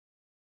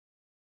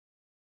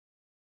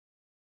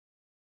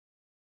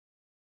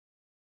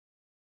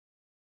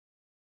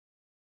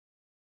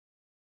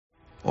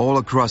All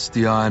across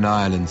the Iron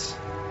Islands,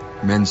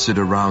 men sit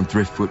around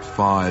driftwood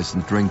fires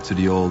and drink to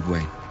the old way.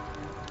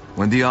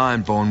 When the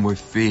Ironborn were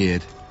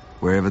feared,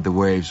 wherever the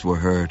waves were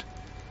heard.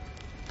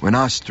 When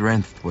our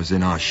strength was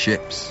in our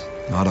ships,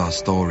 not our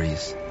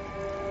stories.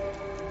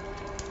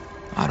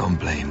 I don't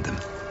blame them.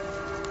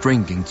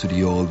 Drinking to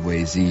the old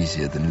way is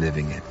easier than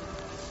living it.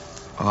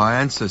 Our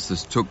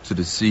ancestors took to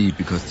the sea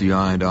because the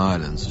Iron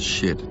Islands are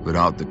shit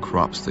without the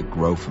crops that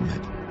grow from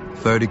it.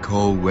 30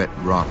 cold, wet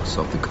rocks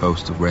off the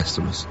coast of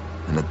Westeros,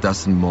 and a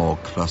dozen more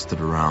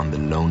clustered around the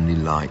lonely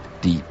light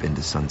deep in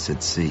the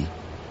Sunset Sea.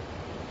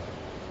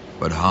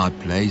 But hard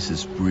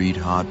places breed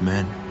hard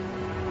men.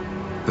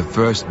 The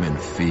first men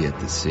feared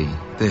the sea.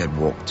 They had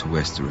walked to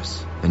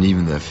Westeros, and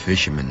even their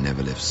fishermen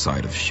never left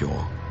sight of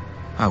shore.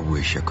 I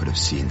wish I could have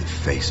seen the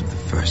face of the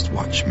first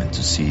watchman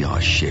to see our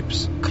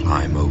ships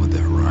climb over the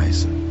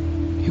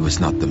horizon. He was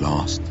not the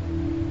last.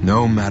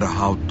 No matter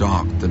how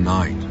dark the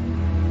night,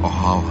 or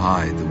how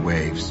high the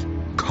waves,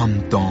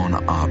 come dawn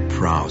our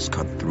prows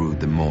cut through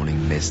the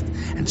morning mist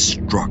and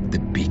struck the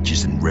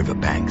beaches and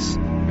riverbanks.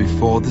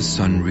 Before the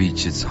sun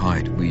reached its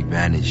height, we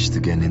vanished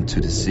again into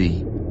the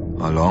sea.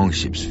 Our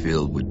longships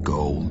filled with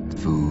gold,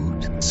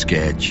 food,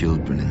 scared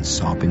children and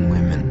sobbing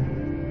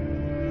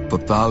women. For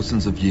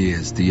thousands of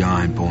years, the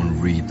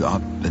Ironborn reaved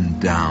up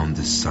and down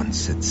the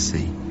Sunset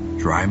Sea,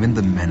 driving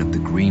the men of the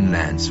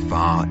Greenlands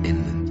far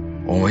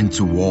inland, or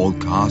into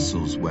walled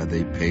castles where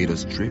they paid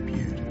us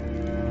tribute.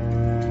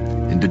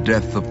 In the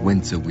depth of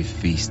winter we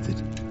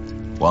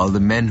feasted, while the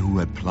men who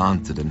had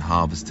planted and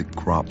harvested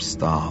crops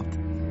starved.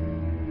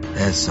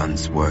 Their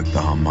sons worked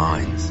our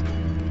mines,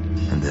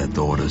 and their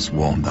daughters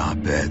warmed our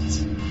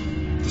beds.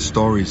 The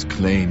stories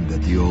claim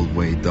that the old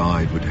way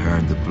died with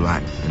Hurin the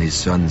Black and his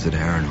sons at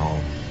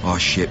Harrenhal. Our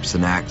ships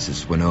and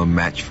axes were no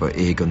match for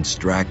Aegon's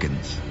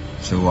dragons,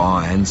 so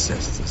our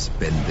ancestors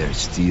bent their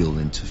steel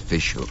into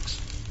fishhooks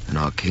and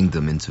our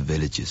kingdom into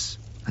villages,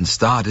 and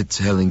started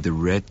telling the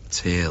red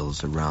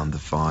tales around the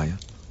fire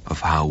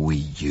of how we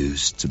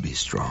used to be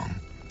strong,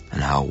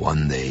 and how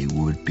one day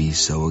we would be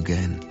so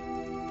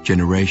again.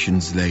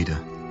 Generations later,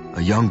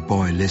 a young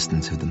boy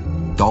listened to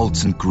them.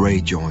 Dalton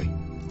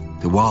Greyjoy,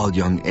 the wild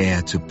young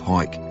heir to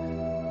Pike,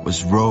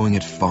 was rowing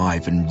at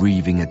 5 and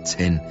reeving at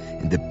 10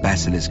 in the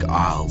Basilisk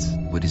Isles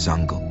with his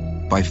uncle.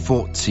 By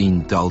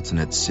 14, Dalton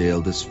had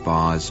sailed as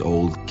far as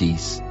Old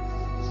Geese,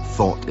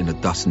 fought in a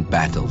dozen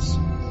battles,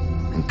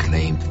 and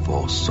claimed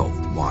 4 salt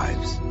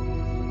wives.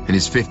 In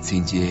his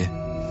 15th year,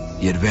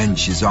 he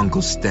avenged his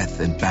uncle's death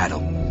in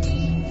battle,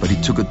 but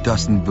he took a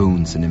dozen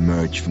wounds and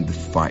emerged from the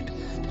fight,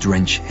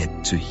 drenched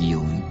head to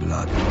heel in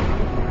blood.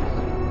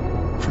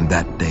 From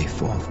that day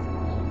forth,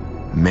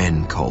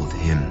 men called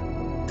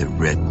him the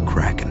Red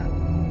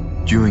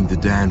Kraken. During the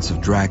Dance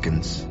of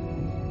Dragons,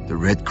 the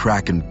Red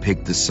Kraken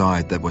picked the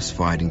side that was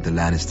fighting the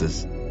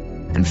Lannisters,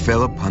 and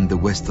fell upon the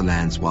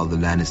Westerlands while the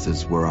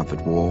Lannisters were up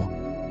at war.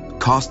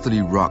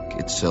 Casterly Rock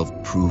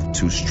itself proved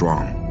too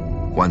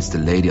strong, once the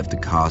Lady of the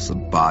Castle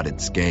barred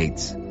its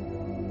gates.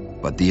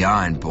 But the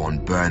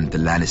Ironborn burned the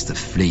Lannister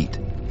fleet,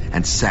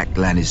 and sacked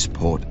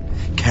Lannisport,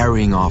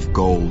 carrying off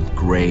gold,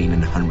 grain,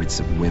 and hundreds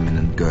of women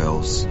and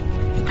girls,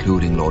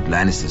 including Lord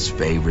Lannister's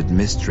favorite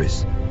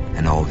mistress,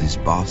 and all his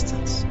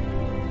bastards.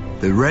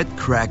 The Red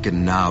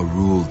Kraken now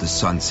ruled the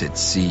Sunset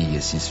Sea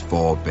as his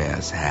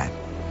forebears had,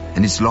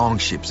 and his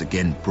longships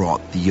again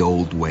brought the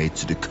old way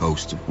to the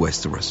coast of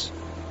Westeros.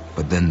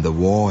 But then the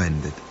war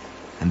ended,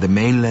 and the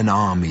mainland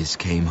armies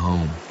came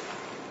home.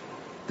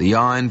 The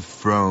Iron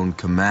Throne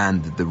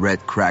commanded the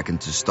Red Kraken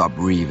to stop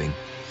reaving,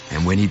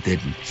 and when he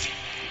didn't,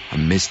 a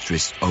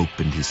mistress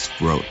opened his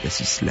throat as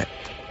he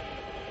slept.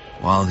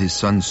 While his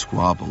son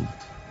squabbled,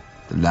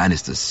 the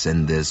Lannisters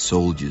sent their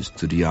soldiers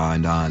to the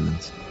Iron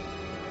Islands.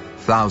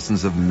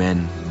 Thousands of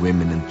men,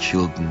 women, and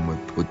children were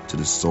put to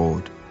the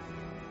sword,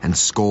 and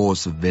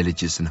scores of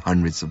villages and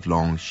hundreds of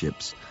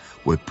longships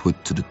were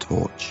put to the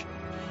torch.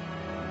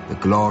 The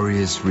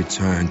glorious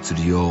return to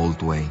the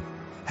old way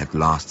had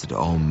lasted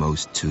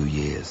almost 2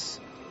 years.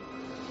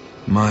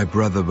 My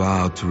brother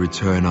vowed to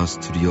return us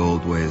to the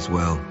old way as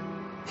well.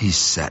 He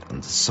sat on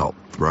the salt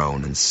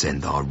throne and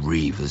sent our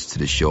reavers to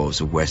the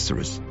shores of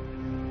Westeros,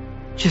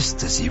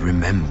 just as he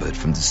remembered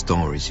from the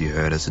stories he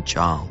heard as a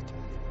child.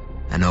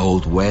 An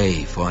old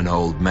way for an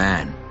old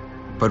man.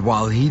 But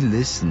while he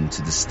listened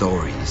to the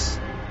stories,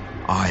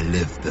 I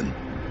lived them.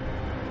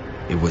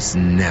 It was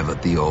never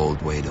the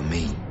old way to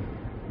me.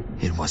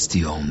 It was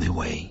the only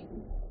way.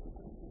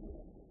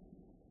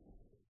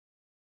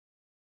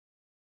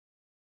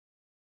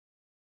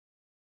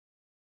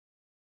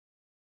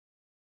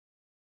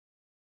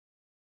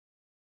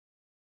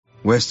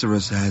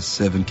 Westeros has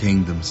 7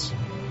 kingdoms,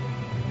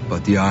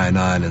 but the Iron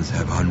Islands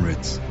have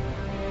hundreds.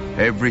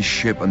 Every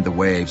ship on the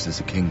waves is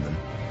a kingdom,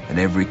 and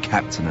every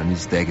captain on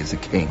his deck is a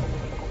king.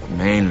 The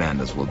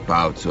mainlanders will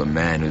bow to a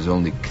man whose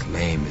only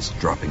claim is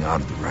dropping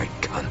out of the right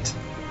cunt.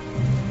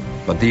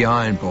 But the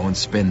Ironborn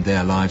spend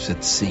their lives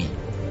at sea.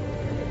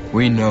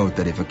 We know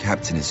that if a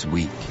captain is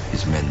weak,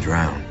 his men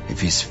drown. If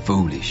he's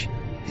foolish,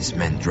 his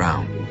men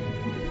drown.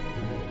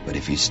 But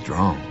if he's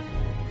strong,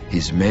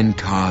 His men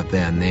carved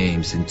their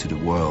names into the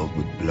world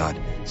with blood,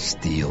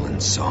 steel,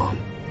 and song.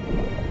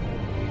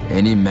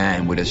 Any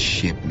man with a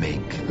ship may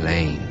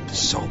claim the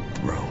Salt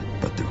Throne,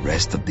 but the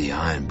rest of the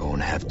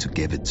Ironborn have to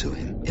give it to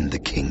him in the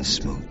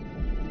Kingsmoot.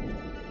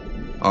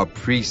 Our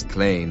priest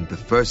claimed the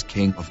first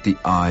king of the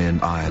Iron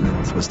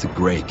Islands was the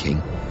Grey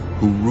King,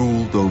 who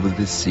ruled over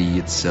the sea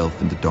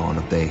itself in the dawn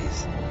of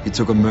days. He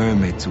took a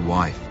mermaid to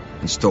wife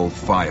and stole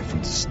fire from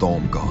the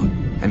Storm God,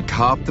 and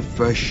carved the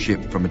first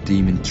ship from a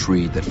demon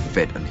tree that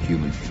fed on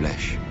human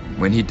flesh.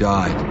 When he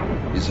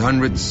died, his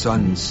 100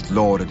 sons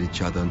slaughtered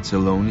each other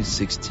until only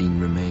 16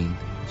 remained.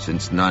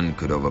 Since none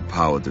could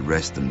overpower the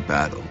rest in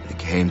battle, they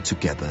came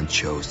together and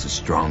chose the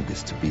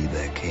strongest to be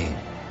their king.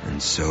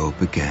 And so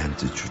began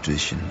the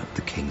tradition of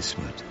the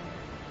Kingsmoot.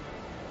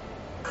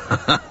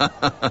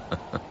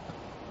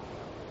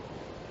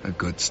 A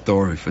good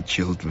story for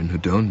children who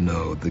don't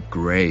know that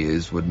grey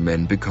is what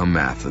men become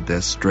after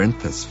their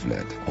strength has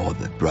fled, or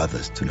that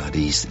brothers do not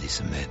easily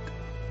submit.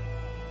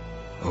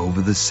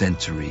 Over the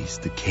centuries,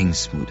 the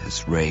Kingsmoot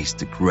has raised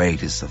the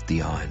greatest of the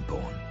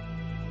Ironborn.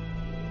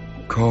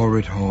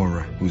 Corrid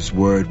Horror, whose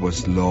word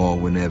was law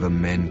whenever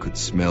men could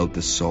smell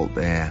the salt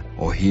air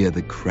or hear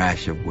the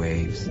crash of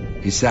waves.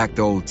 He sacked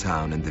Old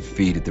Town and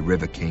defeated the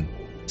River King,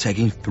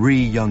 taking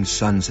 3 young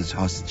sons as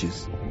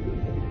hostages.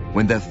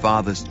 When their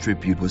father's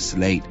tribute was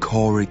laid,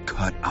 Corrid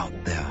cut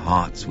out their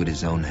hearts with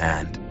his own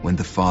hand. When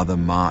the father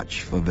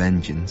marched for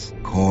vengeance,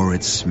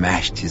 Corrid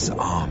smashed his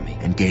army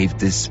and gave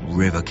this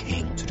River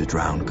King to the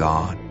drowned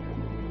god.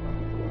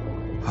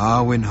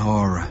 Harwin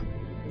Horror,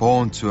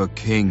 born to a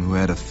king who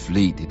had a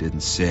fleet he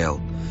didn't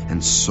sail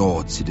and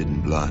swords he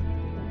didn't blood.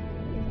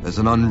 As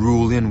an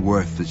unruly and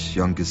worthless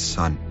youngest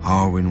son,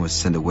 Harwin was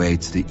sent away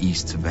to the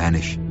east to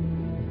vanish,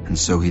 and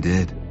so he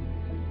did.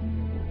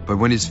 But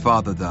when his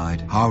father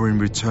died, Harwin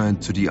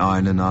returned to the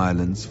Island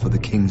Islands for the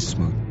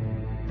Kingsmoot.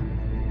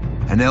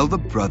 An elder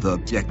brother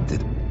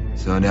objected,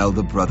 so an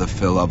elder brother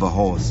fell off a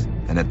horse,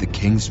 and at the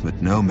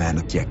Kingsmoot no man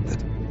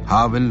objected.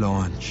 Harwin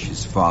launched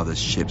his father's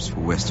ships for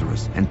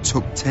Westeros and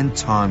took 10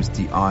 times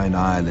the Iron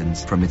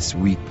Islands from its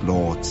weak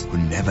lords, who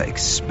never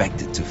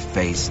expected to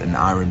face an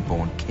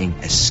Ironborn king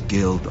as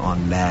skilled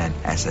on land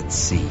as at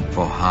sea.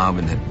 For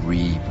Harwin had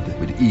reaped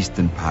with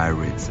Eastern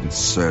pirates and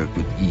served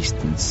with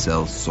Eastern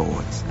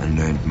sellswords and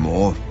learned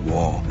more of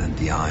war than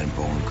the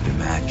Ironborn could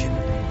imagine.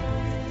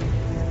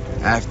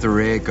 After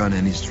Aegon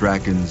and his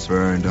dragons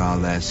burned our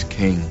last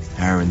king,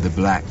 Harren the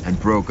Black, and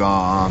broke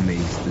our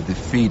armies, the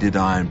defeated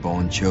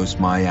Ironborn chose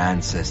my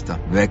ancestor,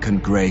 Rickon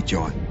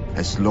Greyjoy,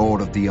 as Lord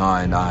of the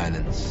Iron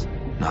Islands,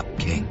 not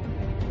king.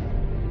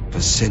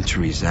 For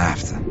centuries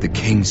after, the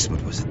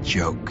Kingsmoot was a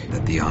joke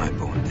that the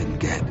Ironborn didn't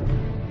get.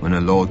 When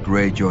a Lord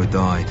Greyjoy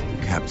died,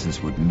 captains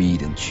would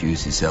meet and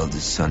choose his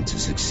eldest son to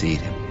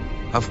succeed him.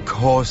 Of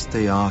course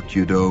they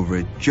argued over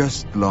it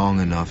just long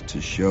enough to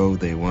show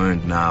they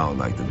weren't now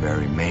like the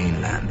very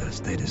mainlanders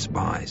they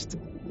despised.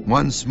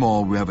 Once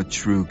more we have a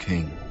true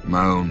king,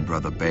 my own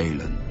brother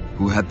Balon,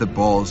 who had the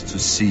balls to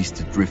seize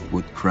the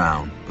Driftwood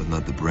crown, but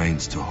not the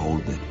brains to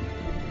hold it.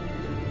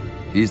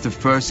 He is the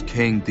first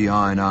king the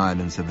Iron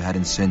Islands have had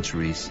in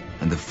centuries,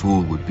 and the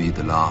fool would be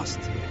the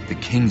last. The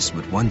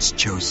Kingsmoot once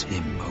chose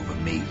him over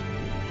me.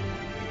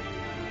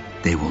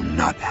 They will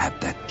not have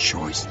that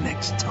choice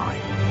next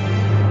time.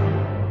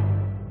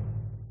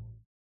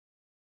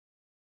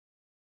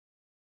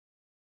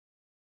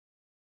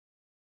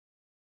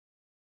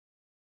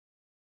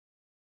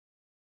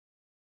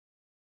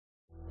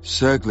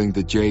 Circling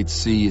the Jade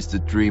Sea is the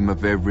dream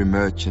of every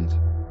merchant,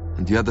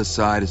 and the other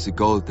side is the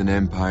golden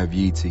empire of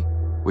Yeti,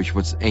 which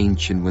was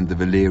ancient when the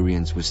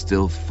Valyrians were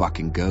still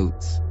fucking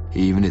goats.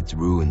 Even its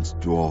ruins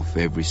dwarf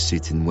every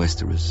city in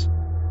Westeros,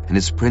 and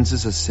its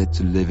princes are said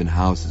to live in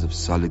houses of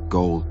solid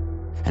gold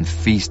and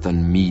feast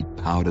on meat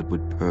powdered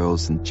with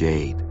pearls and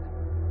jade.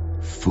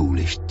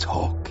 Foolish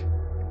talk.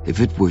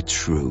 If it were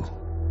true,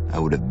 I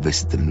would have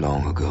visited them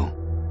long ago.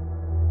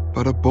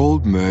 But a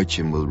bold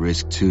merchant will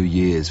risk 2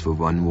 years for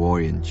one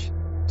voyage,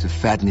 to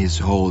fatten his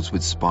holds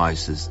with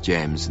spices,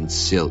 gems, and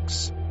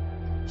silks,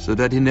 so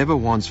that he never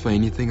wants for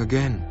anything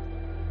again.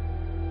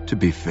 To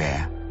be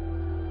fair,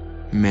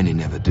 many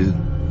never do,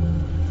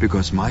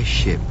 because my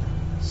ship,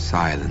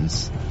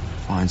 Silence,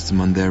 finds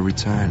them on their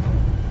return.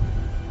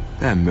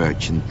 Their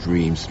merchant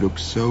dreams look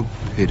so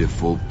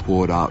pitiful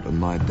poured out on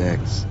my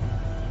decks.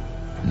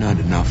 Not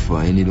enough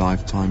for any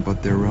lifetime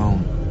but their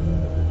own.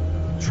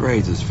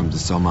 Traders from the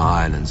Summer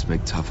Islands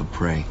make tougher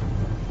prey.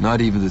 Not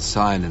even the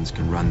Silence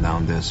can run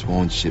down their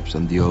sworn ships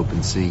on the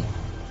open sea.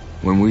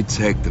 When we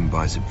take them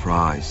by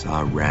surprise,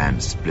 our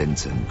rams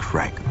splinter and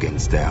crack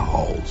against their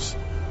hulls,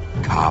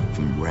 carved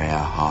from rare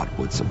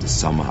hardwoods of the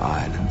Summer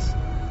Islands,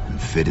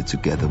 and fitted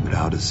together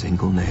without a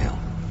single nail.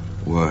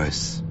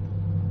 Worse,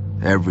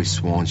 every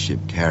sworn ship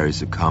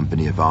carries a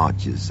company of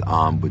archers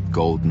armed with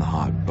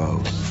golden-hard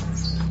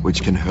bows,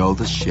 which can hurl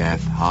the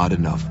shaft hard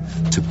enough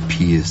to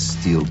pierce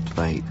steel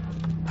plate.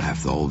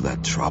 After all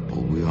that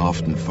trouble, we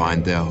often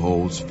find their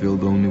holes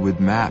filled only with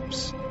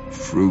maps,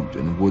 fruit,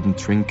 and wooden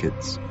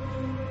trinkets.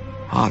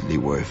 Hardly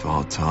worth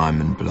our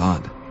time and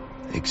blood.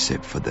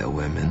 except for their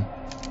women.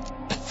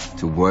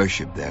 To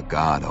worship their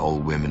god, all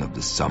women of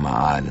the Summer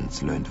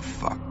Islands learn to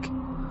fuck.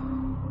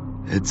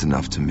 It's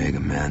enough to make a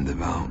man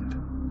devout.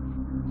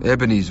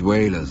 Ebony's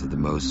whalers are the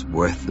most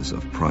worthless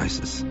of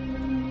prices.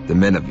 The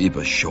men of Ib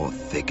are short,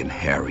 thick, and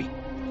hairy.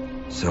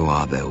 So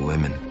are their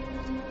women.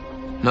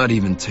 Not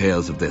even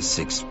tales of their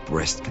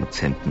six-breast can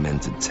tempt men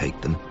to take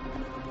them.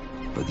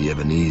 But the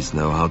Ebonese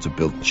know how to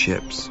build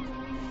ships.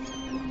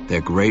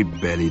 Their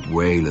great-bellied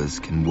whalers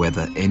can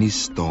weather any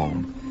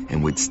storm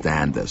and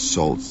withstand the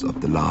assaults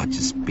of the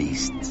largest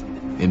beasts.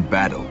 In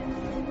battle,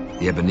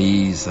 the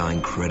Ebonese are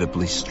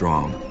incredibly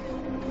strong,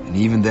 and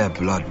even their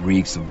blood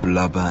reeks of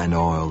blubber and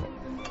oil,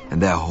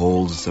 and their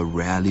holds are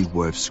rarely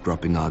worth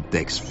scrubbing our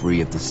decks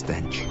free of the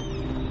stench.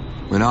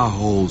 When our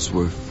holds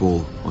were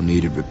full or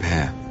needed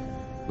repair,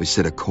 we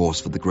set a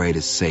course for the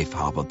greatest safe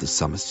harbor of the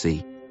summer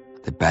sea,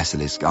 the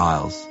Basilisk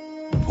Isles,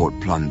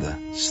 Port Plunder,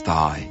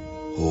 Stye,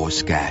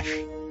 Horsegash.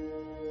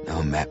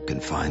 No map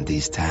can find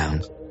these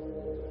towns,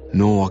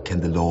 nor can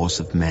the laws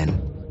of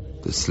men.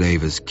 The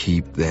slavers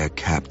keep their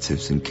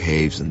captives in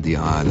caves on the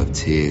Isle of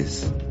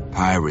Tears.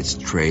 Pirates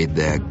trade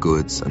their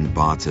goods on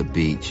Barter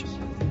Beach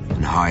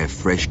and hire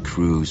fresh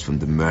crews from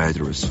the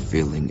murderers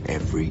filling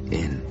every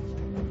inn.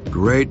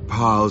 Great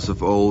piles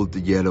of old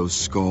yellow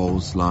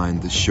skulls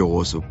line the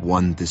shores of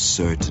one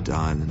deserted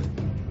island.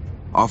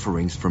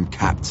 Offerings from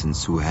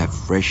captains who have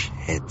fresh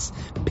heads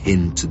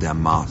pinned to their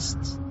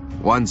masts.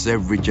 Once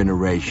every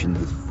generation,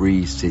 the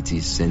free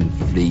cities send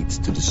fleets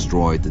to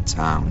destroy the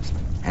towns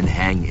and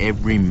hang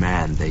every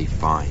man they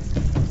find.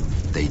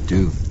 They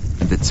do.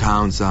 The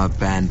towns are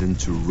abandoned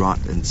to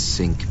rot and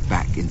sink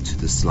back into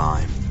the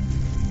slime.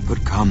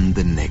 But come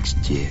the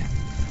next year,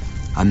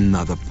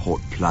 another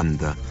Port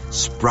Plunder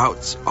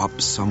sprouts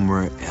up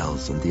somewhere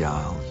else on the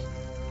Isles,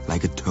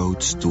 like a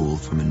toadstool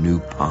from a new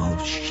pile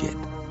of shit.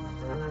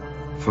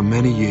 For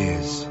many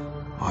years,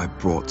 I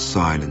brought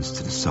silence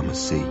to the summer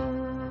sea.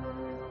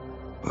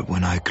 But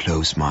when I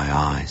close my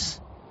eyes,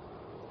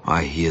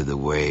 I hear the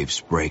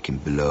waves breaking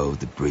below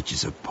the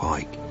bridges of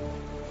Pike.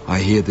 I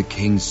hear the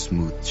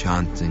Kingsmouth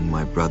chanting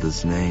my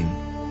brother's name.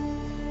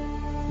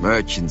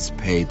 Merchants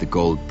paid the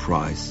gold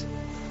price,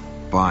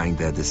 buying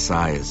their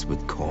desires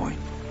with coin.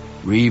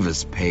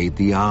 Reavers paid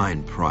the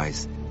iron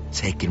price,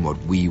 taking what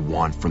we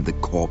want from the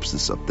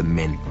corpses of the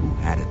men who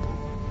had it.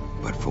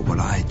 But for what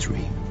I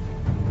dream,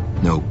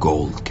 no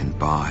gold can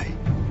buy,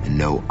 and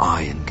no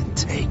iron can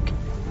take.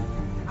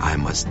 I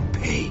must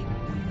pay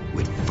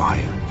with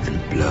fire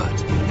and blood.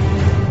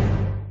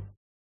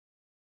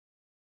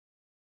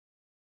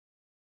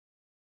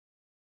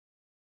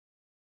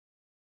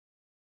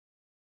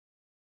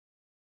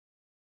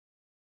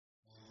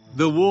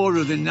 The War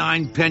of the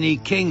Nine-Penny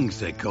Kings,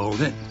 they called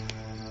it.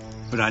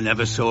 But I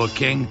never saw a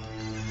king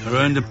or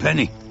earned a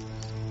penny.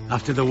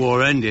 After the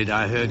war ended,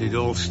 I heard it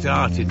all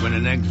started when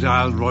an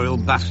exiled royal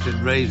bastard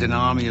raised an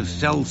army of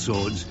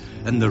sellswords,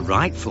 and the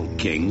rightful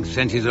king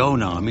sent his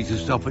own army to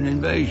stop an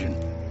invasion.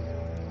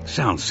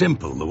 Sounds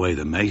simple the way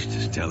the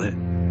maesters tell it,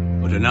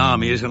 but an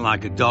army isn't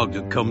like a dog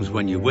that comes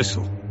when you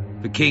whistle.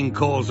 The king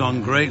calls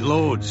on great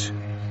lords,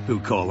 who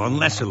call on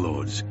lesser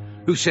lords,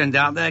 who send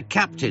out their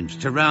captains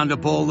to round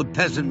up all the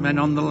peasant men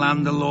on the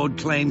land the lord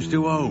claims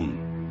to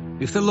own.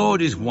 If the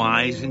lord is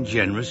wise and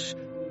generous,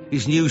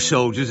 his new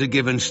soldiers are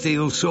given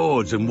steel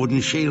swords and wooden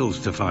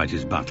shields to fight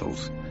his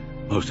battles.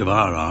 Most of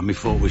our army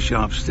fought with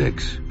sharp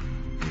sticks.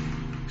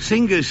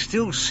 Singers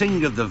still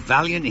sing of the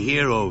valiant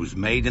heroes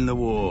made in the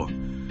war.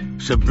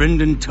 Sir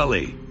Brynden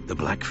Tully, the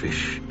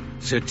Blackfish,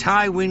 Sir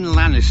Tywin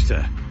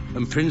Lannister,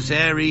 and Prince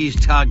Aerys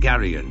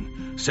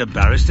Targaryen, Sir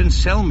Barristan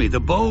Selmy the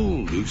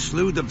Bold, who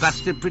slew the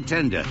bastard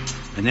Pretender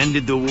and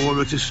ended the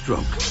war at a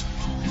stroke.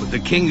 But the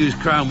king whose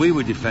crown we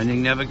were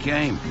defending never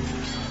came.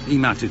 He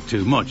mattered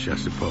too much, I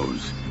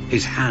suppose.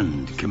 His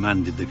hand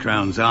commanded the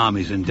crown's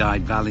armies and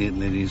died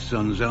valiantly in his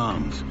son's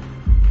arms.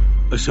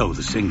 Or so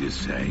the singers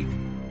say.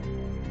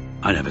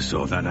 I never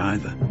saw that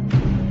either.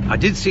 I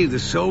did see the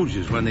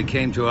soldiers when they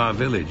came to our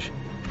village.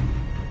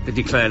 They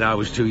declared I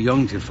was too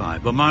young to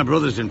fight, but my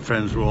brothers and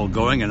friends were all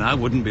going and I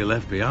wouldn't be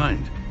left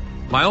behind.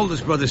 My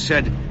oldest brother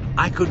said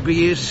I could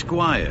be his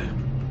squire,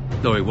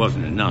 though he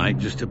wasn't a knight,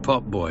 just a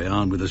potboy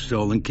armed with a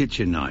stolen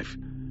kitchen knife.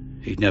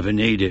 He'd never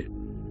need it.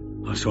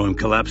 I saw him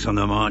collapse on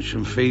the march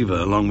from fever,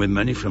 along with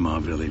many from our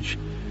village.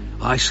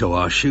 I saw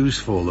our shoes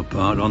fall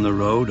apart on the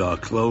road, our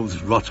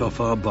clothes rot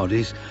off our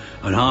bodies,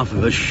 and half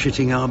of us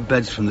shitting our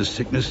beds from the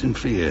sickness and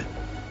fear.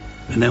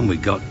 And then we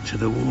got to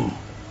the war.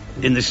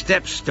 In the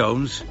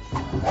stepstones,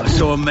 I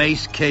saw a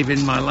mace cave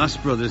in my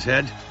last brother's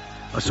head.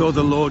 I saw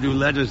the lord who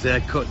led us there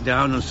cut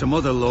down, and some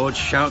other lords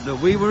shout that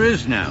we were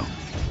his now.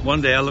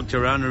 One day I looked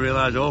around and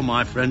realized all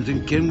my friends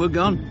and kin were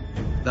gone.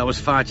 I was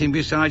fighting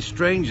beside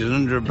strangers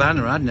under a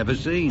banner I'd never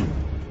seen.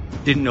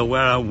 Didn't know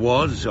where I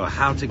was or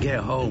how to get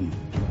home.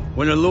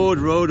 When a lord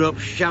rode up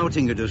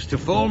shouting at us to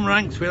form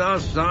ranks with our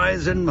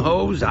scythes and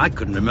hoes, I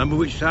couldn't remember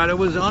which side I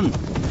was on.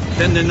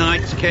 Then the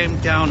knights came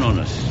down on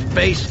us,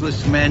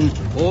 faceless men,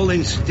 all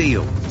in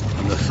steel,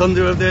 and the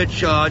thunder of their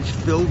charge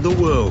filled the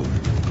world.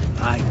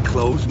 I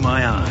closed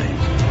my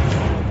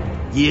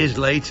eyes. Years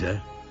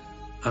later,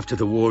 after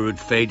the war had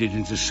faded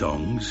into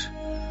songs,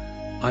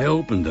 I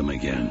opened them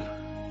again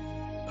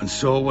and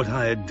saw what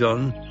I had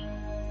done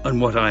and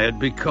what I had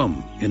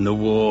become in the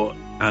war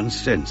and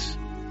since.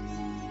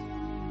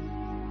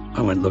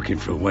 I went looking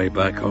for a way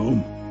back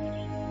home.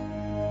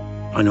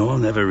 I know I'll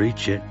never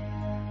reach it,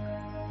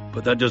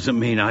 but that doesn't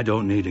mean I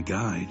don't need a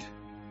guide.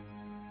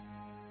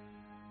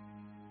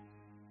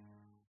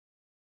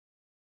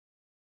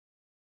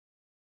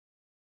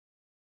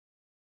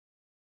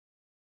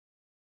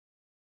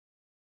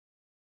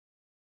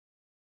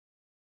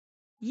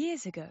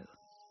 Years ago,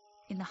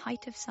 in the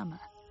height of summer,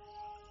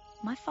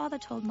 my father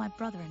told my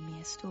brother and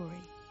me a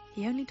story.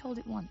 He only told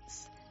it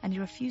once, and he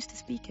refused to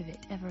speak of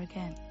it ever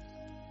again.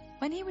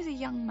 When he was a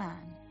young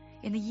man,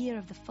 in the year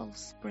of the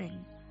false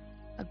spring,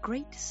 a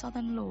great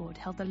southern lord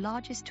held the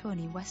largest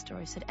tourney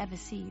Westeros had ever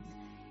seen,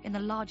 in the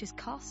largest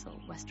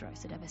castle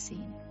Westeros had ever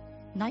seen.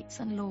 Knights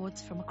and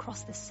lords from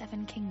across the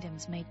 7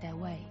 kingdoms made their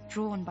way,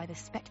 drawn by the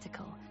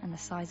spectacle and the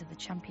size of the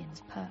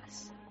champion's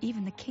purse.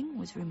 Even the king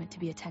was rumoured to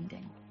be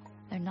attending,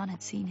 though none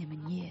had seen him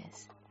in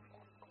years.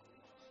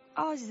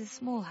 Ours is a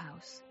small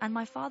house, and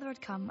my father had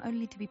come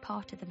only to be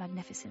part of the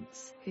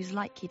magnificence, whose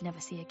like he'd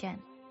never see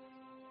again.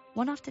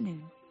 One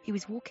afternoon, he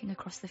was walking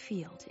across the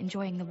field,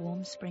 enjoying the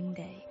warm spring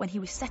day, when he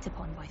was set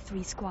upon by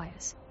 3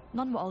 squires.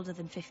 None were older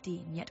than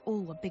 15, yet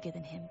all were bigger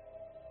than him.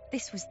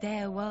 This was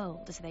their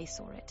world, as they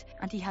saw it,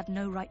 and he had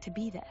no right to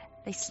be there.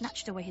 They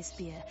snatched away his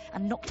spear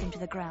and knocked him to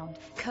the ground,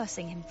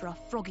 cursing him for a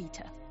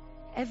frog-eater.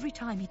 Every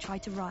time he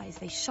tried to rise,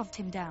 they shoved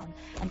him down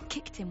and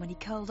kicked him when he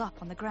curled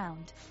up on the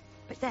ground.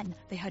 But then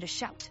they heard a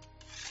shout.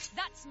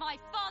 "That's my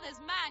father's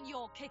man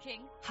you're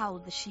kicking,"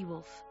 howled the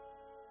she-wolf.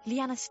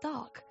 Lyanna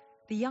Stark,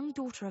 the young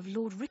daughter of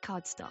Lord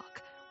Rickard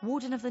Stark,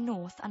 Warden of the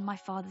North and my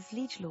father's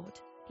liege lord.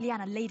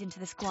 Lyanna laid into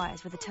the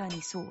squires with a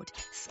tourney sword,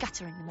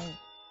 scattering them all.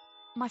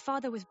 My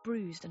father was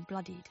bruised and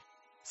bloodied,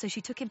 so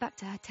she took him back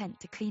to her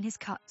tent to clean his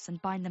cuts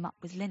and bind them up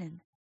with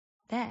linen.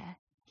 There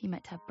he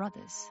met her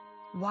brothers,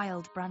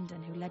 Wild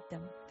Brandon, who led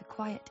them, the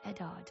quiet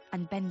Eddard,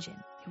 and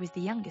Benjen, who was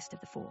the youngest of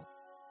the 4.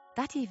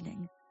 That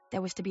evening,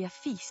 there was to be a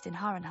feast in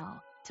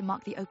Harrenhal to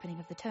mark the opening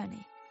of the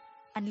tourney,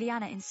 and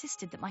Lyanna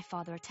insisted that my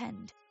father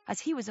attend, as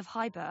he was of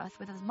high birth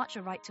with as much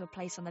a right to a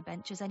place on the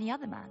bench as any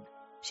other man.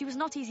 She was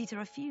not easy to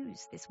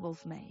refuse, this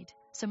wolf maid,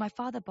 so my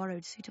father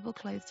borrowed suitable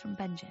clothes from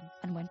Benjen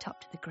and went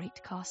up to the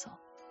great castle.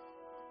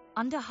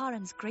 Under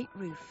Harren's great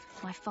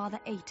roof, my father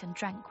ate and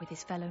drank with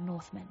his fellow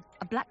Northmen.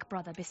 A black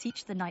brother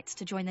beseeched the knights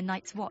to join the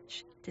Night's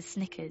Watch, to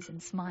snickers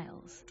and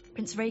smiles.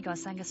 Prince Rhaegar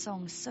sang a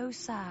song so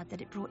sad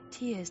that it brought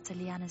tears to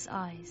Lyanna's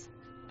eyes.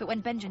 But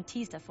when Benjen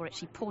teased her for it,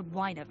 she poured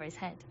wine over his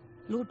head.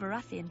 Lord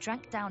Baratheon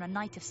drank down a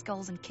night of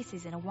skulls and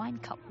kisses in a wine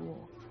cup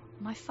war.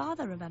 My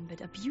father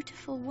remembered a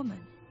beautiful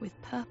woman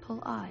with purple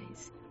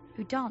eyes,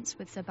 who danced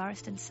with Sir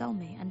Barristan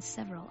Selmy and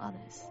several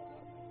others.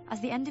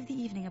 As the end of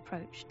the evening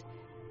approached,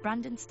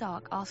 Brandon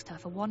Stark asked her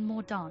for one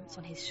more dance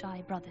on his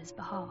shy brother's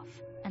behalf,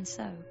 and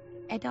so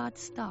Eddard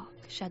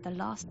Stark shared the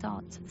last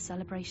dance of the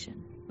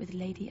celebration with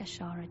Lady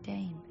Ashara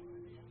Dayne.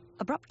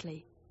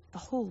 Abruptly, the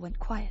hall went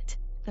quiet.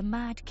 The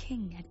Mad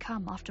King had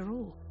come after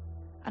all,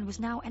 and was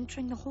now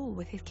entering the hall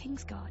with his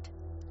Kingsguard.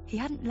 He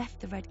hadn't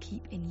left the Red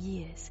Keep in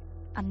years,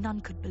 and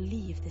none could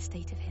believe the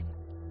state of him.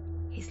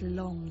 His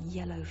long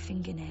yellow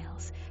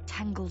fingernails,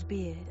 tangled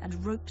beard,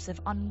 and ropes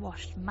of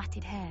unwashed,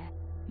 matted hair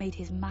made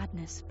his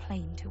madness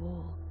plain to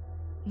all.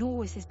 Nor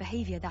was his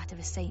behaviour that of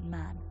a sane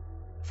man,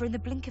 for in the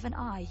blink of an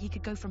eye he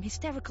could go from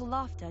hysterical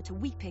laughter to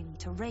weeping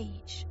to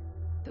rage.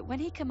 But when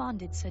he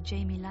commanded Sir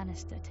Jaime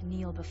Lannister to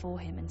kneel before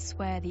him and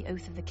swear the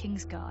oath of the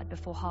Kingsguard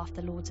before half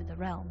the lords of the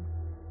realm,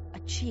 a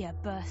cheer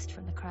burst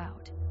from the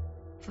crowd,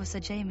 for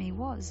Sir Jaime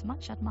was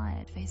much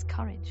admired for his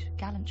courage,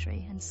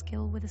 gallantry, and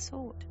skill with a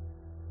sword.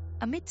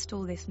 Amidst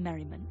all this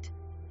merriment,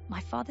 my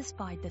father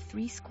spied the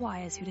 3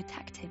 squires who'd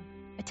attacked him,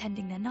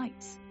 attending their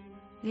knights.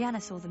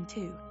 Lyanna saw them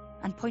too,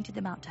 and pointed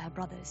them out to her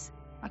brothers.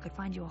 "I could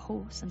find you a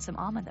horse and some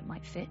armour that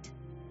might fit,"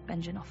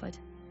 Benjen offered.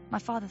 My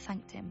father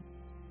thanked him,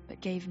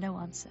 but gave no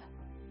answer.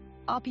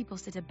 Our people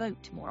sit a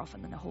boat more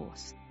often than a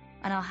horse,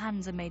 and our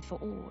hands are made for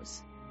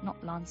oars,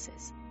 not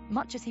lances.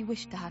 Much as he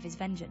wished to have his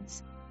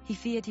vengeance, he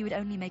feared he would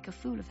only make a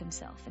fool of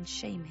himself and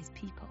shame his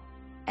people.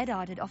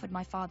 Eddard had offered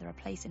my father a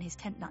place in his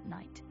tent that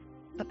night,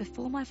 but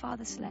before my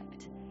father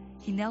slept,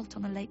 he knelt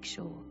on the lake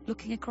shore,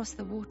 looking across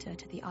the water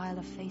to the Isle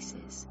of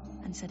Faces,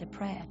 and said a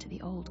prayer to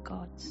the old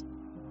gods.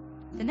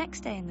 The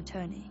next day in the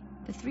tourney,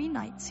 the 3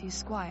 knights whose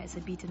squires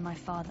had beaten my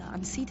father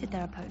unseated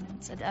their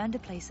opponents and earned a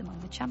place among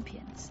the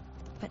champions.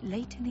 But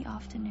late in the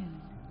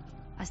afternoon,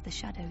 as the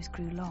shadows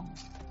grew long,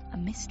 a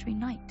mystery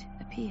knight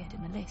appeared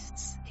in the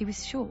lists. He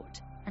was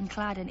short and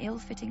clad in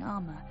ill-fitting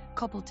armour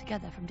cobbled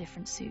together from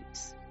different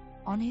suits.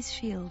 On his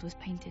shield was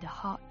painted a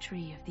heart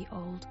tree of the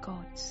old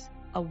gods,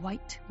 a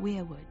white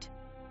weirwood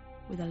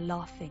with a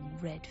laughing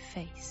red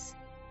face.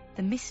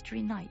 The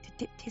mystery knight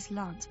dipped his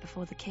lance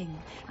before the king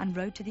and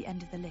rode to the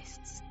end of the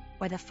lists,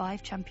 where the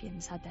 5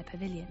 champions had their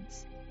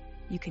pavilions.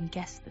 You can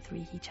guess the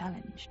 3 he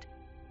challenged.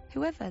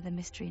 Whoever the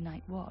mystery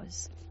knight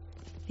was,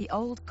 The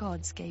old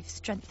gods gave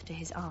strength to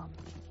his arm.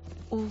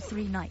 All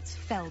 3 knights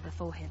fell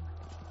before him.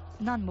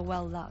 None were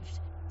well loved,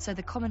 so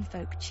the common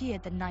folk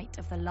cheered the Knight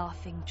of the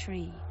Laughing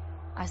Tree,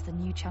 as the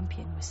new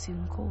champion was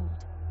soon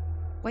called.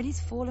 When his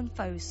fallen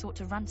foes sought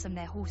to ransom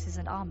their horses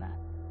and armor,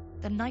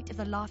 the Knight of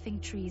the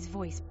Laughing Tree's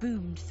voice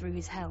boomed through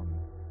his helm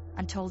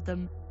and told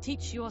them,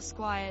 "Teach your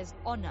squires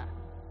honor.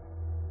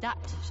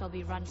 That shall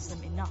be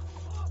ransom enough."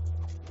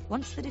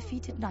 Once the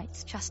defeated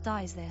knights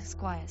chastised their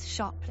squires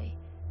sharply,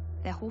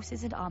 their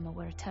horses and armor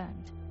were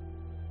returned.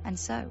 And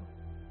so,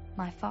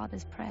 my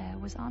father's prayer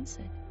was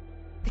answered.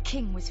 The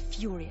king was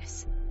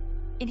furious.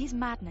 In his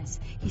madness,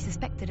 he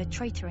suspected a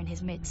traitor in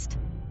his midst.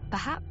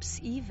 Perhaps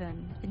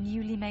even the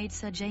newly made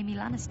Sir Jaime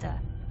Lannister,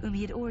 whom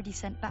he had already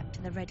sent back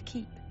to the Red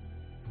Keep.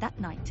 That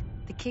night,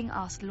 the king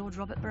asked Lord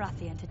Robert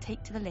Baratheon to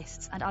take to the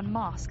lists and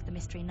unmask the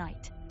Mystery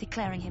Knight,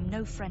 declaring him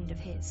no friend of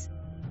his.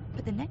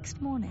 But the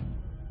next morning,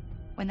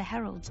 when the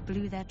heralds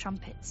blew their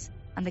trumpets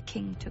and the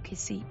king took his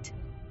seat,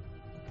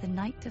 the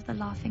Knight of the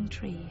Laughing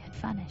Tree had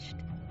vanished.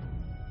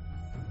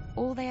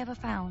 All they ever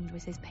found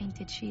was his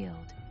painted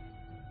shield,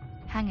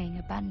 hanging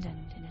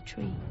abandoned in a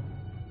tree.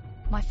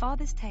 My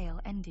father's tale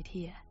ended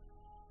here.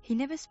 He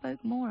never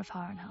spoke more of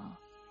Harrenhal,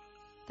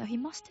 though he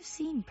must have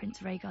seen Prince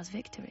Rhaegar's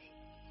victory.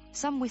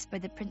 Some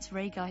whispered that Prince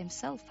Rhaegar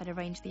himself had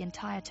arranged the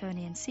entire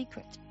tourney in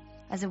secret,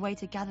 as a way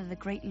to gather the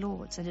great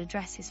lords and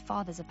address his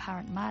father's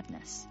apparent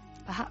madness,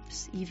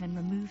 perhaps even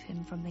remove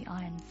him from the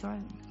Iron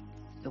Throne.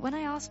 But when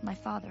I asked my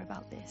father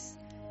about this,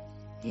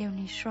 he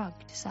only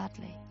shrugged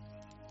sadly.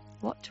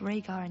 What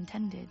Rhaegar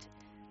intended,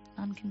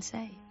 none can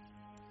say,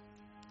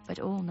 but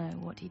all know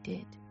what he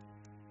did.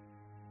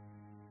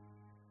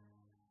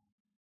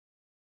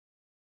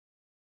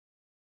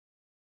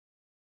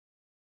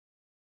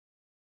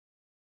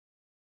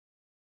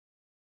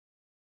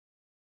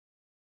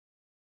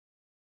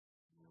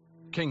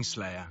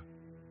 Kingslayer,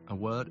 a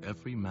word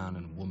every man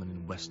and woman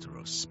in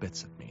Westeros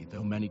spits at me,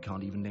 though many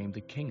can't even name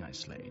the king I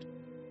slayed.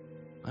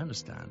 I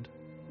understand.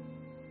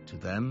 To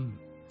them,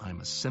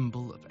 I'm a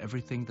symbol of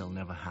everything they'll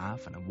never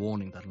have and a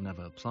warning that'll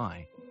never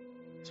apply,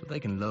 so they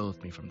can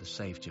loathe me from the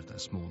safety of their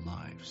small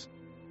lives.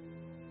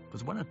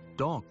 But when a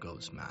dog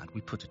goes mad,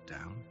 we put it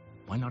down.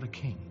 Why not a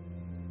king?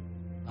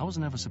 I was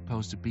never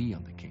supposed to be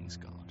on the King's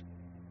Guard.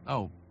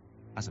 Oh,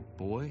 as a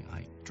boy,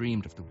 I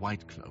dreamed of the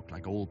White Cloak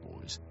like all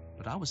boys,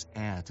 but I was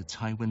heir to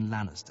Tywin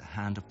Lannister,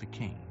 Hand of the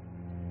King.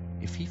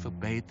 If he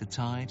forbade the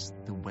tides,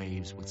 the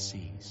waves would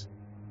cease.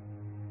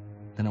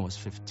 Then I was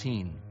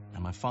 15,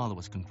 and my father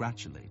was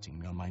congratulating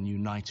me on my new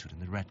knighthood in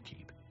the Red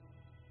Keep.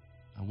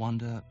 I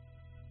wonder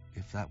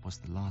if that was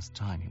the last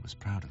time he was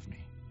proud of me.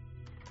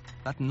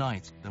 That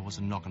night, there was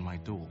a knock on my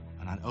door,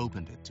 and I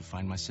opened it to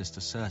find my sister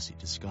Cersei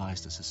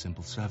disguised as a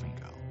simple serving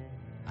girl.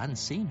 I hadn't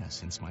seen her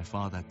since my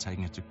father had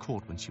taken her to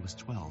court when she was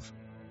 12.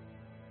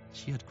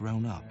 She had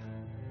grown up,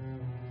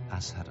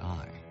 as had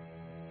I.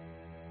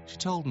 She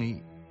told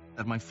me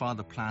that my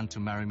father planned to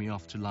marry me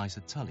off to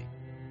Lysa Tully,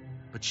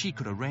 but she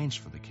could arrange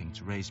for the king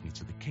to raise me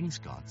to the King's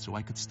Guard so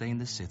I could stay in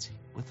the city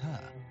with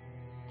her.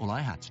 All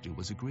I had to do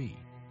was agree.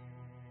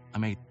 I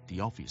made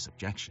the obvious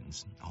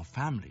objections, our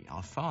family,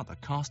 our father,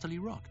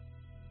 Casterly Rock,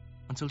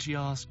 until she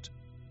asked,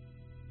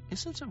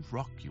 "Is it a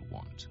rock you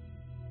want,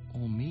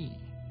 or me?"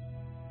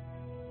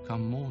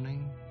 Come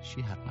morning,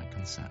 she had my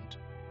consent.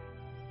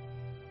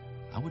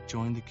 I would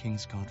join the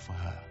King's Guard for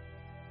her.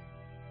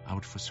 I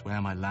would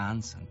forswear my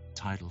lands and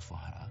title for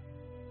her.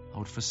 I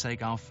would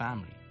forsake our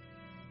family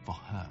for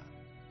her.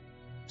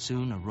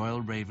 Soon a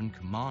royal raven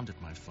commanded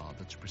my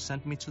father to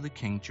present me to the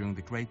king during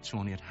the great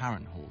tourney at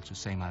Harrenhal to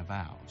say my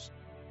vows.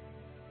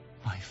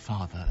 My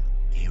father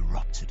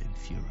erupted in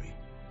fury.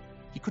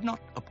 He could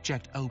not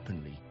object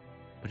openly,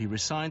 but he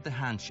resigned the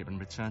handship and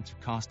returned to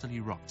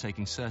Casterly Rock,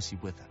 taking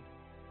Cersei with him.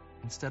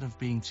 Instead of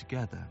being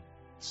together,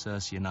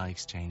 Cersei and I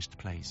exchanged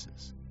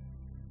places.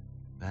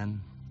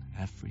 Then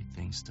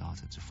everything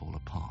started to fall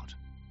apart.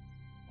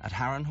 At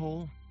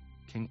Harrenhal,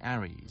 King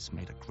Aerys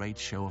made a great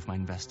show of my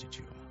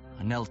investiture.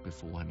 I knelt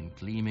before him in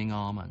gleaming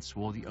armor and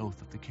swore the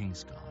oath of the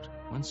King's Guard.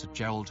 When Sir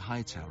Gerald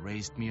Hightower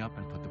raised me up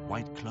and put the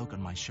white cloak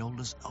on my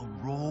shoulders, a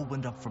roar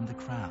went up from the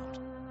crowd.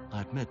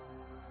 I admit,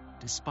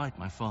 despite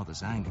my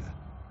father's anger,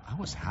 I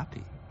was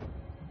happy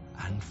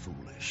and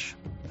foolish.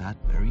 That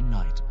very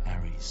night,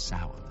 Aerys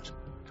soured,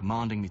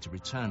 commanding me to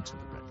return to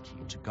the Red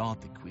Keep to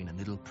guard the Queen and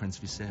little Prince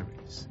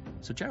Viserys.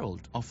 Sir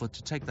Gerald offered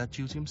to take that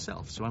duty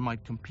himself so I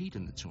might compete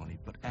in the tourney,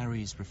 but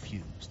Aerys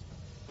refused.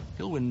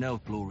 "He'll win no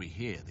glory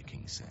here," the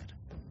king said.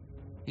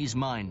 "He's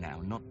mine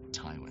now, not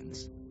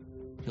Tywin's.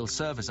 He'll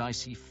serve as I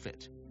see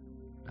fit."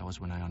 That was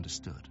when I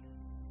understood.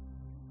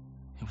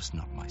 It was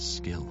not my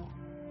skill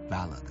or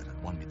valor that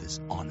had won me this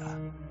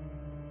honor.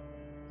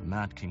 The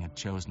Mad King had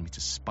chosen me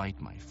to spite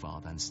my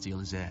father and steal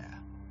his heir.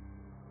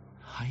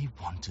 I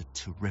wanted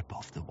to rip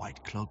off the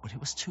white cloak, but it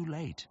was too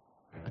late.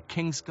 A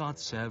King's Guard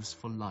serves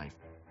for life.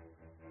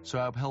 So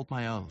I upheld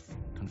my oath,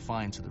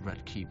 confined to the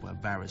Red Keep where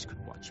Varys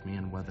could watch me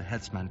and where the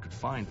headsman could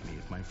find me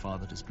if my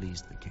father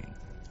displeased the king.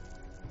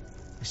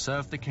 I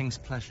served the king's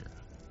pleasure,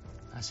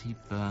 as he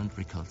burned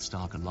Rickard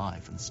Stark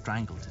alive and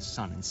strangled his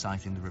son,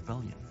 inciting the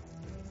rebellion.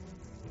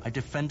 I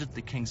defended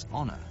the king's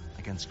honor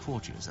against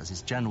courtiers as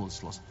his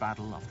generals lost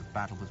battle after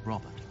battle with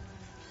Robert.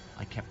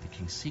 I kept the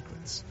king's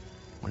secrets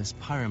when his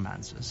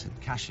pyromancers hid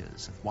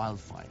caches of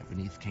wildfire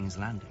beneath King's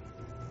Landing.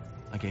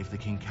 I gave the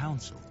king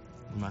counsel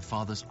when my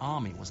father's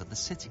army was at the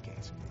city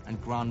gate,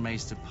 and Grand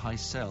Maester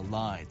Pycelle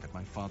lied that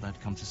my father had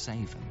come to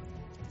save him.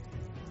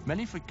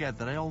 Many forget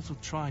that I also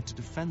tried to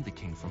defend the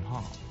king from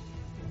harm.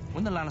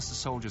 When the Lannister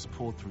soldiers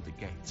poured through the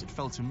gates, it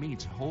fell to me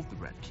to hold the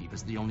Red Keep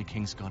as the only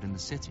Kingsguard in the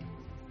city.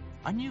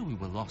 I knew we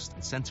were lost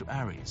and sent to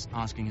Aerys,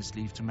 asking his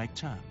leave to make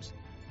terms.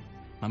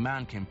 My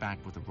man came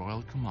back with a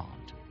royal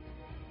command.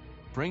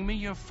 Bring me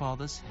your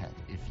father's head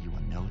if you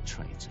are no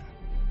traitor.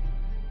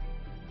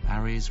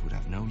 Aerys would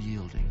have no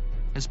yielding.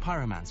 His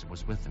pyromancer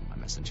was with him, my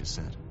messenger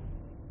said.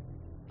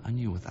 I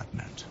knew what that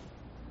meant.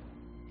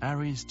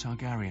 Aerys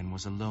Targaryen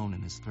was alone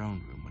in his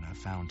throne room when I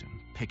found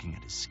him, picking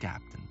at his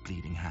scabbed and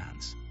bleeding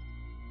hands.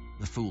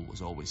 The fool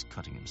was always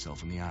cutting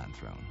himself on the Iron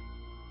Throne.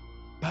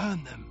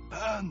 Burn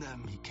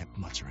them, he kept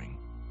muttering.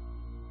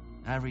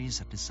 Aerys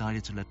had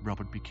decided to let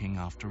Robert be king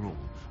after all,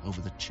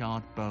 over the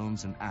charred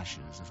bones and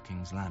ashes of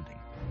King's Landing.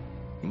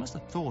 He must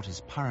have thought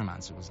his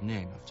pyromancer was near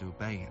enough to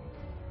obey him,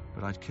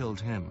 but I'd killed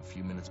him a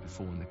few minutes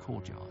before in the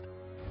courtyard.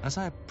 As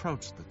I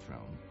approached the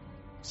throne,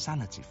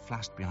 sanity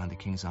flashed behind the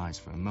king's eyes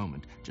for a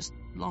moment, just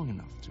long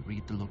enough to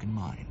read the look in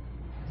mine.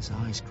 His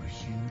eyes grew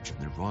huge and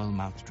the royal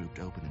mouth drooped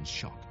open in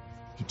shock.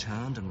 He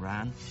turned and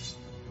ran.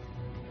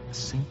 A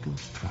single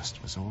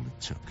thrust was all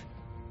it took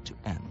to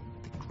end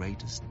the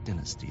greatest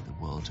dynasty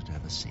the world had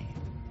ever seen.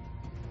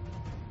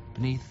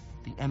 Beneath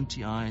the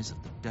empty eyes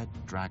of the dead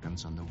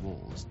dragons on the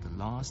walls,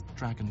 the last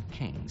Dragon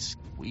King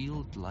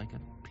squealed like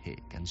a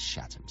pig and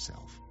shat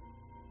himself.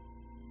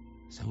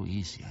 So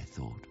easy, I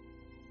thought.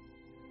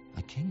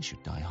 A king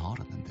should die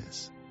harder than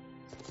this.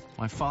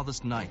 My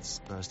father's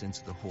knights burst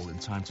into the hall in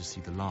time to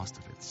see the last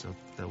of it, so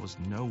there was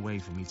no way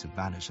for me to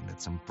vanish and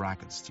let some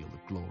braggart steal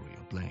the glory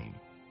or blame.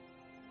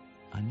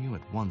 I knew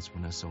at once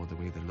when I saw the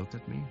way they looked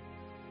at me,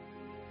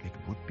 it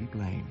would be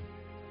blame.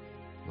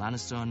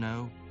 Lannister or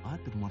no,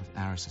 I'd been one of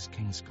Aerys'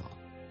 Kingsguard.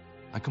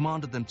 I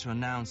commanded them to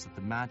announce that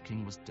the Mad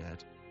King was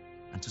dead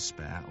and to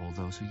spare all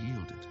those who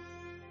yielded.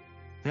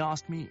 They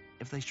asked me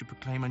if they should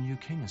proclaim a new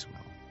king as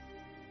well.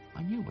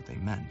 I knew what they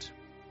meant.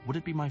 Would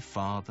it be my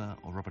father,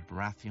 or Robert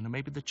Baratheon, or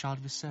maybe the child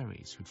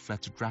Viserys who'd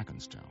fled to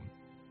Dragonstone?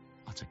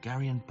 A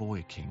Targaryen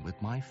boy king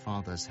with my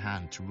father's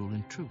hand to rule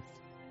in truth.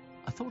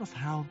 I thought of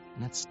how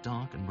Ned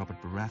Stark and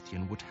Robert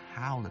Baratheon would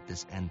howl at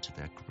this end to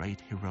their great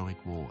heroic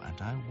war,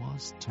 and I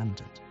was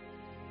tempted.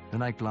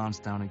 Then I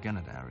glanced down again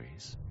at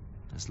Aerys,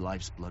 his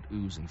life's blood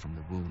oozing from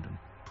the wound and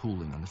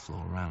pooling on the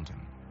floor around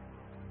him.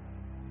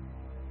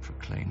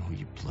 Proclaim who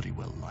you bloody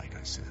well like,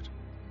 I said.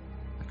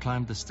 I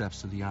climbed the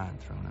steps to the Iron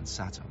Throne and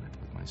sat on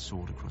it with my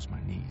sword across my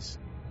knees,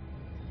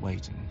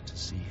 waiting to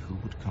see who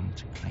would come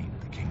to claim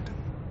the kingdom.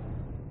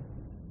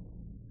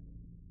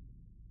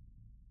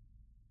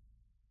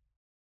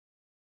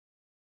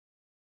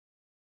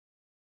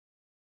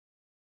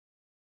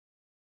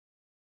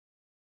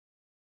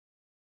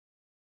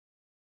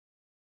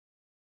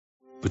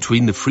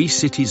 Between the free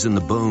cities and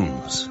the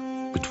bones,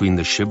 between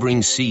the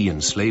shivering sea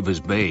and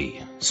Slaver's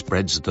Bay,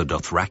 spreads the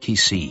Dothraki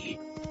Sea.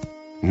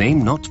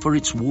 Named not for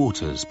its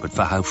waters, but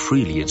for how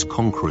freely its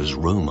conquerors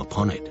roam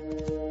upon it.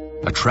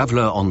 A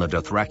traveller on the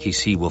Dothraki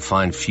Sea will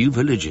find few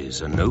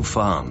villages and no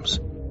farms,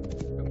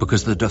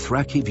 because the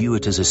Dothraki view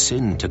it as a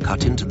sin to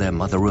cut into their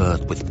Mother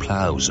Earth with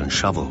ploughs and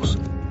shovels,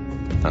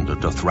 and the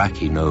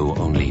Dothraki know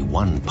only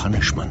one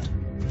punishment.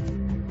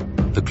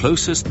 The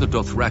closest the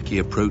Dothraki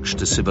approach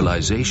to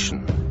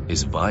civilization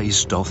is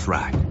Vaes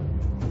Dothrak,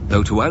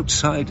 though to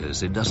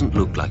outsiders it doesn't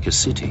look like a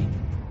city.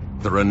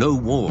 There are no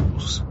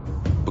walls,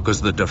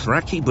 because the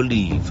Dothraki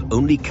believe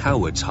only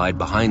cowards hide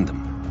behind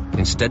them,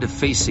 instead of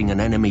facing an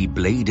enemy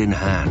blade in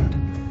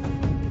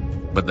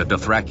hand. But the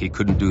Dothraki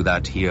couldn't do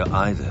that here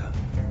either.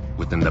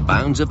 Within the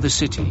bounds of the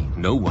city,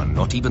 no one,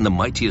 not even the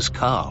mightiest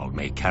Khal,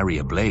 may carry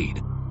a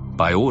blade,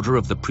 by order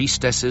of the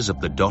priestesses of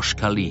the Dosh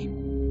Khalim.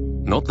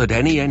 Not that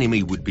any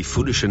enemy would be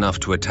foolish enough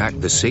to attack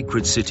the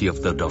sacred city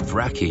of the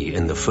Dothraki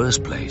in the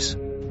first place.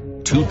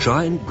 Two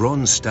giant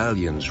bronze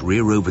stallions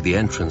rear over the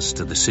entrance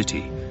to the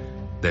city,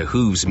 their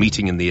hooves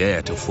meeting in the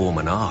air to form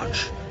an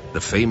arch, the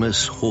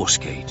famous Horse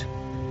Gate.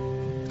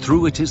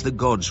 Through it is the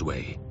God's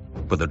Way,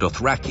 for the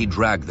Dothraki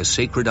drag the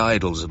sacred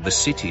idols of the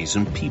cities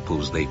and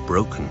peoples they've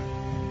broken.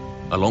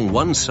 Along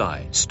one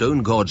side,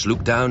 stone gods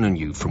look down on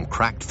you from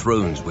cracked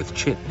thrones with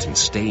chipped and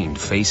stained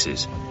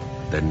faces,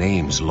 their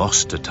names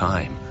lost to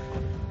time.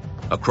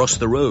 Across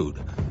the road,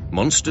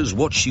 monsters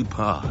watch you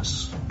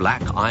pass,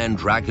 black iron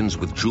dragons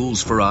with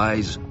jewels for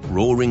eyes,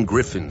 roaring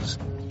griffins,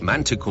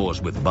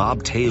 manticores with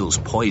barbed tails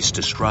poised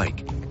to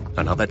strike,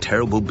 and other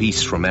terrible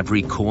beasts from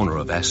every corner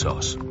of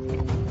Essos.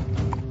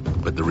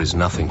 But there is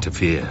nothing to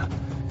fear.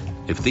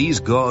 If these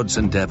gods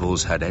and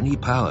devils had any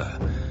power,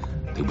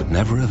 they would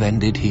never have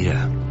ended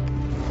here.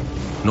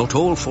 Not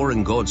all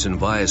foreign gods in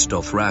Vaes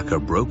Dothrak are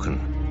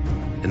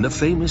broken. in the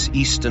famous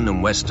eastern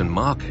and western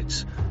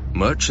markets,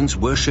 merchants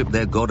worship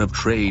their god of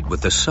trade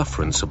with the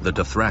sufferance of the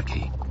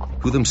Dothraki,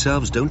 who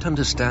themselves don't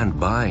understand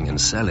buying and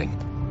selling.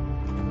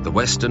 The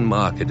western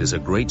market is a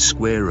great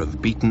square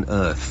of beaten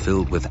earth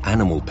filled with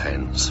animal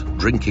pens,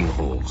 drinking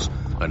halls,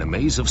 and a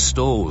maze of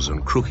stalls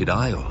and crooked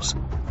aisles.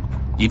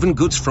 Even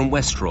goods from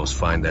Westeros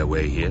find their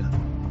way here,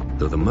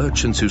 though the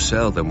merchants who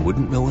sell them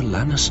wouldn't know a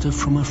Lannister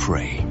from a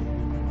Frey.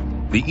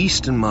 The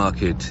eastern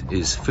market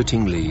is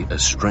fittingly a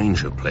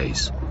stranger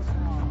place.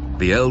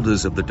 The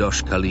elders of the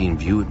Dosh Khaleen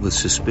view it with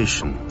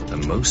suspicion,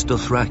 and most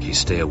Dothraki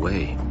stay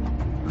away.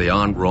 They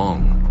aren't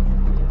wrong.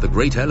 The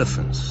great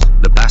elephants,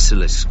 the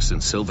basilisks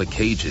and silver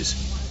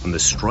cages, and the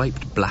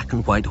striped black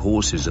and white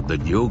horses of the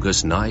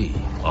Diogus Nai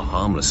are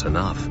harmless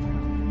enough.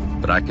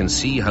 But I can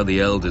see how the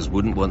elders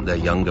wouldn't want their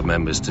younger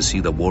members to see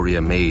the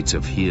warrior maids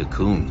of Hir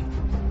Kun,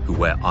 who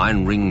wear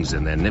iron rings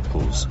in their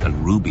nipples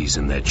and rubies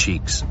in their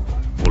cheeks,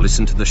 or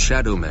listen to the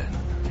Shadow Men,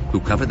 who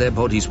cover their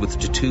bodies with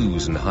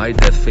tattoos and hide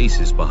their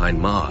faces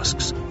behind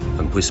masks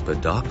and whisper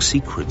dark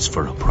secrets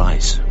for a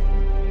price.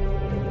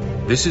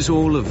 This is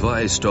all of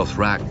Vaes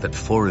Dothrak that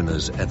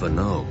foreigners ever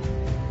know.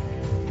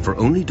 For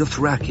only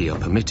Dothraki are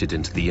permitted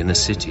into the inner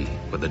city,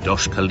 where the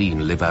Dosh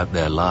Khaleen live out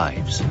their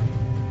lives.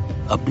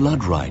 A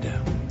blood rider,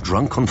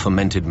 drunk on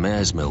fermented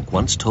mare's milk,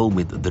 once told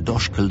me that the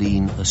Dosh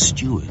Khaleen are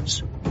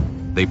stewards.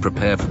 They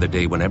prepare for the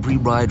day when every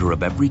rider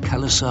of every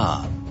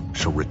Khalasar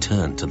shall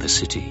return to the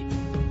city.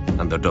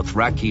 And the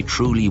Dothraki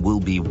truly will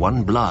be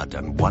one blood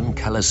and one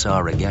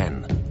Khalasar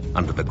again,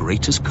 under the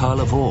greatest Khal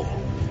of all,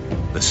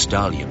 the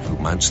stallion who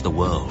mounts the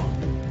world.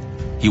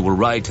 He will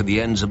ride to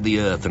the ends of the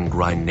earth and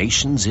grind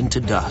nations into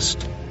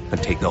dust,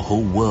 and take the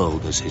whole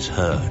world as his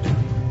herd.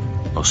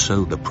 Or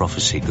so the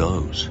prophecy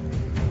goes.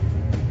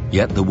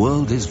 Yet the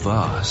world is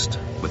vast,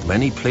 with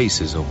many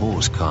places a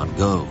horse can't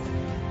go.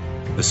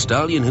 The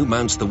stallion who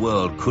mounts the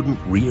world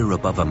couldn't rear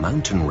above a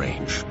mountain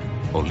range,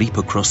 or leap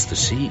across the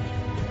sea.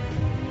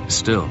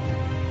 Still,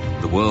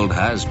 the world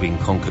has been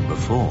conquered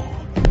before,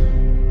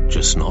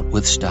 just not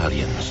with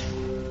stallions.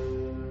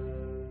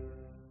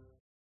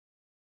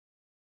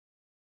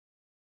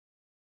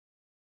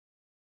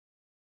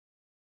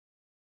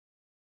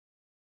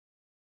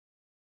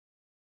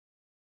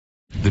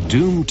 The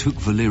doom took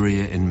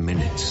Valyria in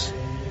minutes,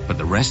 but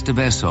the rest of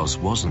Essos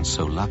wasn't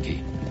so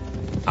lucky.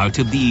 Out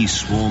of the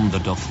east swarmed the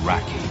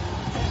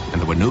Dothraki,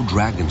 and there were no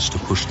dragons to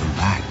push them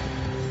back.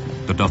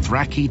 The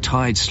Dothraki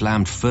tide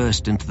slammed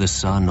first into the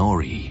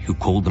Sarnori, who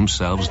called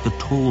themselves the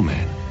Tall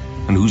Men,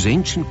 and whose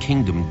ancient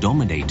kingdom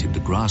dominated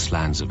the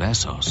grasslands of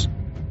Essos.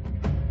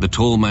 The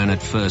Tall Men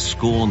at first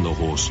scorned the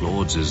Horse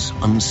Lords as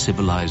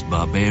uncivilized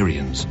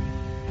barbarians,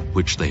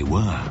 which they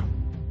were.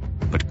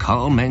 But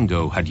Khal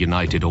Mengo had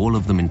united all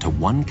of them into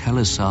one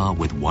Khalasar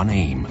with one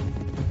aim: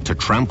 to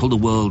trample the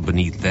world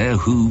beneath their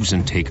hooves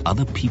and take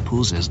other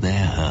peoples as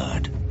their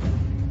herd.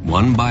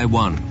 One by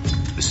one,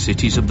 the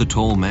cities of the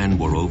Tall Men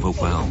were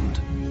overwhelmed.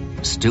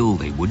 Still,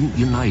 they wouldn't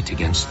unite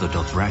against the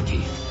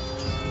Dothraki.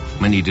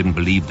 Many didn't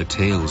believe the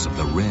tales of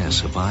the rare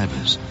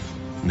survivors.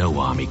 No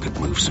army could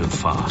move so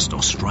fast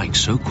or strike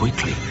so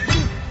quickly.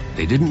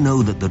 They didn't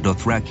know that the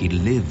Dothraki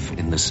live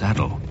in the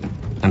saddle,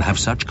 and have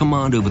such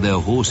command over their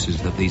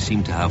horses that they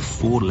seem to have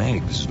 4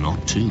 legs,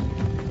 not 2.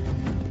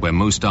 Where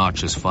most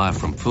archers fire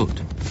from foot,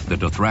 the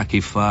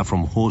Dothraki fire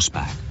from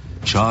horseback.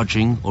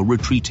 Charging or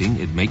retreating,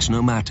 it makes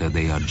no matter,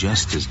 they are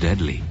just as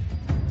deadly.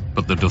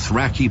 But the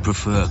Dothraki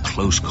prefer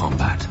close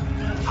combat,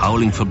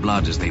 howling for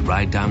blood as they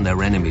ride down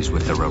their enemies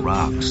with their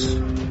araks,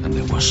 and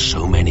there were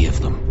so many of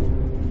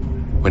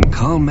them. When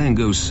Khal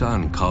Mengo's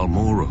son, Khal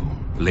Moro,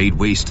 laid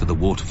waste to the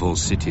waterfall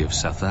city of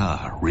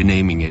Sathar,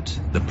 renaming it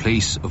the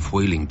Place of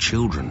Wailing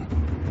Children,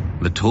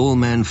 the Tall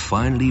Men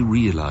finally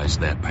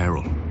realized their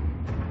peril.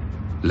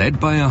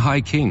 Led by a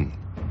High King,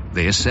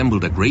 they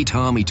assembled a great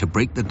army to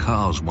break the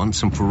Khals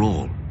once and for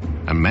all,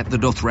 and met the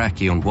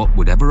Dothraki on what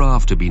would ever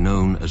after be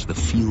known as the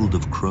Field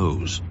of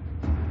Crows.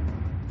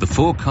 The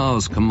 4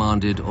 Khals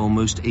commanded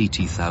almost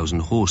 80,000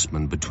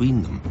 horsemen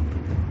between them.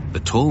 The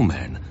Tall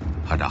Men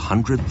had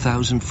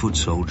 100,000 foot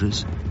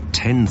soldiers,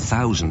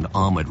 10,000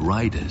 armored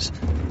riders,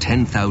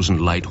 10,000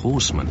 light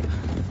horsemen,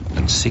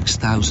 and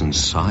 6,000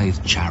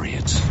 scythed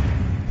chariots.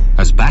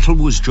 As battle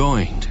was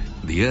joined,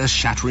 the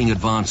earth-shattering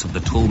advance of the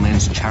Tall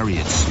Men's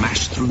chariots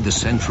smashed through the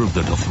center of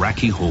the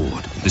Dothraki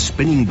horde, the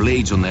spinning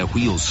blades on their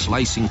wheels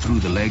slicing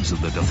through the legs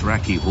of the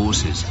Dothraki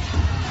horses.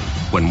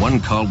 When one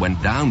Khal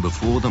went down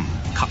before them,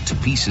 cut to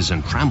pieces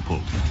and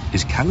trampled,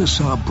 his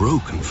Khalasar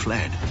broke and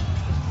fled.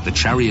 The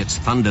chariots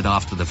thundered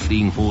after the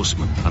fleeing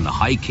horsemen, and the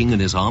High King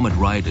and his armored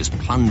riders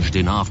plunged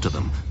in after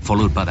them,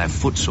 followed by their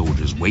foot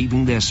soldiers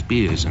waving their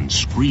spears and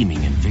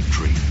screaming in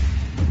victory.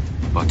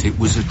 But it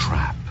was a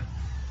trap.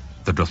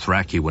 The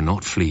Dothraki were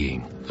not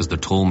fleeing, as the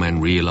Tall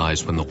Men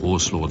realized when the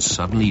Horse Lords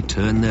suddenly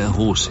turned their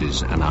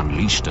horses and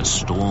unleashed a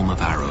storm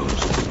of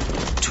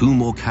arrows. 2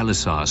 more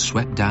Khalasars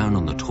swept down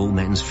on the Tall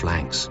Men's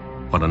flanks,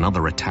 but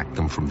another attacked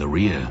them from the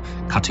rear,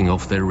 cutting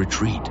off their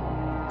retreat.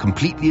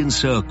 Completely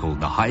encircled,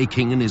 the High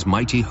King and his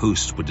mighty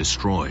hosts were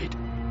destroyed.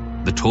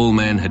 The Tall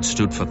Men had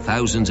stood for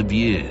thousands of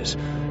years,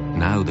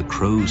 Now the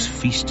crows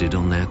feasted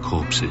on their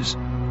corpses,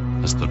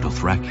 as the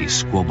Dothraki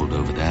squabbled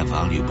over their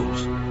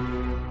valuables.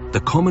 The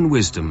common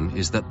wisdom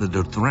is that the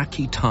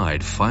Dothraki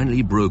tide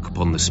finally broke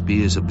upon the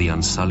spears of the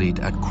Unsullied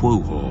at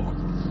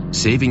Quohor,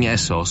 saving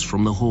Essos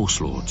from the Horse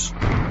Lords.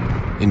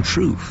 In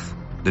truth,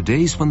 the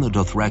days when the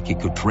Dothraki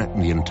could threaten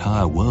the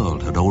entire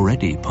world had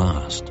already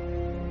passed.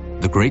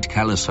 The great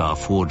Khalasar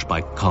forged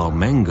by Khal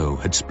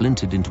Mengo had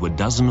splintered into a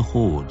dozen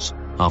hordes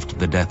after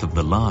the death of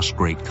the last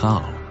great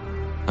Khal,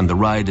 and the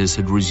riders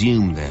had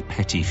resumed their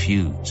petty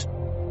feuds.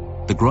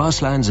 The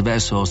grasslands of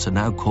Essos are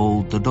now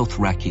called the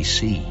Dothraki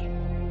Sea,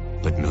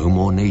 but no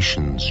more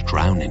nations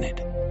drown in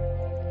it.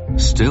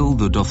 Still,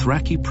 the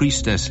Dothraki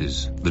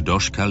priestesses, the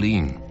Dosh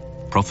Khaleen,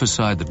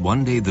 prophesied that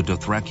one day the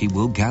Dothraki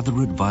will gather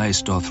at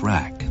Vaes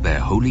Dothrak, their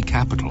holy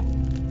capital,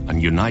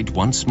 and unite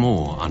once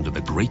more under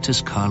the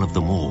greatest Khal of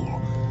them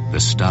all, the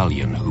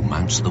stallion who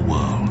mounts the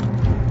world.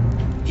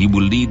 He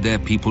will lead their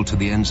people to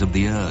the ends of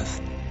the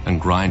earth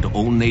and grind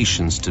all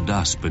nations to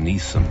dust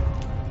beneath them.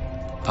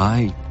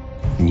 I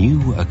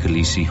knew a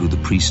Khaleesi who the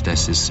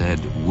priestesses said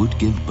would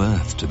give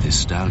birth to this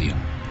stallion.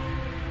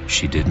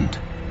 She didn't.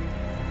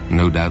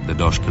 No doubt the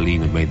Dosh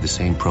Khaleen have made the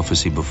same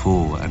prophecy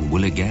before and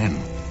will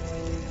again.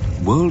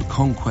 World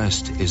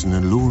conquest is an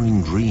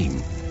alluring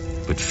dream,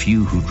 but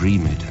few who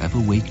dream it ever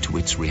wake to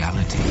its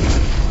reality.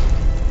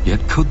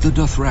 Yet could the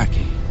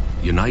Dothraki,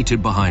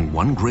 united behind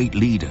one great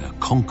leader,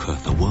 conquer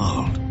the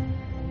world?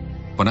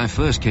 When I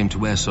first came to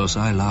Essos,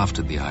 I laughed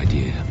at the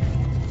idea.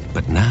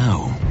 But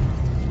now,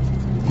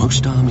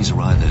 most armies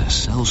are either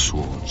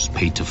sellswords,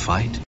 paid to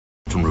fight,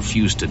 and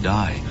refuse to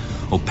die,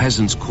 or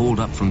peasants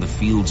called up from the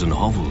fields and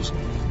hovels.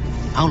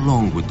 How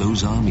long would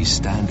those armies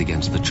stand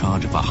against the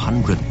charge of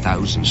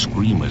 100,000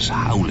 screamers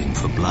howling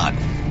for blood?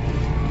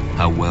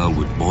 How well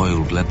would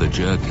boiled leather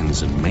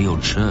jerkins and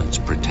mailed shirts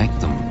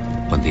protect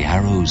them when the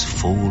arrows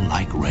fall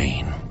like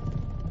rain?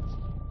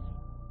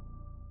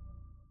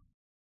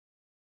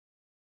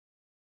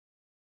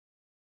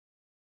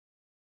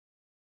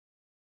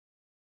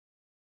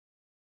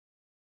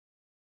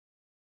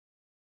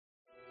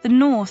 The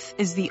North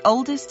is the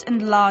oldest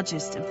and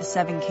largest of the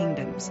Seven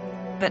Kingdoms,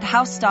 but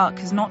House Stark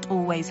has not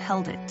always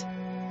held it.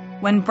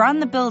 When Bran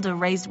the Builder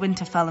raised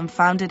Winterfell and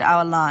founded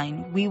our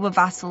line, we were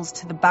vassals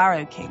to the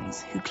Barrow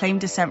Kings, who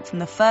claimed descent from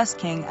the first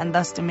king and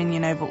thus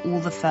dominion over all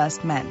the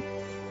first men.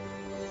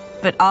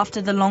 But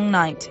after the long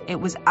night,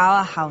 it was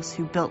our house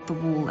who built the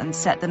wall and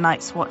set the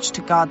Night's Watch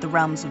to guard the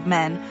realms of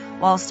men,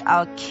 whilst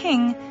our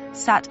king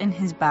sat in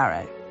his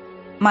barrow.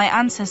 My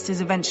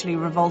ancestors eventually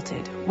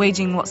revolted,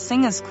 waging what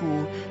singers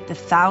call the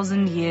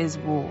 1,000 Years'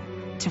 War,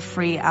 to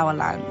free our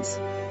lands.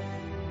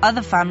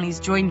 Other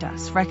families joined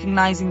us,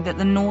 recognizing that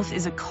the North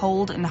is a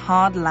cold and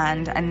hard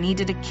land and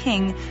needed a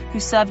king who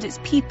served its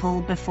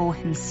people before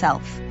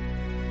himself.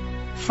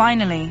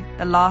 Finally,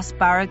 the last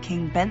Barrow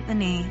King bent the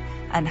knee,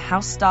 and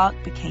House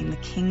Stark became the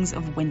kings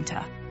of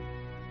winter.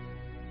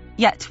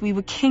 Yet we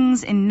were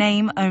kings in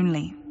name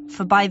only,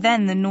 for by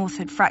then the North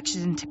had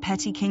fractured into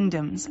petty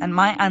kingdoms, and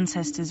my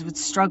ancestors would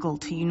struggle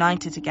to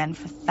unite it again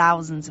for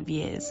thousands of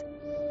years.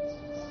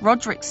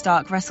 Roderick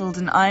Stark wrestled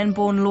an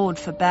Ironborn lord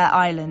for Bear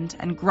Island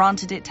and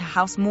granted it to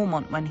House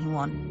Mormont when he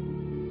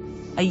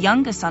won. A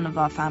younger son of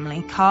our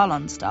family,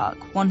 Carlon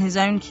Stark, won his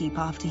own keep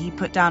after he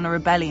put down a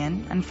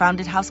rebellion and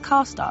founded House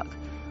Karstark,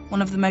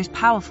 one of the most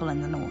powerful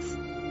in the North.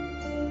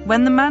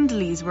 When the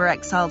Manderleys were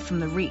exiled from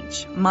the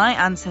Reach, my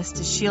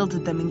ancestors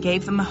shielded them and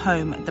gave them a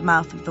home at the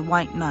mouth of the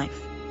White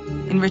Knife,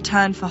 in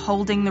return for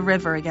holding the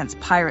river against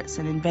pirates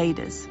and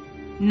invaders.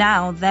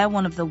 Now they're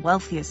one of the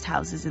wealthiest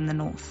houses in the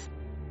North.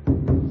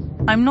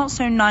 I'm not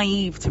so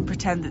naive to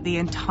pretend that the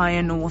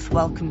entire North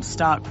welcomed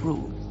Stark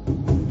rule.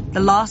 The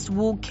last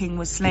Warg King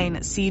was slain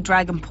at Sea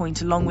Dragon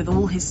Point along with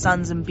all his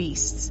sons and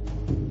beasts.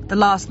 The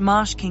last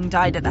Marsh King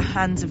died at the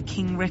hands of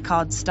King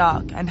Rickard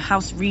Stark, and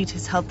House Reed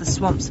has held the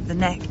swamps of the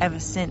Neck ever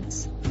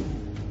since.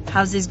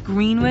 Houses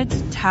Greenwood,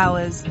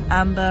 Towers,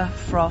 Amber,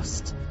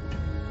 Frost.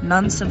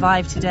 None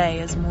survive today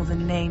as more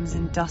than names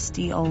in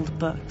dusty old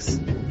books.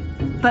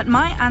 But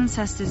my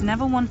ancestors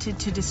never wanted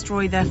to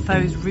destroy their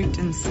foes' root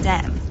and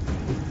stem.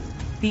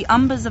 The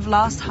Umbers of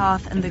Last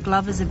Hearth and the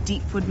Glovers of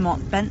Deepwood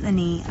Motte bent the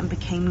knee and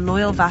became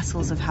loyal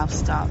vassals of House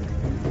Stark.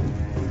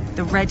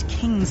 The Red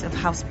Kings of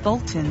House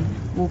Bolton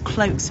wore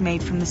cloaks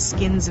made from the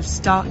skins of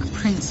Stark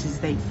princes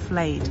they'd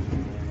flayed,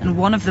 and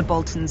one of the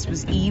Boltons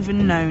was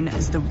even known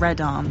as the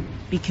Red Arm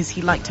because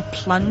he liked to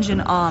plunge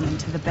an arm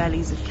into the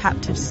bellies of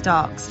captive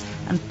Starks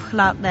and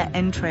pull out their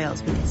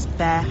entrails with his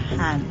bare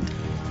hand.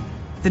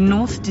 The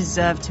North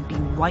deserved to be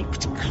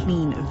wiped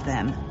clean of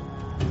them.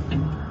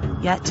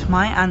 Yet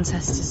my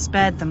ancestors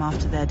spared them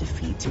after their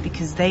defeat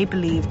because they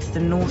believed the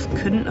North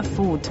couldn't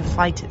afford to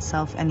fight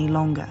itself any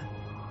longer.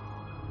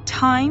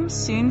 Time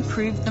soon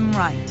proved them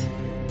right.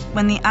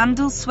 When the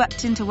Andals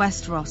swept into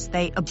Westeros,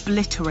 they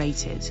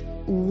obliterated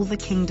all the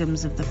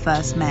kingdoms of the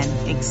First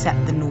Men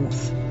except the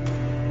North.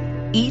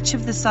 Each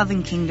of the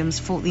southern kingdoms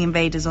fought the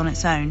invaders on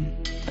its own,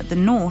 but the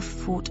North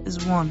fought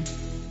as one.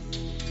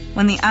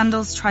 When the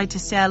Andals tried to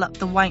sail up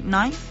the White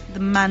Knife, the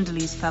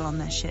Manderleys fell on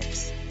their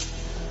ships.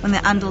 When the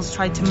Andals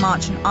tried to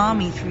march an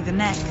army through the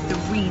neck, the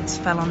reeds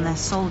fell on their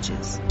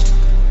soldiers.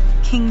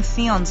 King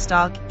Theon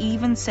Stark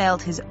even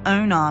sailed his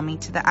own army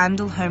to the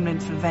Andal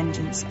homeland for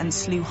vengeance and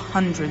slew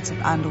hundreds of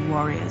Andal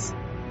warriors.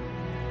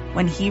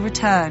 When he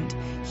returned,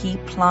 he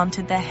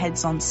planted their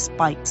heads on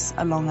spikes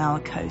along our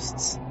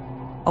coasts,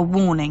 a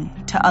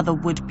warning to other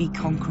would-be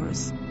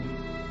conquerors.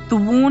 The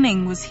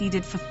warning was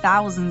heeded for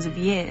thousands of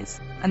years,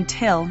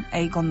 until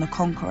Aegon the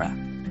Conqueror.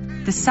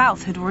 The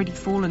south had already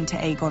fallen to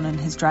Aegon and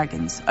his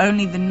dragons,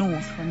 only the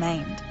north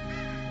remained.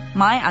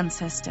 My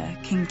ancestor,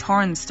 King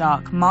Torrhen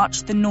Stark,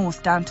 marched the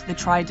north down to the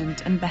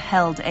Trident and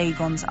beheld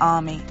Aegon's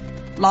army,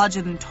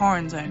 larger than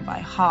Torrhen's own by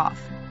half,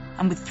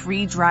 and with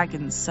 3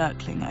 dragons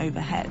circling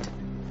overhead.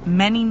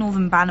 Many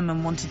northern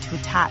bannermen wanted to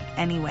attack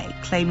anyway,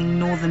 claiming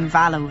northern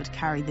valor would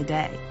carry the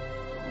day.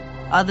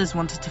 Others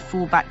wanted to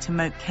fall back to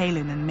Moat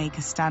Cailin and make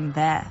a stand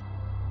there.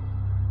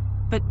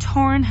 But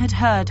Torrhen had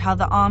heard how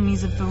the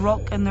armies of the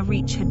Rock and the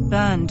Reach had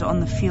burned on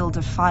the field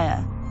of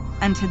fire,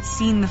 and had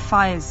seen the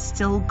fires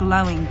still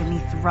glowing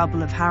beneath the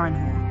rubble of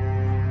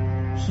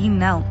Harrenhal. He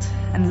knelt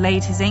and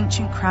laid his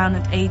ancient crown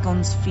at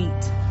Aegon's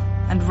feet,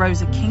 and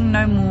rose a king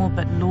no more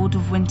but Lord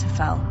of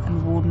Winterfell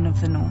and Warden of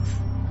the North.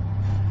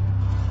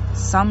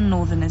 Some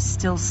northerners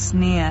still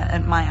sneer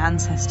at my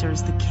ancestor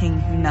as the king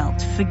who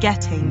knelt,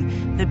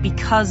 forgetting that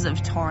because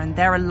of Torrhen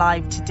they're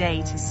alive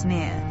today to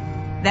sneer.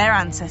 Their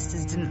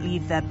ancestors didn't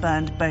leave their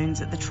burned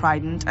bones at the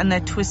Trident, and their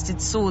twisted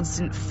swords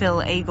didn't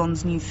fill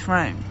Aegon's new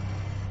throne.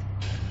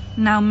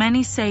 Now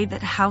many say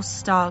that House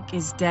Stark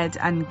is dead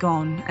and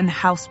gone, and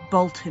House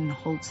Bolton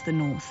holds the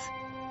North.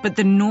 But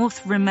the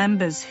North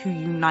remembers who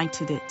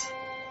united it.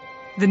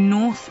 The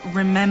North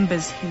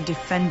remembers who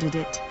defended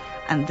it,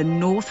 and the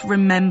North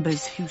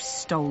remembers who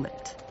stole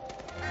it.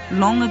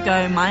 Long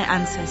ago, my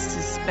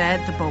ancestors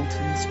spared the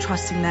Boltons,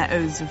 trusting their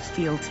oaths of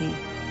fealty.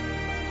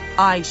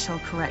 I shall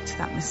correct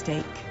that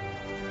mistake.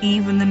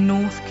 Even the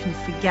North can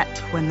forget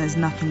when there's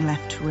nothing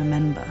left to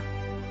remember.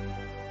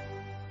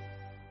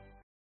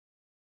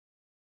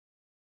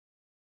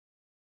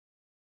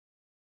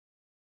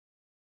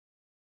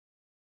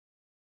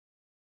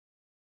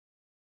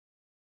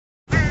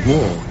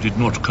 War did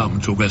not come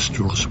to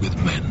Westeros with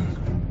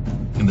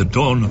men. In the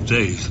dawn of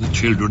days, the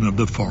children of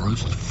the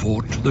forest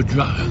fought the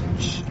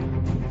giants.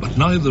 But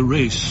neither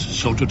race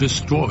sought to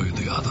destroy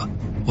the other,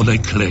 or lay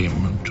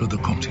claim to the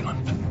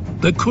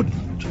continent. They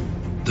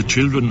couldn't. The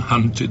children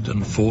hunted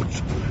and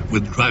fought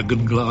with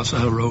dragon-glass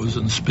arrows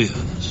and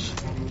spears,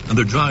 and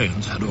the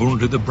giants had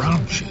only the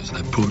branches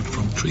they pulled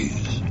from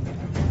trees.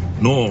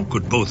 Nor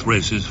could both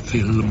races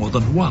fill more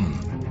than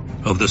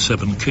one of the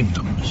 7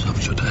 kingdoms of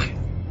today.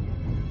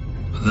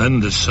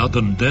 Then the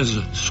southern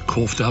deserts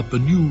coughed up a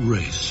new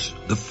race,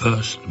 the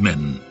First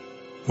Men,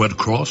 who had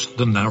crossed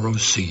the narrow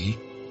sea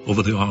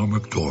over the Arm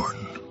of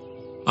Dorne.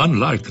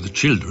 Unlike the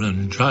children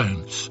and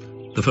giants,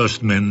 the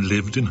First Men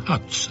lived in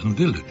huts and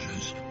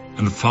villages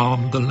and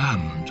farmed the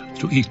land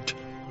to eat.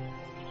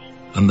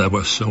 And there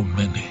were so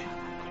many.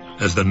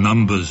 As the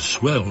numbers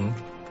swelled,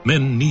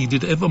 men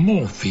needed ever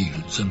more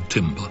fields and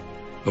timber.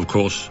 Of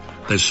course,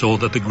 they saw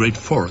that the great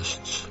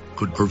forests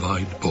could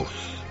provide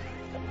both.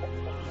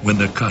 When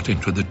they cut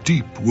into the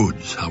deep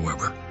woods,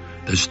 however,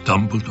 they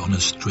stumbled on a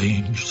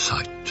strange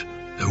sight.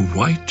 A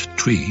white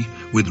tree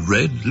with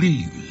red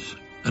leaves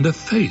and a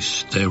face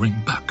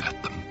staring back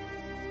at them.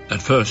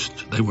 At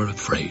first they were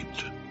afraid,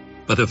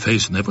 but the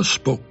face never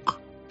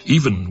spoke,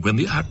 even when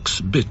the axe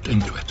bit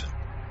into it.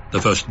 The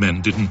First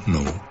Men didn't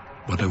know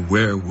what a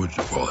weirwood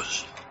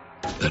was.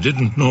 They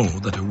didn't know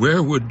that a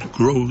weirwood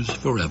grows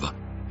forever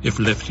if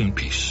left in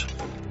peace,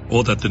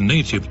 or that the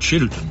native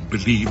children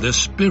believed their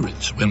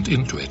spirits went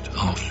into it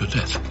after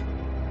death.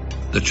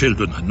 The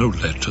children had no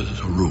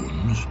letters or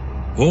runes,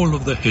 all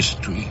of the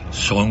history,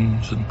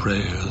 songs and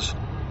prayers,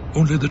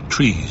 only the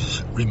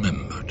trees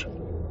remembered.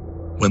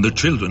 When the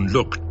children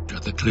looked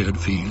at the cleared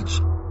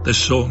fields, they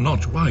saw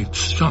not white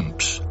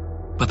stumps,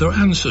 but their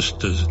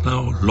ancestors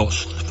now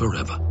lost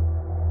forever,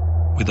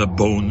 with their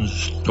bones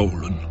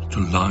stolen to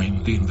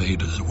line the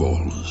invaders'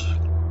 walls.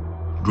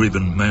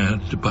 Driven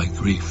mad by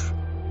grief,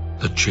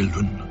 the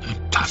children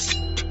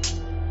attacked.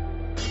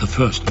 The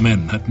First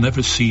Men had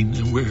never seen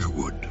a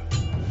weirwood,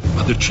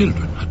 but the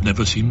children had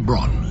never seen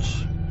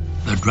bronze.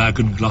 Their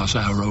dragon-glass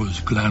arrows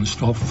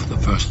glanced off the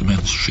First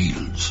Men's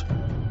shields,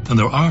 and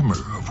their armor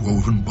of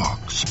woven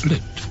bark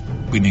split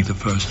beneath the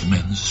First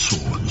Men's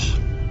swords.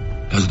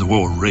 As the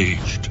war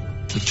raged,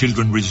 the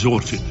children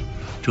resorted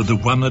to the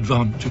one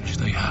advantage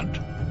they had,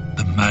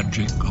 the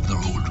magic of their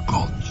old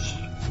gods.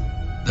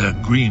 Their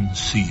green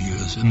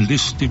seers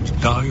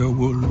enlisted dire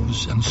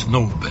wolves and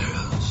snow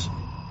bears,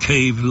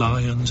 cave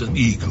lions and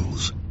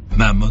eagles,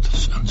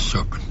 mammoths and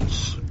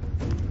serpents.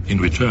 In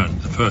return,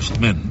 the First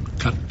Men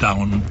cut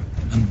down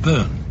and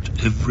burned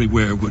every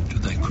weirwood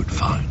they could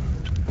find,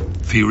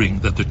 fearing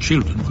that the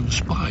children would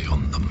spy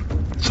on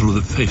them through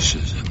the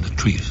faces in the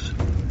trees.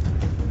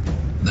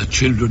 The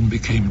children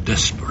became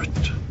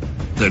desperate.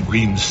 Their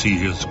green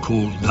seers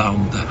called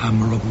down the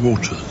Hammer of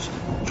Waters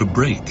to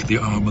break the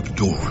Arm of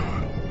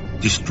Dorne,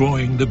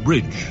 destroying the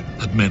bridge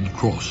that men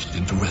crossed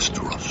into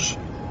Westeros,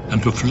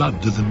 and to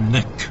flood the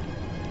neck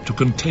to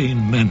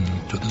contain men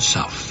to the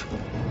south.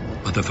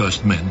 But the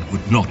first men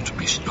would not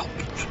be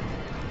stopped.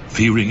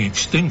 Fearing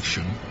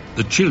extinction,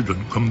 the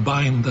children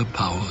combined their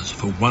powers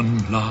for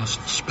one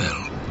last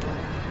spell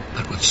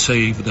that would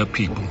save their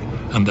people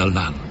and their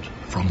land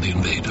from the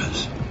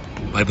invaders.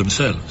 By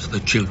themselves, the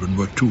children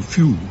were too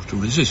few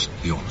to resist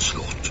the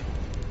onslaught.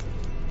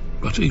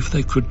 But if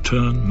they could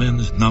turn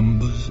men's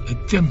numbers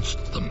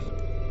against them.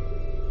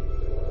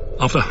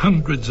 After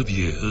hundreds of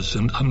years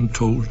and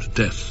untold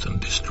death and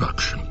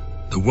destruction,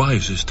 the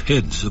wisest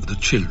heads of the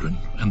children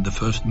and the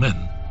first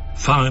men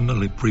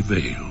finally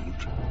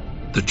prevailed.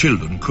 The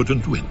children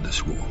couldn't win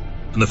this war,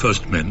 and the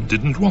first men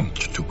didn't want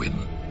to win,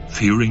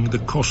 fearing the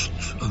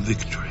costs of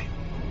victory.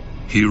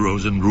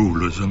 Heroes and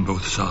rulers on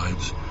both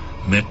sides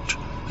met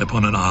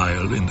upon an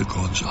isle in the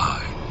God's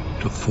Eye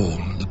to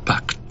form the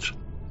pact.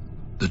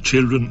 The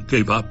children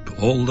gave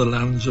up all the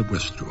lands of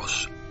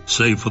Westeros,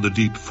 save for the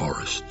deep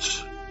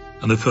forests,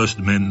 and the first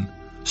men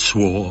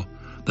swore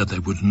that they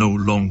would no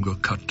longer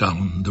cut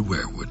down the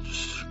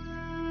weirwoods.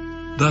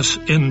 Thus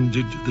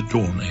ended the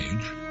Dawn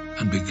Age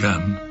and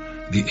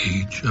began the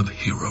Age of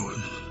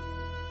Heroes.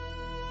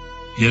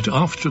 Yet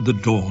after the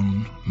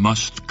dawn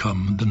must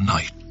come the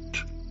night.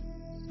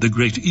 The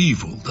great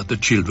evil that the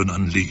children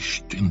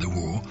unleashed in the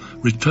war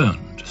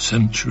returned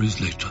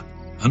centuries later,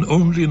 and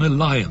only an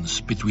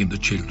alliance between the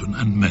children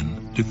and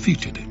men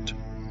defeated it.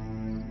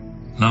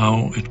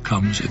 Now it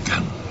comes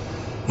again,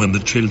 when the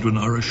children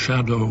are a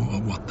shadow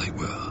of what they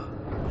were,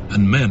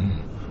 and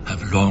men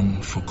have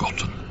long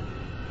forgotten.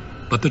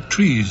 But the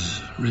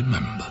trees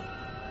remember,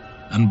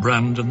 and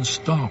Brandon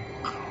Stark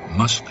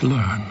must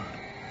learn.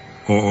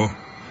 Or,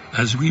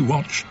 as we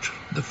watched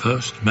the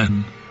first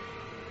men,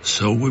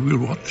 so we will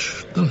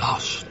watch the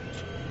last.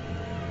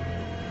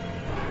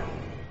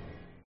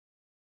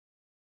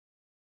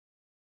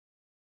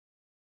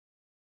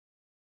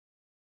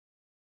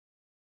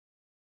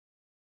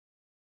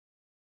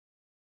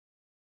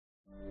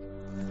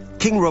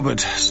 King Robert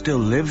still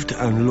lived,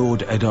 and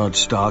Lord Eddard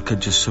Stark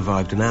had just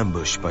survived an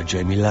ambush by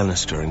Jaime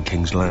Lannister in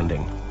King's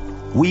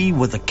Landing. We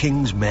were the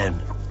King's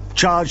men,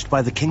 charged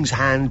by the King's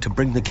hand to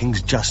bring the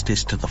King's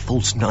justice to the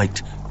false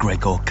knight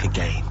Gregor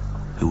Clegane,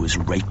 who was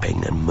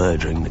raping and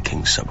murdering the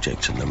King's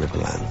subjects in the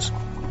Riverlands.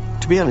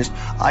 To be honest,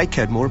 I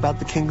cared more about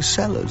the King's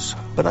cellars,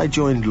 but I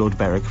joined Lord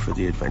Beric for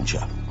the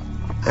adventure.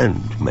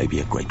 And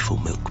maybe a grateful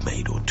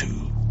milkmaid or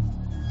two.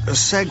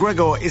 Ser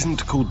Gregor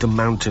isn't called the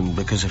Mountain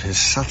because of his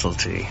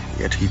subtlety,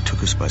 yet he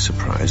took us by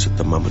surprise at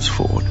the Mummer's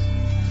Ford.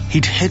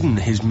 He'd hidden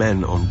his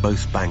men on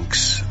both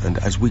banks, and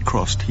as we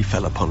crossed, he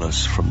fell upon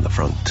us from the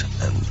front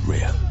and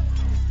rear.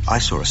 I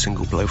saw a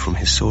single blow from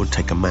his sword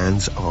take a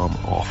man's arm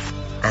off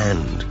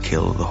and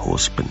kill the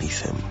horse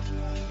beneath him.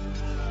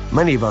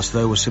 Many of us,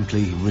 though, were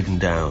simply ridden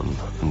down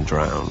and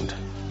drowned.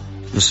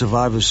 The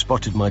survivors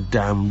spotted my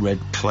damn red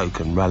cloak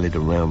and rallied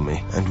around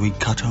me, and we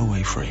cut our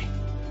way free.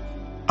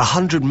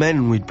 100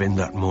 men we'd been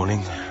that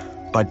morning.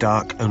 By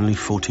dark, only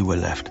 40 were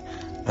left,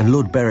 and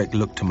Lord Beric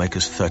looked to make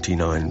us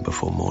 39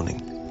 before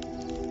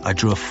morning. I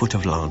drew a foot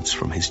of lance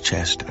from his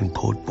chest and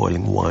poured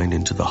boiling wine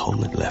into the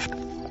hole it left,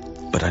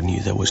 but I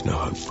knew there was no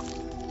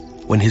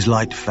hope. When his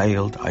light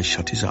failed, I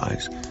shut his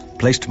eyes,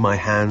 placed my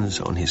hands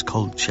on his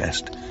cold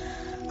chest,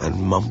 and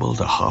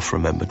mumbled a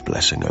half-remembered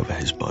blessing over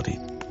his body,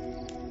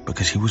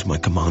 because he was my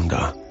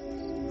commander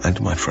and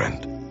my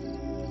friend,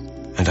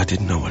 and I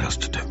didn't know what else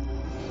to do.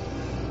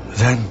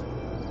 Then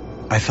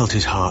I felt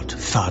his heart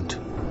thud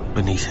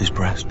beneath his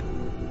breast.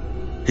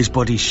 His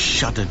body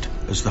shuddered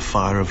as the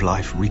fire of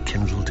life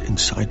rekindled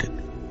inside it.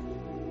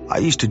 I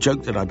used to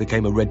joke that I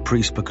became a red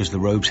priest because the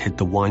robes hid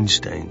the wine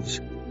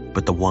stains,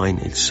 but the wine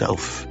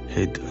itself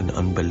hid an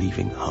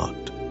unbelieving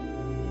heart.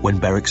 When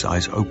Beric's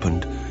eyes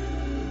opened,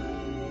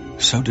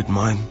 so did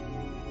mine.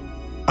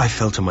 I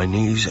fell to my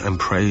knees and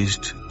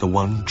praised the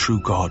one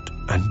true God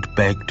and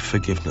begged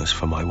forgiveness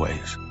for my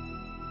ways.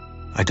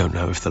 I don't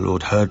know if the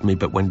Lord heard me,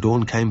 but when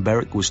dawn came,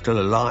 Beric was still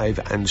alive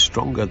and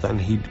stronger than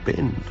he'd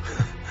been.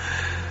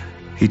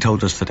 He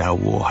told us that our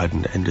war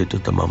hadn't ended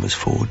at the Mummer's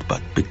Ford,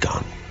 but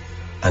begun,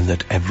 and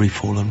that every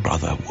fallen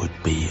brother would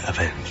be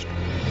avenged.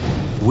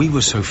 We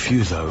were so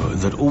few, though,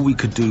 that all we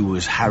could do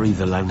was harry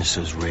the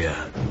Lannisters' rear.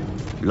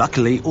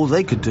 Luckily, all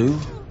they could do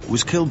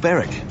was kill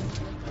Beric.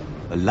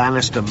 A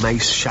Lannister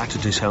mace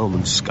shattered his helm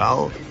and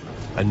skull.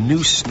 A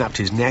noose snapped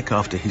his neck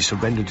after he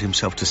surrendered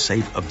himself to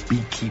save a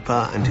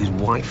beekeeper and his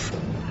wife.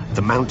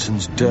 The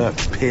Mountain's dirk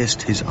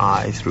pierced his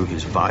eye through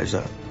his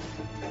visor.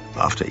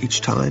 After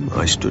each time,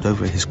 I stood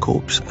over his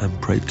corpse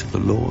and prayed to the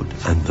Lord,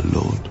 and the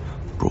Lord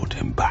brought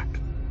him back.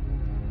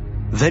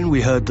 Then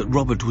we heard that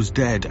Robert was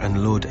dead,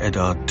 and Lord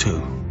Eddard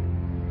too.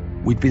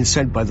 We'd been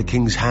sent by the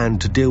King's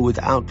hand to deal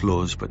with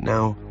outlaws, but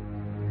now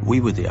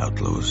we were the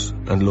outlaws,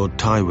 and Lord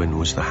Tywin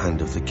was the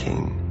hand of the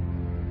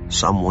King.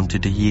 Some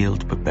wanted to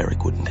yield, but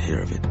Beric wouldn't hear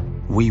of it.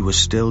 We were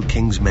still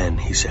King's men,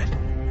 he said,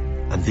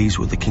 and these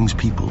were the King's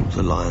people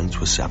the Lions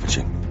were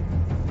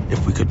savaging.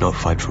 If we could not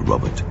fight for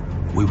Robert,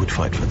 we would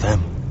fight for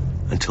them,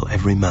 until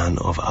every man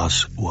of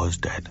us was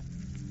dead.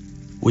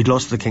 We'd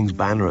lost the king's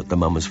banner at the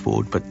Mummers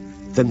Ford, but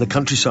then the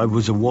countryside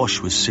was awash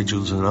with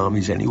sigils and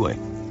armies anyway.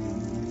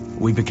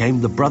 We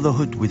became the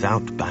Brotherhood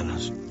without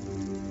banners.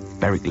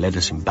 Beric led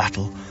us in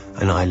battle,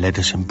 and I led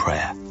us in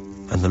prayer,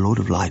 and the Lord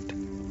of Light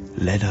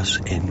led us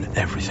in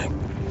everything.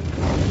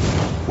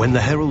 When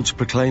the heralds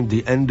proclaimed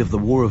the end of the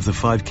War of the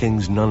Five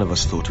Kings, none of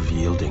us thought of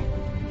yielding.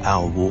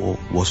 Our war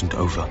wasn't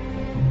over.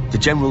 The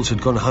generals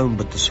had gone home,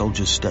 but the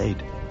soldiers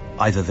stayed.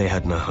 Either they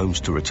had no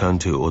homes to return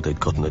to, or they'd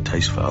gotten a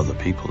taste for other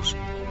peoples.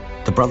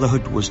 The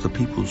Brotherhood was the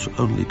people's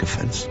only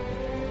defense.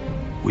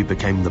 We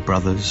became the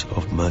brothers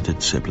of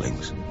murdered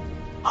siblings,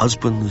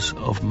 husbands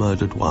of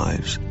murdered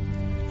wives,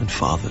 and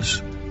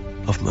fathers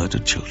of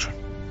murdered children,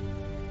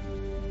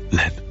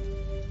 led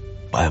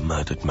by a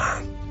murdered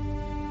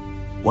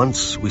man.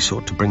 Once we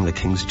sought to bring the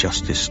king's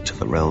justice to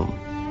the realm.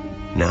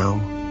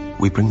 Now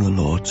we bring the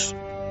Lord's,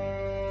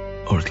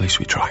 or at least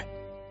we try.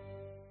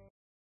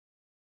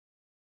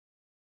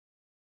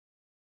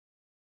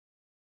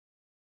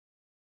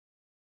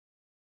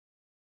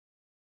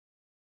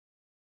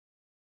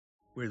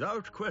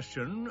 Without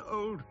question,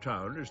 Old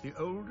Town is the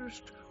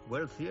oldest,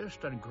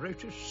 wealthiest, and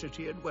greatest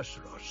city in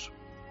Westeros.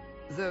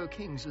 Though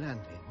King's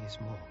Landing is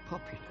more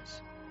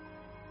populous,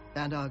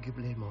 and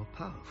arguably more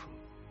powerful.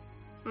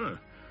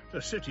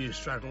 The city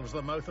straddles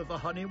the mouth of the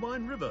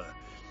Honeywine River,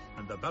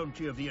 and the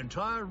bounty of the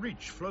entire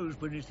Reach flows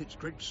beneath its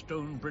great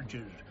stone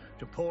bridges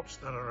to ports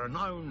that are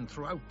renowned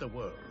throughout the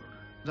world.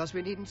 Thus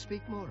we needn't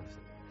speak more of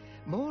them.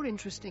 More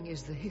interesting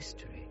is the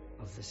history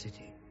of the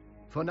city.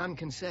 For none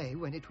can say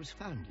when it was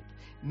founded.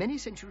 Many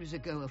centuries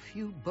ago, a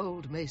few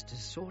bold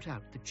maesters sought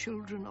out the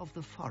children of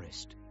the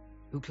forest,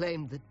 who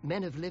claimed that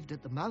men have lived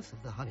at the mouth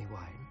of the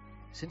Honeywine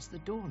since the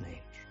Dawn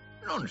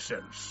Age.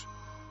 Nonsense!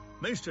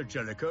 Maester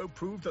Jellicoe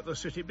proved that the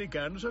city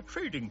began as a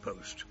trading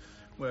post,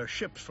 where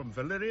ships from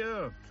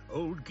Valyria,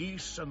 Old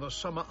Geese, and the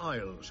Summer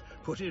Isles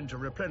put in to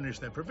replenish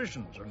their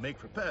provisions and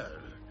make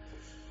repairs.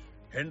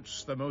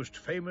 Hence the most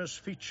famous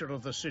feature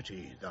of the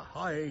city, the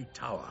High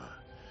Tower,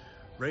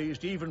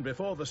 raised even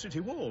before the city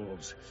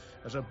walls,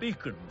 as a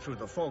beacon through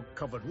the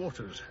fog-covered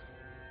waters.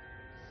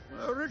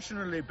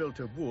 Originally built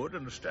of wood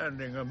and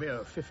standing a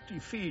mere 50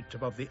 feet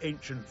above the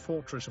ancient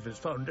fortress of its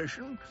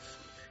foundation,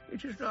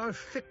 it is now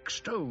thick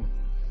stone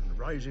and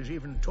rises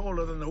even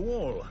taller than the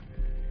wall.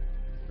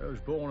 Those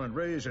born and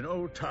raised in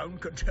Old Town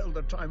can tell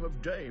the time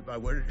of day by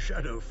where its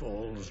shadow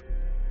falls.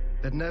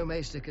 But no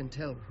maester can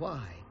tell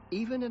why.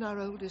 Even in our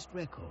oldest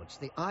records,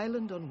 the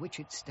island on which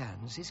it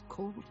stands is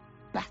called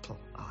Battle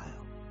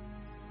Isle.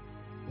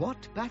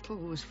 What battle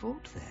was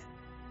fought there,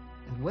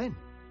 and when?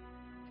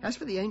 As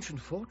for the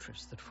ancient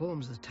fortress that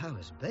forms the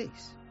tower's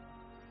base,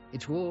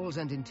 its walls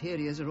and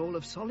interiors are all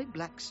of solid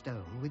black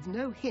stone with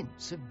no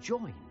hints of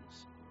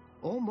joins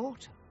or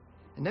mortar,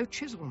 and no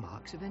chisel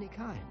marks of any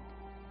kind.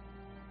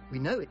 We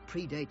know it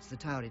predates the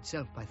tower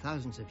itself by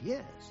thousands of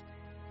years,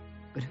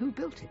 but who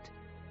built it,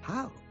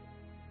 how,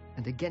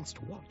 and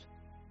against what?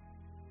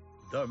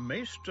 The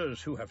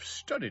maesters who have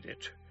studied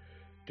it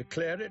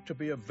declare it to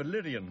be a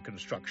Valyrian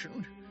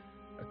construction,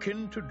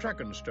 akin to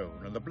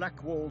Dragonstone and the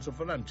Black Walls of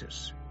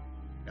Volantis.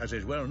 As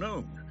is well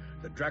known,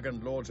 the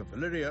Dragon Lords of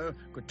Valyria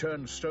could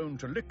turn stone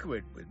to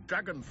liquid with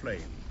dragon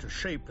flame to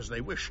shape as they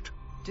wished.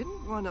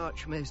 Didn't one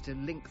Archmaester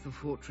link the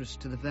fortress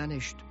to the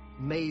vanished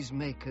maze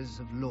makers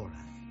of Lorath,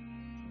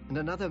 and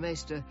another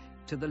maester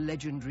to the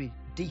legendary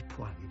Deep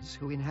Ones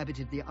who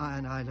inhabited the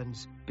Iron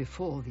Islands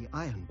before the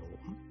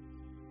Ironborn?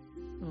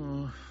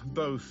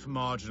 Both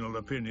marginal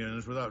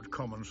opinions without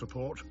common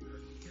support.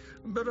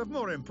 But of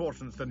more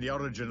importance than the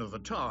origin of the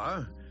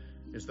tower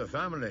is the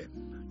family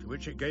to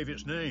which it gave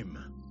its name.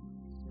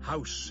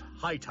 House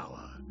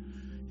Hightower,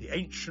 the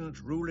ancient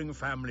ruling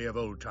family of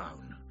Old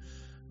Town,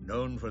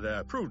 known for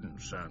their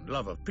prudence and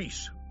love of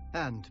peace.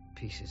 And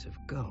pieces of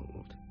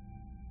gold.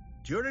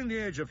 During the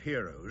Age of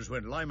Heroes,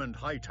 when Lymond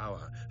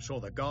Hightower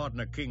saw the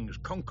Gardener Kings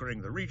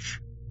conquering the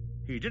Reach,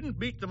 he didn't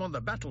meet them on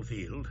the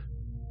battlefield,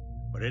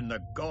 but in the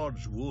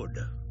God's Wood.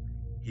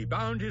 He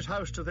bound his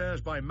house to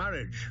theirs by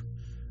marriage,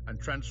 and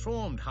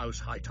transformed House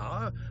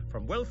Hightower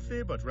from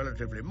wealthy but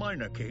relatively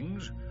minor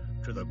kings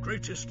to the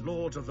greatest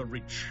lords of the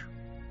Reach.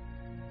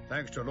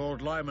 Thanks to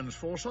Lord Lymond's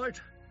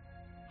foresight,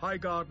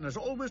 Highgarden has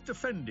always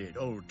defended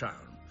Old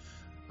Town,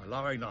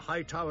 allowing the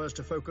Hightowers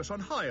to focus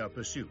on higher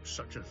pursuits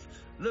such as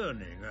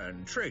learning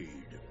and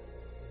trade.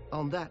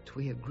 On that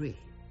we agree.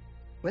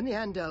 When the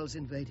Andals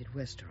invaded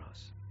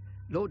Westeros,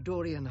 Lord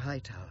Dorian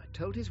Hightower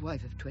told his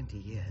wife of 20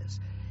 years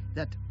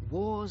that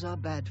wars are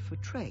bad for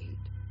trade,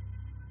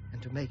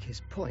 and to make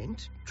his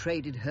point,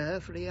 traded her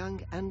for a young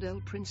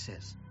Andal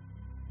princess.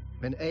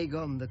 When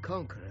Aegon the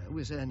Conqueror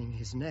was earning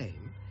his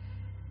name,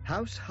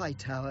 House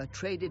Hightower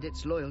traded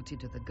its loyalty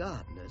to the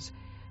Gardeners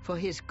for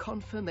his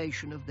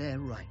confirmation of their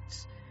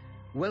rights,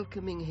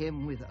 welcoming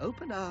him with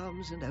open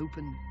arms and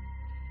open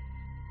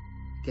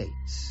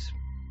gates.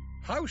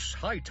 House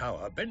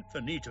Hightower bent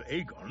the knee to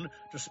Aegon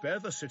to spare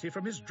the city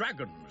from his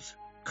dragons.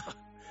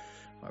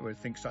 I would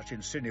think such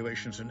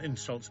insinuations and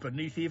insults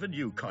beneath even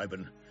you,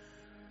 Qyburn.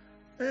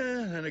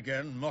 Then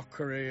again,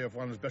 mockery of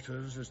one's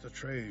betters is the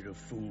trade of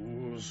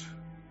fools.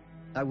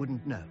 I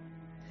wouldn't know.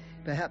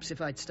 Perhaps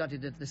if I'd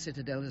studied at the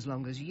Citadel as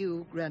long as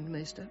you, Grand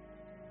Maester?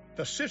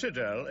 The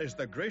Citadel is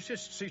the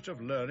greatest seat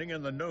of learning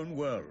in the known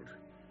world.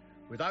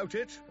 Without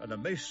it, and the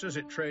maesters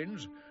it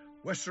trains,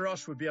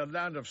 Westeros would be a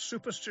land of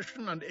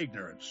superstition and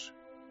ignorance.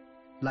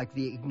 Like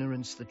the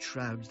ignorance that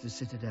shrouds the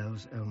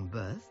Citadel's own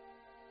birth?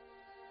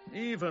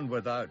 Even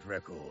without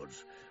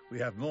records, we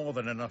have more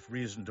than enough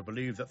reason to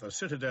believe that the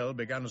Citadel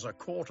began as a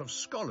court of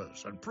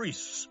scholars and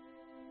priests,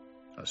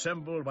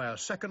 assembled by a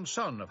second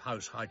son of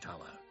House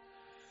Hightower.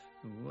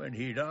 When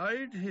he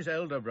died, his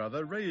elder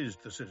brother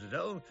raised the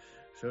Citadel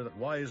so that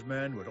wise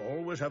men would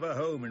always have a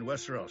home in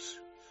Westeros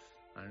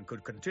and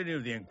could continue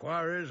the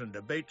inquiries and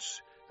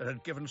debates that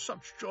had given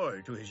such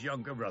joy to his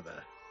younger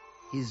brother.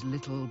 His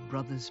little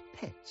brother's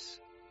pets,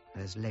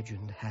 as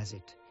legend has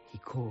it, he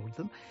called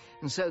them,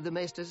 and so the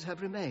maesters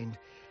have remained,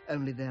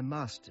 only their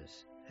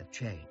masters have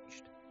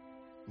changed.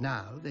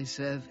 Now they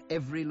serve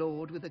every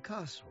lord with a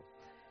castle,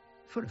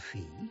 for a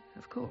fee,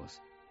 of course,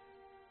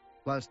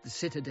 whilst the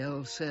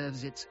Citadel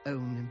serves its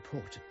own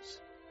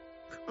importance.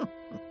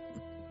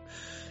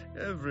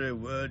 Every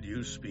word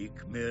you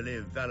speak merely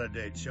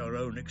validates your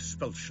own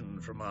expulsion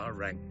from our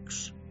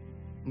ranks.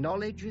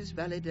 Knowledge is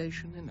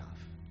validation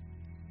enough.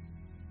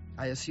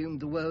 I assumed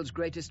the world's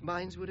greatest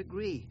minds would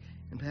agree,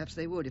 and perhaps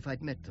they would if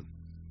I'd met them.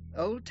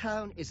 Old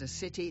Town is a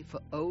city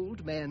for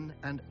old men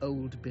and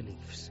old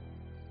beliefs.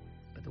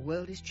 But the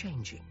world is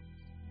changing.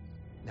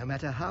 No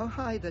matter how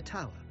high the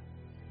tower,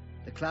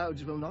 the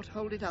clouds will not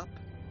hold it up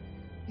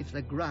if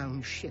the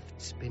ground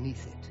shifts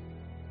beneath it.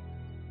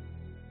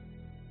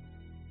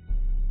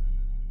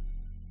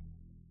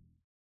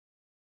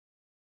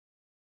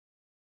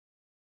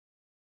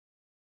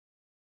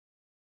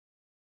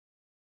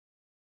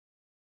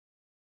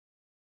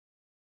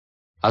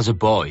 As a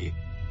boy,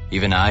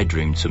 even I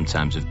dreamed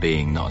sometimes of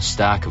being not a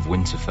Stark of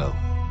Winterfell,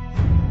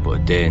 but a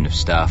Dayne of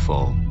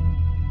Starfall.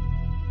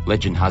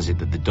 Legend has it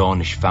that the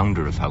Dornish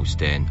founder of House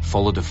Dayne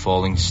followed a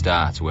falling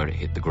star to where it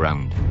hit the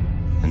ground,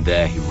 and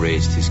there he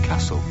raised his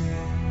castle.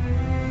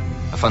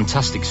 A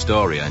fantastic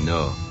story, I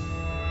know,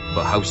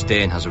 but House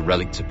Dayne has a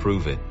relic to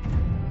prove it.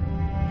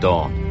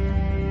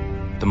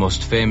 Dorne, the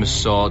most famous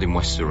sword in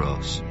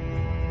Westeros.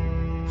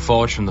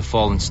 Forged from the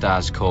fallen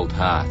star's cold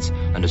heart,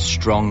 and as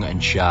strong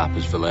and sharp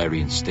as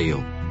Valyrian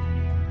steel.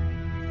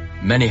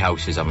 Many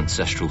houses have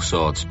ancestral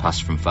swords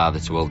passed from father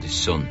to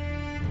eldest son,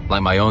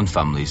 like my own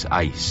family's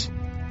Ice.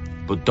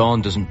 But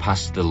Dorne doesn't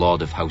pass to the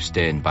Lord of House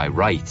Dayne by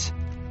right.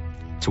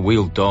 To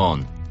wield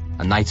Dorne,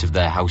 a knight of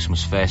their house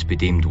must first be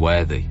deemed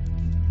worthy.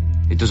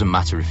 It doesn't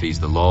matter if he's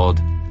the Lord,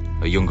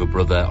 a younger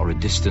brother, or a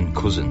distant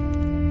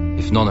cousin.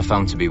 If none are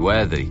found to be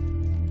worthy,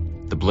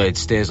 the blade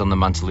stays on the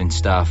mantle in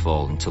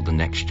Starfall until the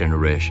next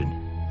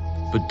generation.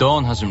 But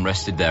Dorne hasn't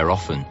rested there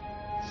often.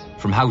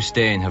 From House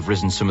Dayne have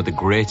risen some of the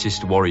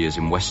greatest warriors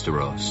in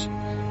Westeros.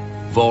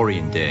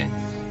 Vorian Dayne,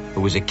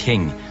 who was a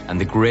king and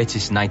the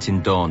greatest knight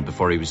in Dorne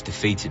before he was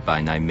defeated by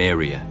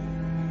Nymeria.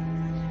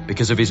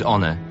 Because of his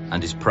honour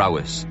and his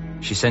prowess,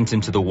 she sent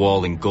him to the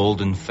wall in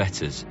golden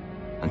fetters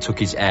and took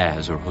his heir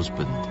as her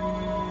husband.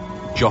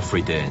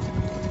 Joffrey Dayne,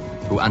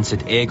 who answered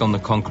Aegon the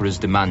Conqueror's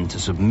demand to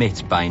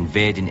submit by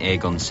invading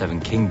Aegon's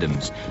 7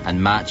 kingdoms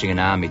and marching an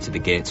army to the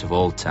gates of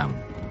Old Town,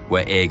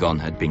 where Aegon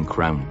had been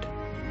crowned.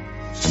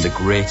 And the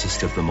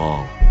greatest of them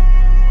all,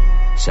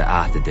 Sir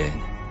Arthur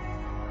Dayne,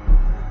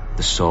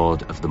 the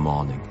Sword of the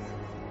Morning.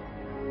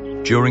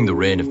 During the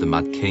reign of the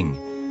Mad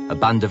King, a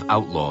band of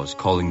outlaws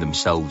calling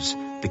themselves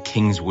the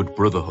Kingswood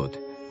Brotherhood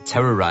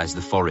terrorised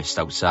the forest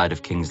outside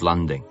of King's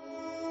Landing.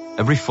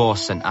 Every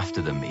force sent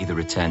after them either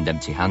returned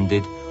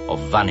empty-handed or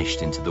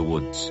vanished into the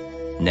woods,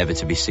 never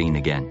to be seen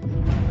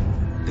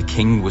again. The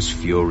king was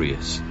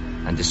furious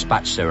and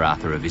dispatched Sir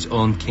Arthur of his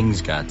own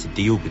Kingsguard to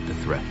deal with the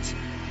threat.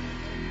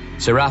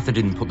 Sir Arthur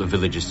didn't put the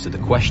villagers to the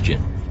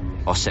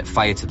question or set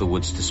fire to the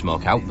woods to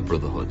smoke out the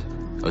Brotherhood,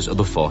 as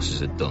other forces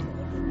had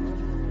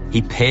done.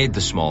 He paid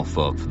the small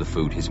folk for the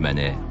food his men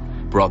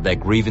ate, brought their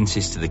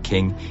grievances to the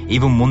king,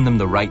 even won them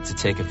the right to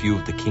take a few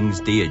of the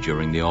king's deer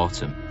during the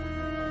autumn.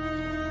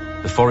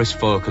 The forest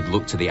folk had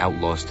looked to the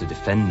outlaws to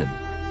defend them,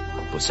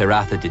 but Sir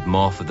Arthur did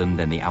more for them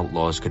than the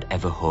outlaws could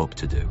ever hope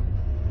to do.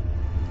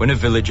 When a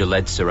villager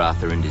led Sir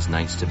Arthur and his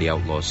knights to the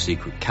outlaws'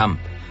 secret camp,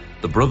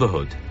 the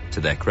Brotherhood, to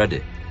their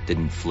credit,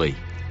 didn't flee.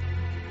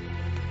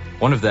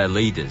 One of their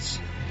leaders,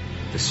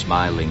 the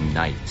Smiling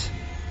Knight,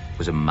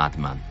 was a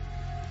madman.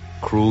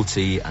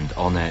 Cruelty and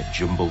honour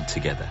jumbled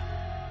together,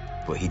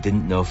 but he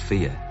didn't know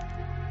fear,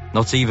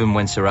 not even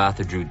when Sir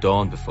Arthur drew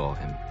Dorne before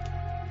him.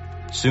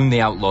 Soon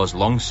the outlaw's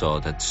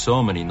longsword had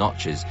so many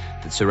notches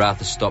that Sir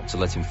Arthur stopped to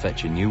let him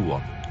fetch a new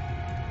one.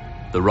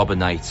 The robber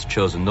knight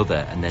chose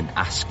another and then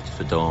asked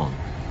for Dorne.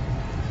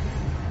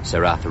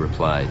 Sir Arthur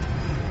replied,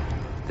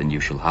 "Then you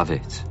shall have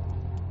it."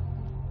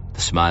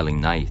 The Smiling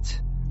Knight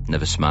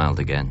never smiled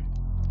again.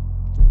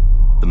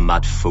 The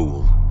mad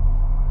fool.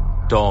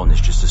 Dorne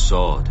is just a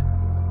sword.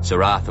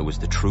 Sir Arthur was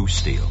the true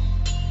steel.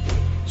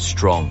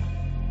 Strong,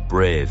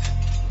 brave,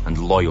 and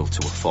loyal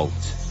to a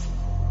fault.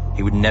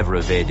 He would never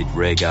have aided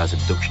Rhaegar's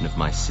abduction of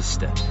my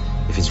sister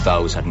if his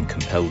vows hadn't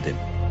compelled him.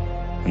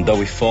 And though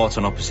we fought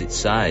on opposite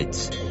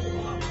sides,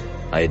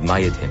 I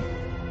admired him.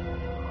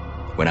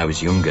 When I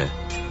was younger,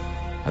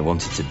 I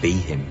wanted to be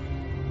him.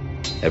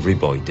 Every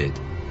boy did.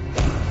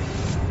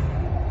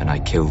 And I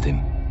killed him.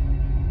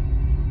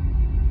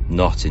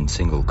 Not in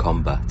single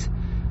combat,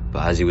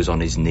 but as he was on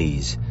his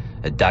knees,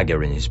 a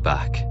dagger in his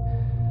back.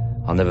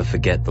 I'll never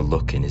forget the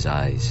look in his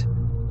eyes.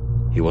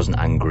 He wasn't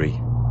angry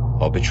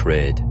or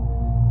betrayed.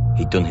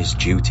 He'd done his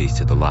duty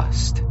to the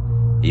last,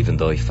 even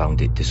though he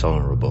found it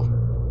dishonourable,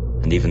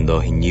 and even though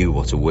he knew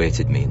what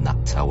awaited me in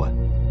that tower.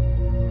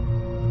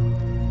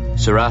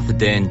 Sir Arthur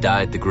Dane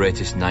died the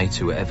greatest knight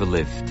who ever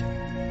lived.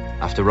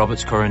 After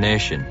Robert's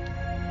coronation,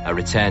 I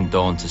returned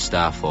Dawn to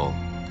Starfall.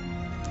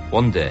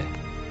 One day,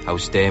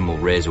 House Dane will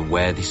raise a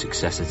worthy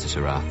successor to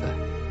Sir Arthur.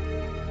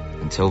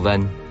 Until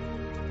then,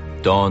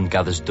 Dawn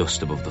gathers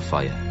dust above the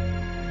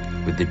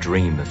fire, with the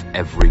dream of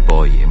every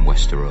boy in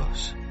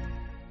Westeros.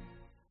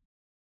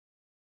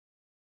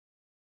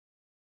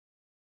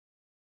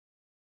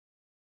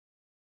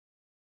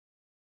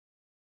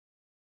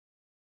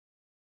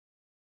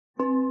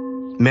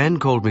 Men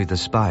called me the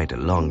Spider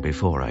long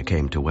before I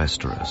came to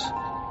Westeros.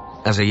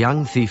 As a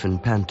young thief in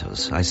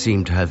Pentos, I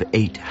seemed to have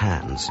 8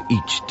 hands,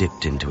 each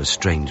dipped into a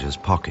stranger's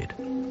pocket.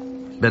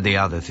 But the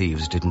other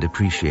thieves didn't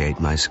appreciate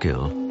my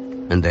skill,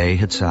 and they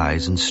had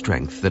size and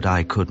strength that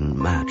I couldn't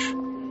match.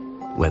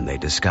 When they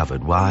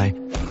discovered why,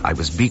 I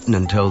was beaten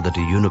and told that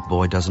a eunuch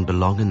boy doesn't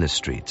belong in the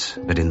streets,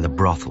 but in the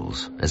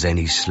brothels, as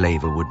any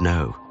slaver would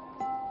know.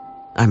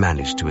 I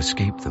managed to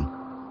escape them,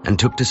 and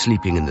took to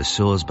sleeping in the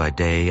sewers by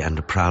day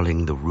and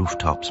prowling the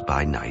rooftops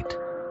by night.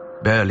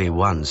 Barely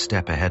one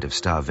step ahead of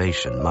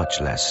starvation, much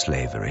less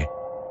slavery.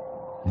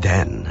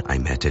 Then I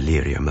met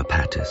Illyrio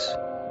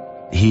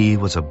Mopatis. He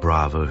was a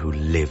bravo who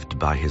lived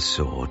by his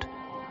sword,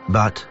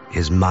 but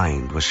his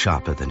mind was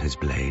sharper than his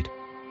blade.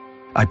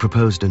 I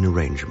proposed an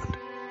arrangement.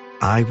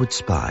 I would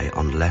spy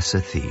on lesser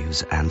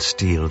thieves and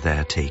steal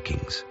their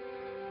takings.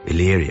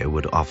 Illyrio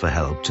would offer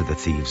help to the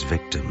thieves'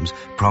 victims,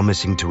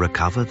 promising to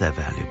recover their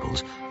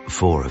valuables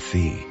for a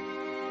fee.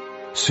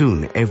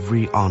 Soon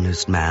every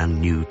honest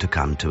man knew to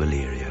come to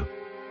Illyrio,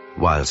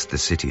 whilst the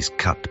city's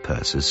cut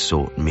purses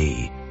sought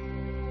me,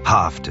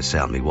 half to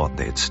sell me what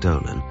they had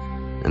stolen,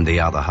 and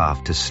the other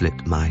half to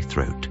slit my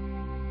throat.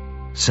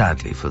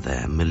 Sadly for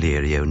them,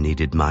 Illyrio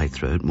needed my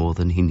throat more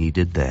than he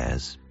needed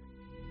theirs.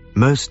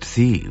 Most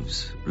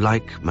thieves,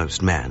 like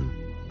most men,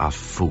 are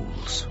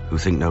fools who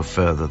think no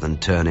further than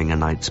turning a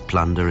night's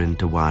plunder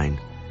into wine.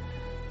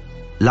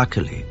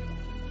 Luckily,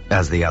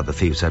 as the other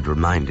thieves had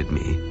reminded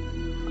me,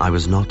 I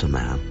was not a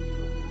man.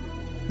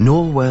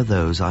 Nor were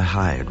those I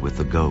hired with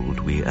the gold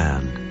we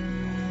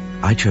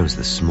earned. I chose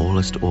the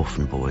smallest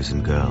orphan boys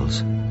and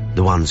girls,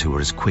 the ones who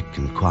were as quick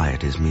and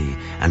quiet as me,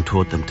 and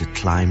taught them to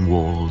climb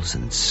walls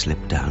and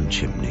slip down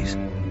chimneys.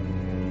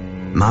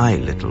 My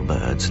little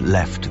birds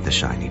left the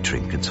shiny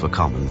trinkets for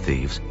common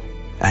thieves,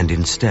 and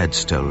instead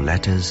stole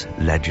letters,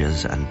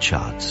 ledgers, and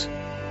charts.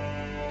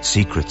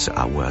 Secrets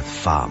are worth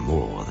far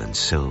more than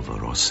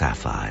silver or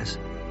sapphires.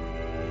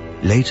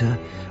 Later,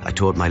 I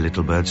taught my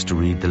little birds to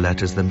read the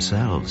letters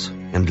themselves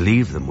and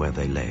leave them where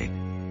they lay,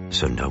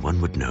 so no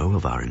one would know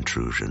of our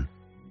intrusion.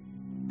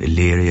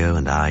 Illyrio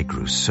and I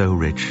grew so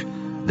rich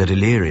that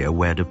Illyrio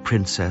wed a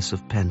princess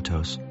of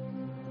Pentos,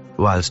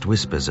 whilst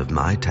whispers of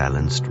my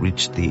talents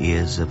reached the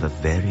ears of a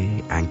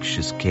very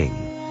anxious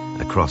king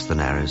across the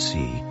narrow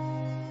sea,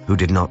 who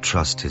did not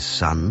trust his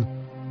son,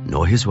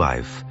 nor his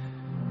wife,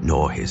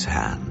 nor his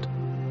hand.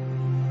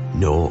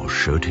 Nor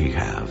should he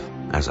have,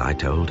 as I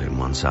told him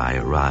once I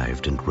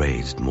arrived and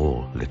raised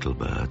more little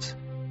birds.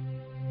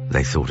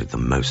 They thought it the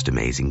most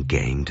amazing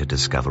game to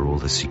discover all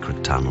the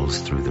secret tunnels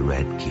through the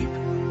Red Keep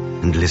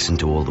and listen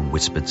to all the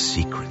whispered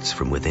secrets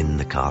from within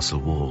the castle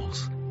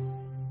walls.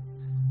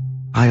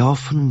 I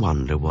often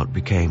wonder what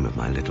became of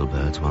my little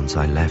birds once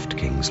I left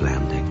King's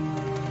Landing.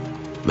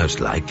 Most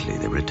likely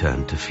they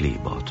returned to Flea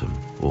Bottom,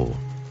 or,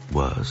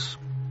 worse,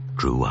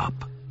 grew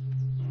up.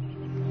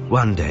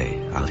 One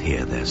day I'll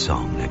hear their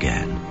song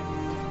again.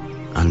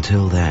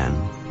 Until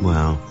then,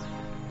 well,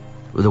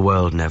 the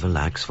world never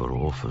lacks for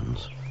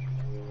orphans.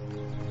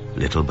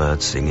 Little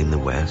birds sing in the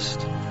west,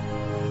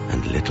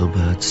 and little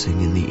birds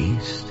sing in the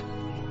east,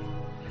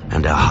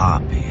 and a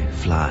harpy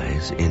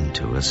flies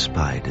into a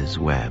spider's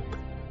web.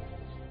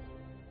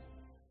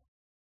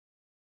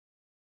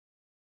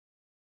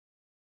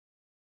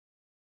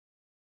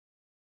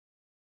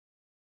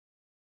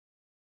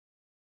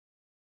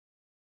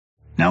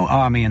 No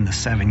army in the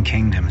Seven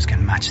Kingdoms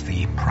can match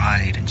the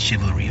pride and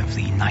chivalry of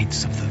the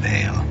Knights of the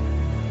Vale.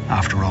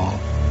 After all,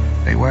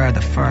 they were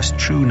the first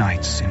true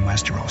knights in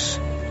Westeros.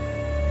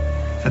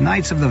 The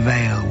Knights of the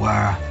Vale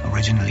were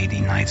originally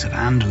the Knights of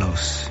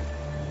Andalos,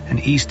 an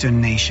eastern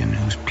nation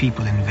whose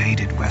people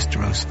invaded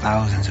Westeros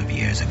thousands of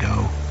years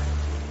ago.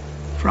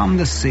 From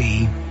the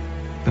sea,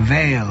 the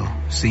Vale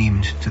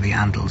seemed to the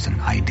Andals an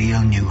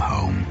ideal new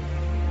home.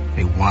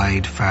 A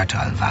wide,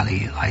 fertile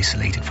valley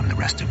isolated from the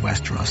rest of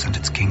Westeros and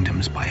its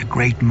kingdoms by a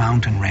great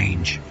mountain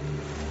range.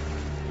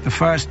 The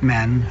first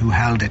men who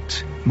held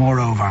it,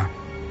 moreover,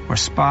 were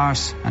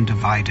sparse and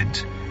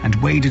divided and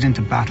waded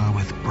into battle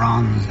with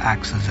bronze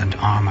axes and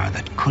armor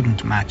that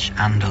couldn't match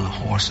Andal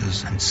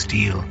horses and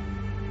steel.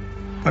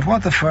 But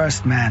what the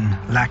first men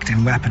lacked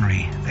in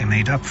weaponry, they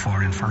made up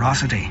for in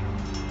ferocity.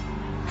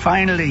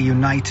 Finally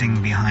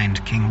uniting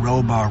behind King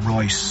Robar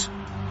Royce,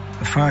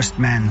 the first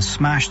men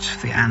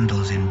smashed the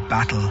Andals in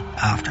battle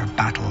after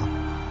battle,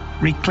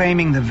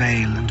 reclaiming the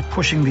Vale and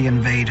pushing the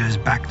invaders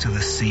back to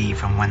the sea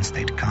from whence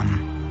they'd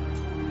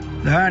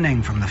come.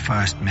 Learning from the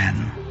first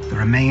men, the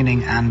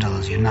remaining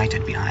Andals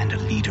united behind a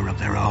leader of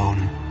their own,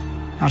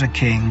 not a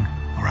king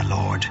or a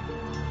lord,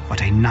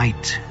 but a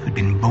knight who'd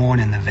been born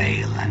in the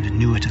Vale and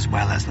knew it as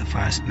well as the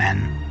first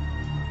men.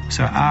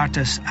 Sir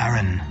Artus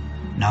Arryn,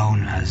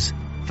 known as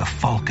the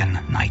Falcon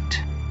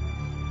Knight.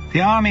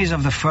 The armies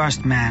of the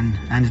first men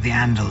and the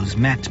Andals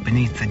met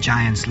beneath the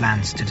giant's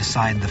lance to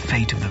decide the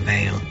fate of the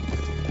Vale.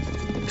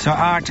 Sir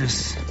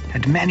Artus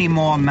had many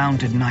more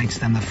mounted knights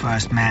than the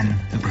first men,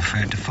 who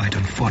preferred to fight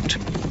on foot.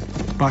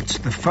 But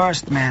the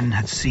first men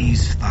had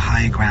seized the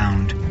high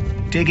ground,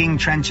 digging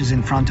trenches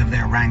in front of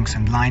their ranks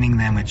and lining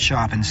them with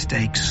sharpened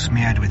stakes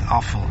smeared with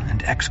offal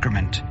and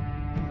excrement.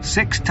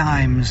 6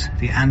 times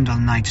the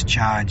Andal knights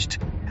charged,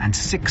 and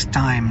 6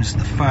 times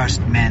the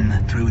first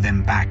men threw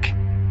them back.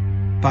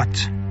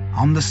 But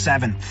on the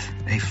 7th,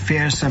 a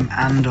fearsome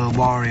Andal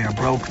warrior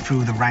broke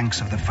through the ranks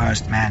of the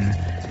first men,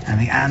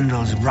 and the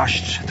Andals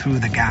rushed through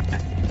the gap.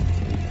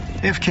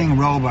 If King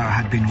Robar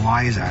had been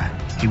wiser,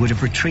 he would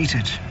have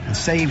retreated and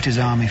saved his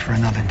army for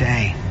another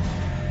day.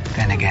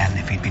 Then again,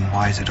 if he'd been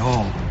wise at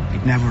all,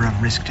 he'd never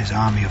have risked his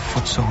army of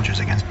foot soldiers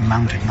against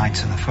mounted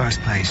knights in the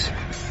first place.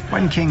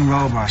 When King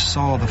Robar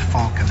saw the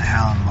falcon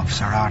helm of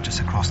Sir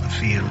Artus across the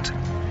field,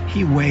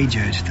 he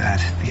wagered that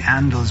the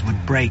Andals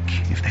would break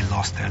if they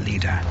lost their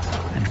leader,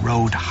 and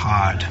rode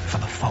hard for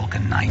the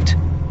Falcon Knight.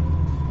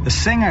 The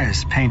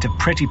singers paint a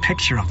pretty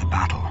picture of the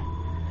battle.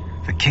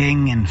 The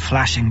king in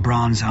flashing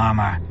bronze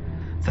armor,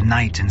 the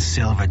knight in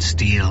silvered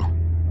steel.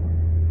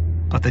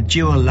 But the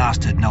duel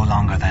lasted no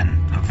longer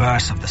than a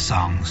verse of the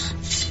songs,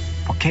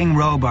 for King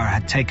Robar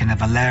had taken a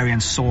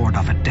Valyrian sword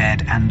off a dead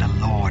Andal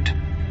lord,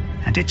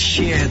 and it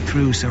sheared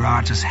through Sir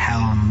Artus'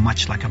 helm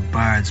much like a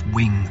bird's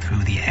wing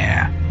through the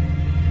air.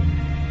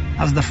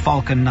 As the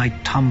Falcon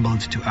Knight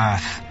tumbled to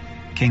earth,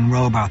 King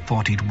Robar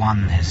thought he'd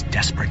won his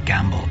desperate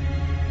gamble.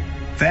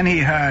 Then he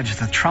heard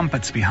the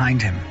trumpets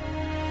behind him.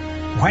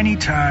 When he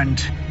turned,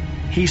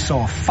 he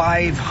saw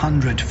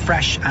 500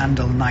 fresh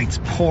Andal knights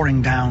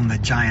pouring down the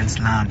giant's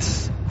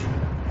lance.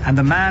 And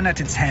the man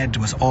at its head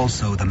was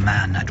also the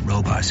man at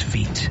Robar's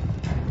feet.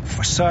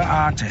 For Sir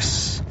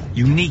Artus,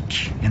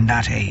 unique in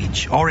that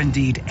age, or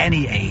indeed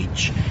any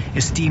age,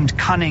 esteemed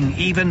cunning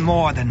even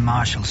more than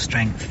martial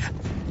strength,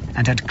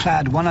 and had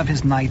clad one of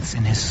his knights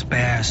in his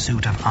spare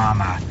suit of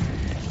armor,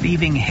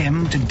 leaving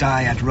him to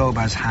die at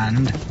Robar's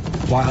hand,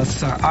 while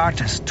Sir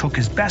Artus took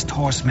his best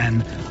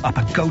horsemen up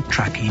a goat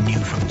track he knew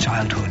from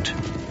childhood.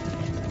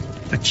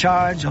 The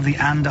charge of the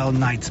Andal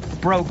knights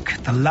broke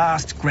the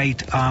last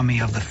great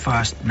army of the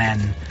first men,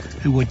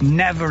 who would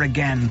never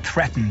again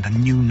threaten the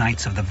new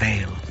knights of the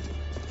Vale.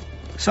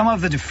 Some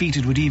of the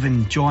defeated would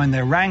even join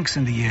their ranks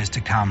in the years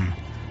to come,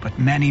 but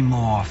many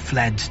more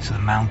fled to the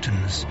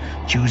mountains,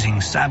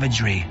 choosing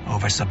savagery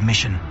over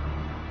submission.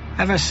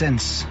 Ever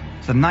since,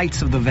 the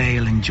Knights of the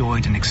Vale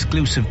enjoyed an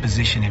exclusive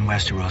position in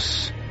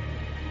Westeros.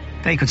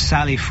 They could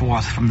sally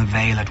forth from the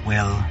Vale at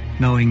will,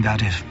 knowing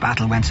that if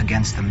battle went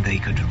against them, they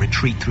could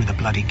retreat through the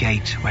Bloody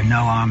Gate, where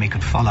no army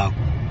could follow.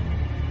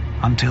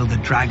 Until the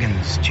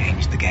dragons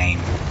changed the game.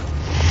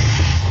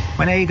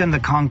 When Aegon the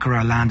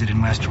Conqueror landed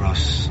in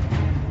Westeros,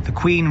 the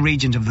Queen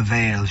Regent of the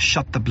Vale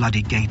shut the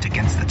Bloody Gate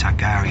against the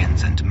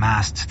Targaryens and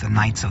massed the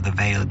Knights of the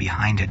Vale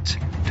behind it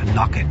to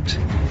lock it.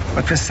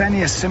 But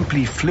Visenya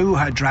simply flew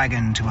her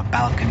dragon to a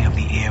balcony of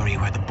the Eyrie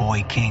where the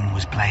boy king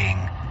was playing,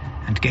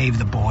 and gave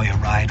the boy a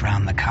ride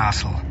round the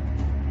castle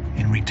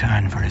in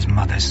return for his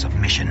mother's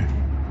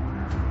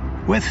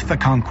submission. With the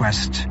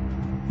conquest,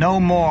 no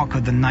more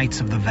could the Knights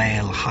of the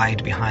Vale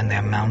hide behind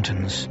their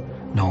mountains,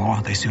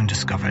 nor, they soon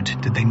discovered,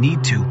 did they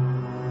need to.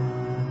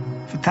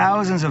 For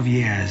thousands of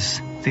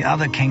years, the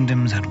other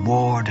kingdoms had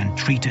warred and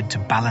treated to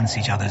balance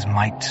each other's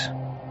might,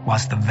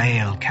 whilst the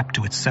Vale kept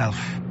to itself.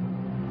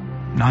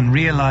 None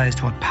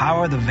realized what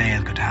power the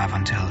Vale could have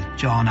until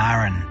Jon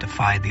Arryn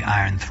defied the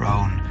Iron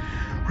Throne,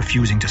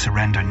 refusing to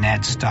surrender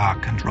Ned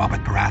Stark and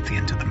Robert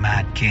Baratheon to the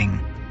Mad King.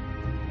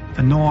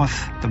 The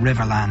North, the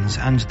Riverlands,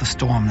 and the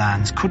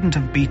Stormlands couldn't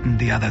have beaten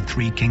the other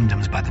 3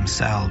 kingdoms by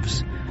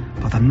themselves,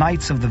 but the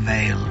Knights of the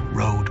Vale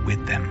rode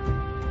with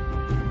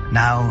them.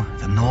 Now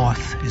the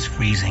North is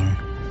freezing,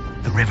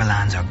 the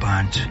Riverlands are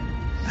burnt,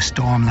 the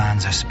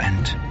Stormlands are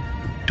spent,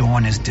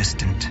 Dorne is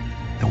distant,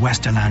 the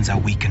Westerlands are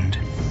weakened,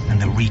 and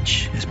the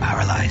Reach is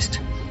paralyzed.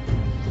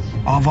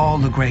 Of all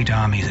the great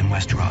armies in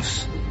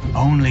Westeros,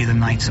 only the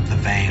Knights of the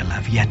Vale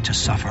have yet to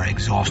suffer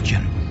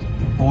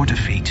exhaustion or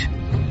defeat.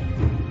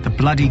 The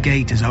Bloody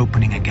Gate is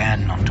opening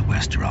again onto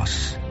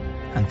Westeros,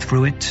 and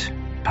through it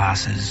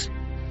passes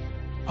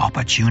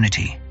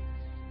opportunity.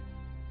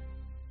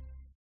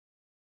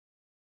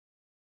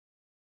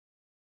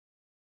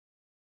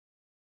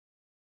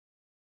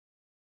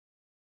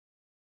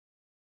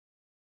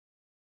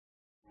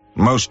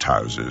 Most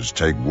houses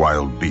take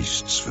wild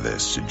beasts for their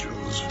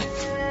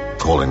sigils,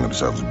 calling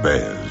themselves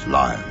bears,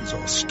 lions,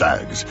 or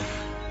stags,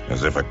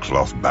 as if a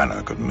cloth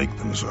banner could make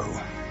them so.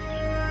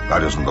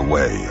 That isn't the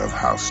way of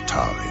House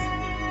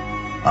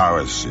Tarly.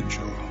 Our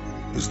sigil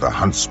is the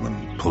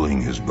huntsman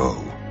pulling his bow,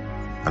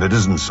 and it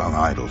isn't some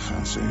idle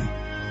fancy.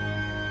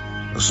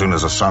 As soon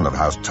as a son of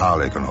House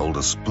Tarly can hold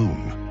a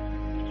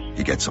spoon,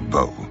 he gets a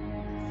bow.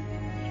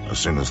 As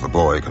soon as the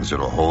boy can sit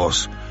a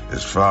horse,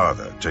 his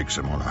father takes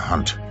him on a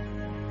hunt.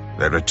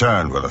 They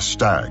return with a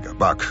stag, a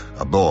buck,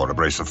 a boar, a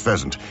brace of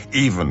pheasant,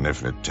 even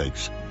if it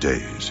takes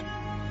days.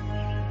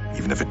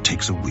 Even if it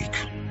takes a week.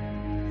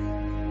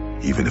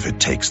 Even if it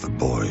takes the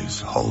boy's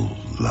whole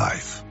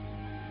life.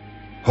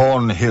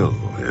 Horn Hill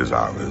is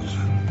ours.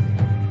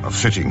 A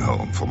fitting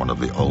home for one of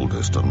the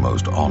oldest and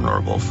most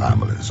honorable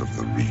families of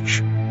the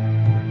Reach.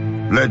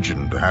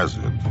 Legend has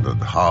it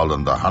that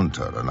Harlan the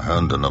Hunter and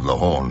Herndon of the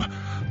Horn,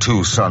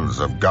 two sons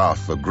of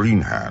Garth the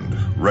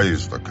Greenhand,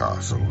 raised the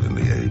castle in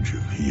the Age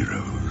of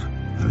Heroes,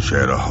 and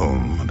shared a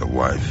home and a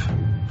wife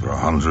for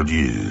 100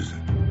 years.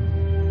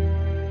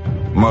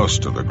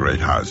 Most of the great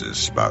houses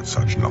spout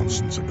such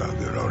nonsense about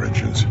their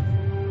origins.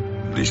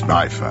 At least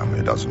my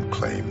family doesn't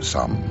claim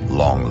some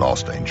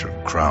long-lost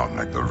ancient crown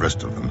like the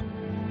rest of them.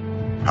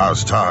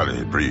 House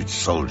Tarly breeds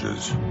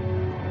soldiers,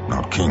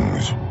 not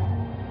kings.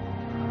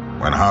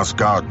 When House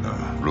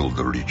Gardner ruled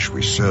the Reach,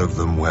 we served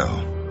them well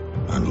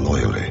and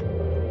loyally.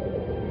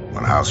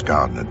 When House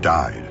Gardner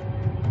died,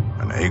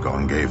 and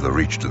Aegon gave the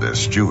Reach to their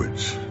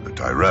stewards, the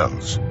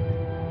Tyrells,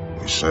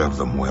 we served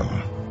them well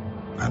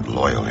and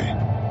loyally.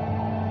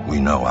 We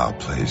know our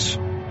place,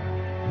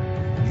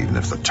 even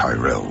if the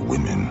Tyrell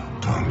women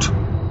don't.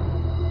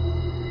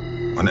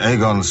 When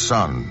Aegon's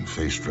son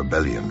faced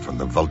rebellion from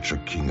the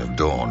Vulture King of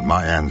Dawn,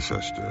 my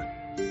ancestor,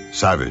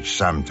 Savage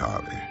Sam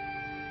Tarly,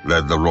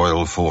 led the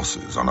royal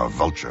forces on a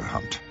vulture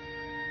hunt.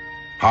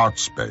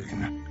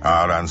 Heartsbane,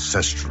 our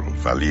ancestral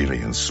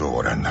Valyrian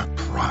sword and the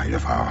pride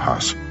of our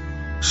house,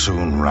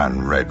 soon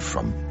ran red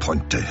from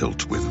point to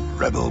hilt with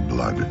rebel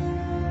blood.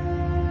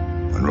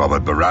 When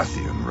Robert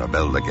Baratheon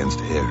rebelled against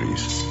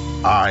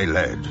Aerys, I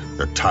led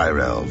the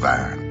Tyrell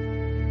van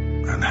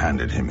and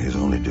handed him his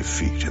only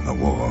defeat in the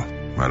war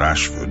at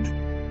Ashford.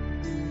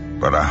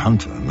 But a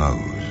hunter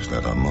knows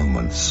that a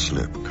moment's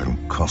slip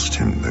can cost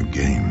him the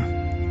game.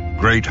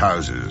 Great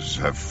houses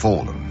have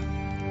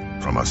fallen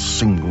from a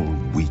single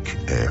weak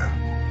heir.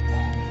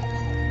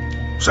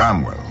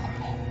 Samwell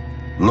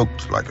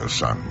looked like a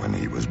son when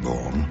he was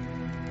born,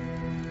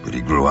 but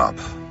he grew up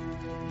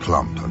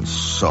plump and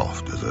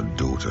soft as a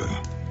daughter.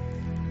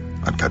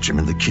 I'd catch him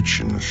in the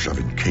kitchen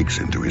shoving cakes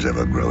into his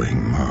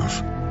ever-growing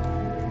mouth,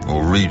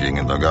 or reading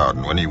in the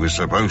garden when he was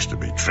supposed to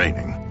be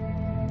training.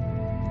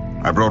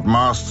 I brought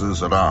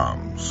masters at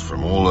arms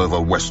from all over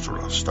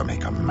Westeros to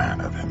make a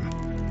man of him.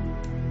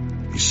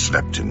 He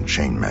slept in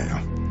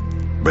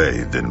chainmail,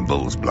 bathed in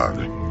bull's blood,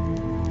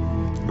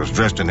 was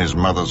dressed in his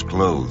mother's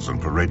clothes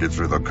and paraded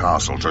through the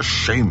castle to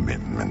shame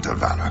him into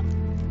valor.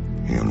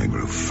 He only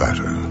grew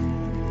fatter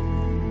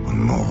and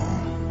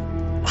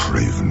more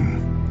craven.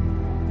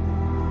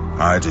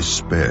 I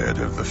despaired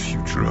of the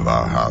future of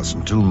our house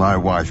until my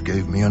wife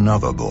gave me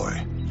another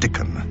boy,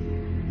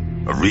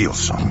 Dickon, a real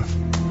son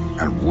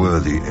and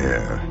worthy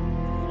heir.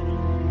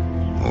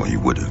 Or he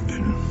would have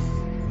been,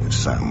 if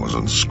Sam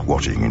wasn't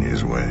squatting in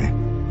his way.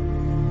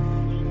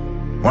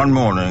 One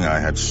morning I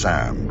had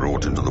Sam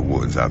brought into the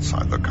woods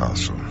outside the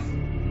castle.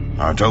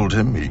 I told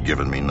him he'd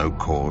given me no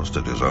cause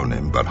to disown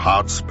him, but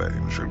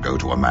Heartsbane should go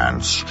to a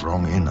man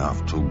strong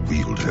enough to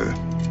wield her.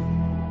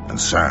 And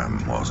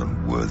Sam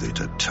wasn't worthy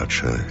to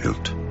touch her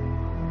hilt.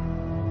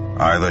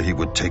 Either he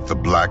would take the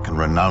black and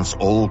renounce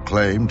all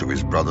claim to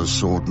his brother's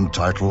sword and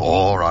title,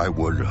 or I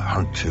would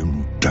hunt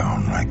him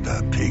down like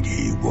the pig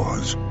he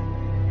was.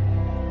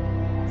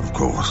 Of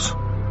course,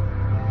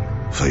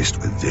 faced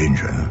with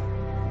danger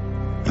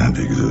and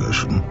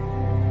exertion,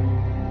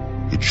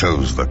 he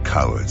chose the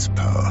coward's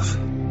path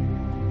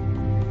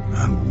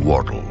and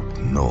waddled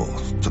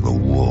north to the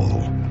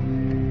wall.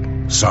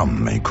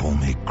 Some may call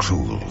me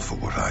cruel for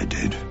what I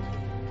did,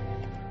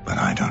 but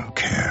I don't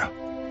care.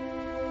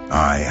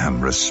 I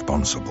am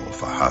responsible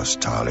for House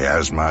Tarly,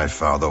 as my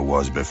father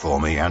was before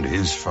me and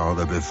his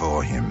father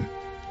before him.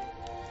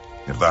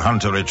 If the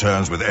hunter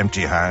returns with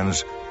empty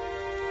hands,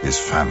 his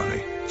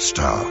family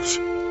starves.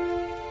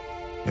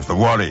 If the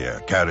warrior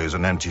carries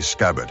an empty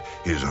scabbard,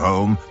 his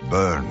home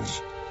burns.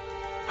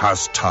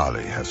 House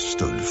Tarly has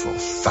stood for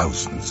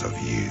thousands of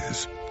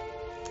years.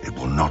 It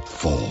will not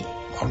fall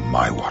on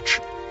my watch,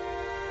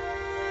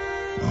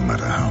 no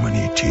matter how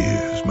many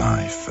tears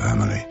my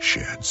family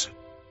sheds.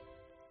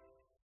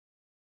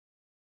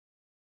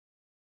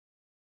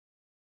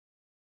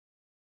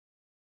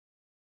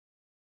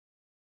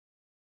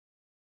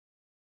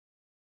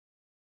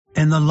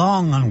 In the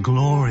long and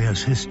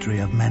glorious history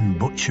of men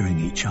butchering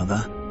each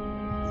other,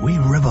 we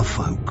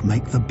riverfolk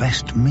make the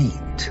best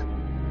meat.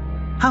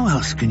 How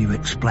else can you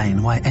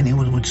explain why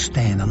anyone would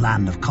stay in a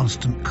land of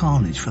constant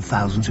carnage for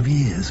thousands of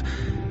years?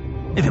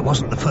 If it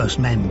wasn't the first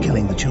men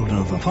killing the children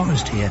of the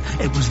forest here,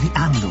 it was the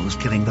Andals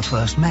killing the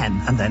first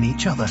men and then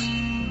each other.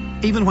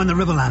 Even when the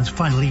Riverlands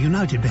finally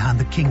united behind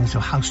the kings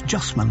of House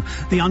Justman,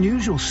 the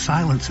unusual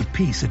silence of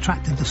peace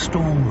attracted the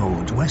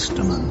Stormlords,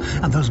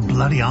 Westermen, and those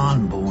bloody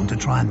Arnborn to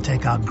try and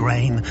take our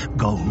grain,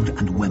 gold,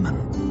 and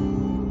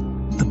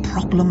women. The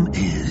problem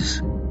is,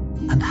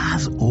 and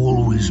has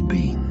always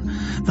been,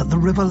 that the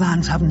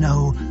Riverlands have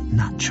no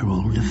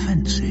natural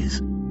defences.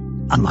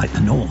 Unlike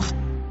the North,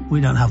 we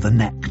don't have the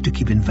neck to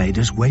keep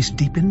invaders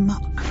waist-deep in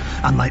muck.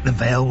 Unlike the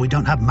Vale, we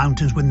don't have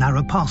mountains with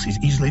narrow passes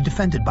easily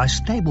defended by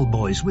stable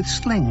boys with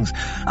slings.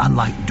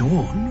 Unlike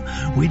Dorne,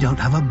 we don't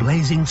have a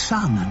blazing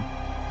sun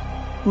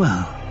and,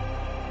 well,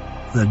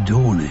 the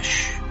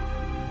Dornish.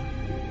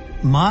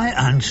 My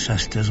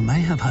ancestors may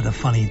have had a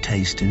funny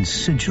taste in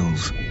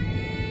sigils,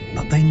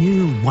 but they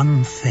knew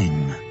one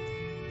thing.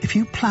 If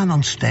you plan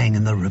on staying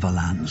in the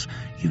Riverlands,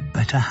 you'd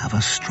better have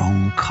a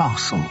strong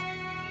castle.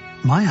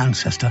 My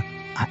ancestor,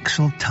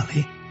 Axel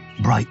Tully,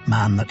 bright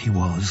man that he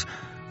was,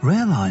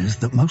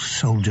 realized that most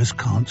soldiers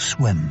can't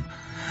swim,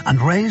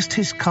 and raised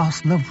his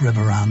castle of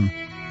Riverrun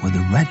where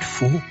the Red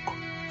Fork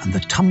and the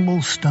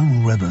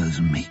Tumblestone rivers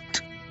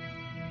meet.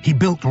 He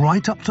built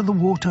right up to the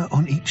water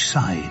on each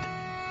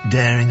side,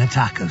 daring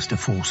attackers to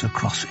force a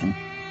crossing.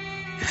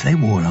 If they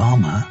wore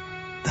armor,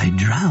 they'd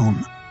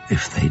drown.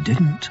 If they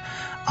didn't,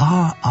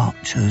 our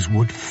archers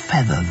would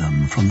feather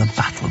them from the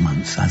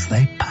battlements as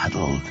they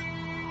paddled.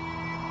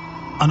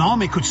 An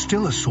army could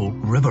still assault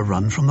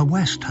Riverrun from the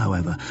west,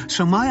 however,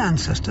 so my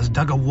ancestors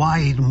dug a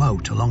wide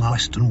moat along our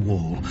western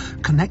wall,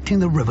 connecting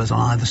the rivers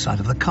on either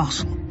side of the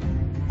castle.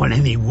 When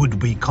any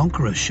would-be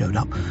conquerors showed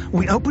up,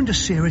 we opened a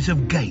series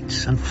of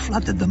gates and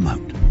flooded the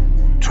moat,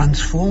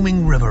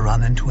 transforming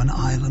Riverrun into an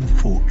island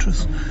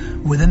fortress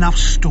with enough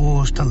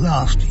stores to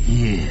last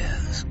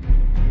years.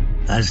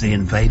 As the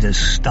invaders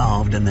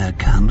starved in their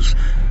camps,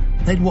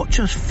 they'd watch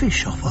us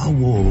fish off our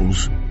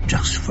walls,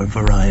 just for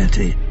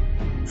variety.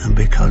 And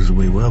because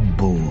we were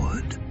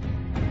bored,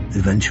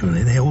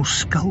 eventually they all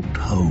skulked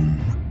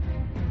home.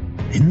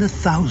 In the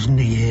 1,000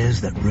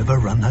 years that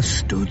Riverrun has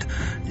stood,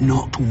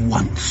 not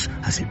once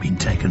has it been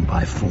taken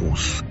by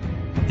force.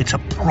 It's a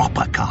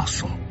proper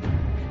castle.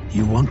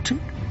 You want it,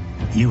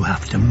 you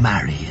have to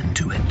marry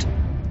into it.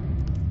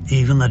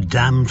 Even the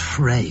damned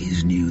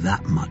Freys knew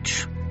that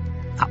much.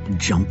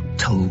 Up-jumped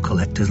toll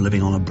collectors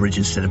living on a bridge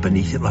instead of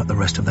beneath it like the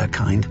rest of their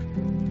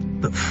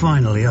kind. But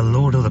finally, a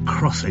Lord of the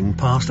Crossing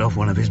passed off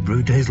one of his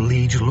brood to his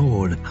liege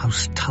lord,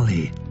 House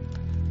Tully.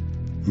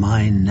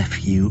 My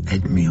nephew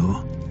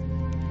Edmure.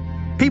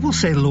 People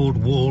say Lord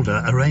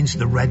Walder arranged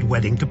the Red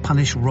Wedding to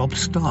punish Robb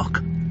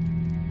Stark.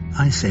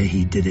 I say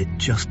he did it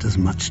just as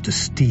much to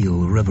steal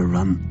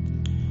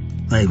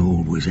Riverrun. They've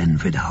always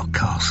envied our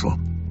castle.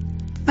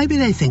 Maybe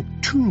they think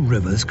 2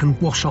 rivers can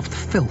wash off the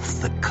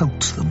filth that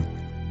coats them.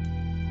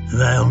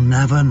 They'll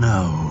never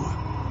know.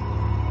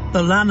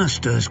 The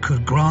Lannisters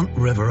could grant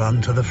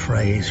Riverrun to the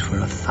Freys for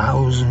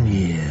 1,000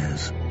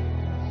 years,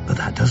 but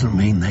that doesn't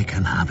mean they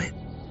can have it.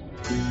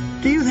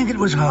 Do you think it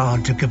was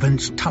hard to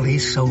convince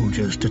Tully's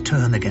soldiers to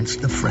turn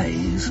against the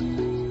Freys?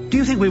 Do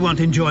you think we won't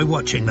enjoy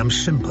watching them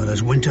simper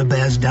as winter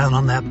bears down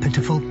on their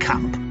pitiful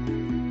camp?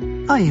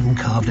 I even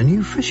carved a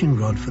new fishing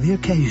rod for the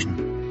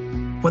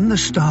occasion. When the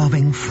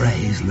starving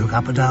Freys look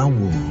up at our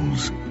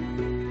walls,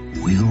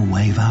 we'll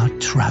wave our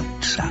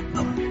trouts at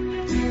them.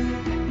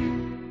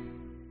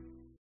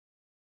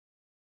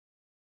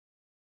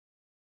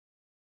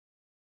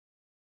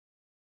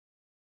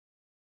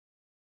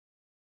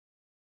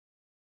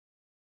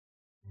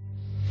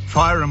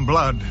 Fire and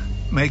blood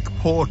make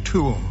poor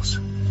tools,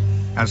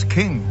 as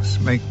kings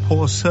make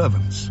poor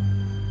servants.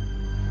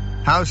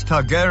 House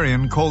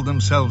Targaryen called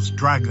themselves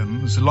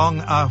dragons long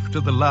after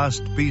the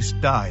last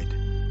beast died.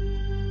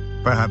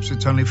 Perhaps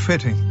it's only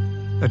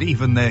fitting that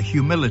even their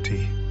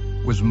humility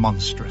was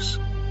monstrous.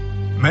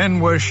 Men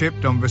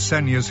worshipped on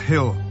Visenya's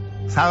hill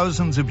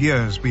thousands of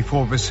years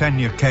before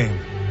Visenya came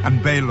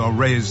and Baelor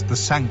raised the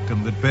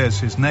sanctum that bears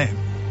his name.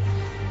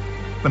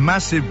 The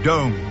massive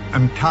dome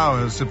and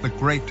towers of the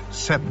great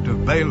Sept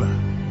of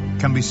Baelor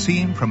can be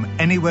seen from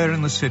anywhere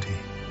in the city,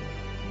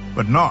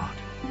 but not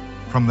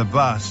from the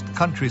vast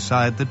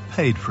countryside that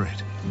paid for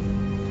it.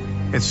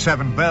 Its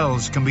 7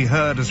 bells can be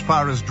heard as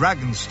far as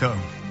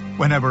Dragonstone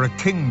whenever a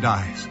king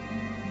dies,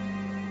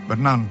 but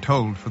none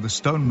tolled for the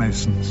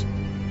stonemasons,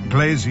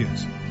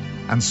 glaziers,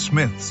 and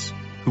smiths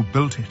who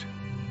built it.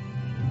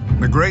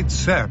 The great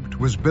Sept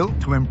was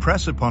built to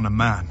impress upon a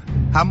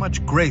man how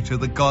much greater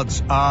the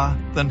gods are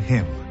than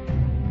him.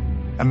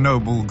 A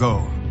noble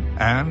goal,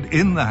 and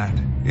in that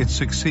it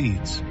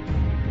succeeds.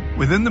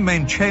 Within the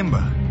main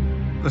chamber,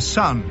 the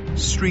sun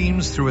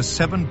streams through a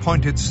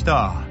 7-pointed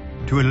star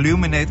to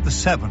illuminate the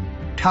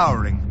 7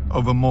 towering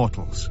over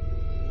mortals.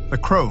 The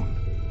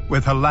crone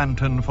with her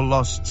lantern for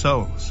lost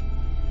souls,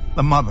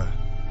 the mother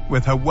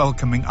with her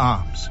welcoming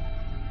arms,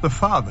 the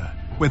father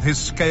with his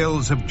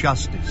scales of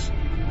justice,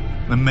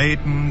 the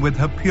maiden with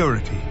her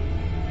purity,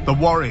 the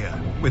warrior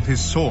with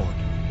his sword,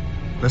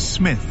 the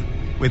smith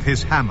with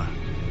his hammer,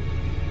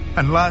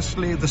 and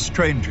lastly the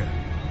stranger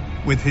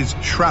with his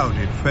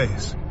shrouded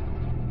face.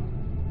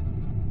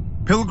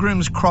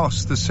 Pilgrims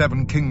cross the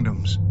 7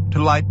 kingdoms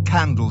to light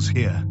candles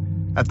here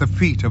at the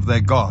feet of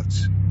their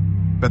gods,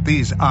 but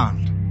these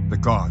aren't the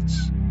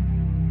gods.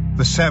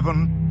 The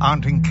 7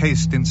 aren't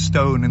encased in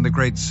stone in the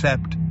Great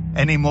Sept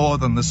any more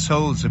than the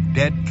souls of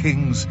dead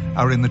kings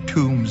are in the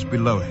tombs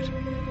below it.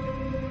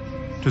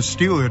 To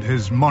steward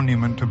his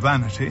monument to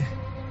vanity,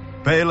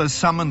 Bela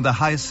summoned the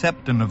High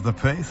Septon of the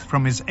Faith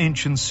from his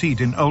ancient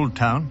seat in Old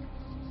Town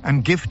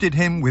and gifted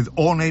him with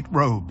ornate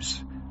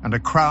robes and a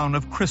crown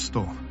of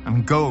crystal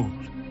and gold.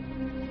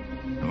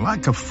 And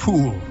like a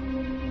fool,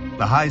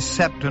 the High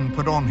Septon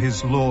put on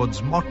his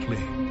lord's motley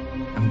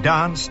and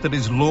danced at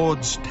his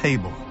lord's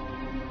table.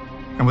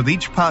 And with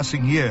each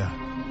passing year,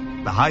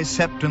 the High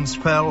Septons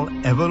fell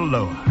ever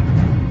lower.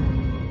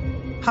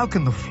 How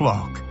can the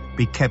flock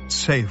be kept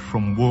safe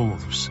from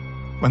wolves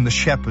when the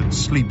shepherd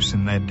sleeps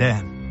in their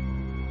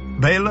den?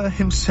 Bela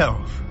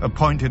himself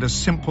appointed a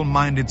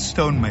simple-minded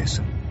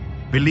stonemason,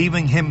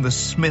 believing him the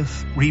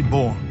smith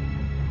reborn.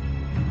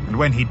 And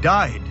when he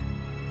died,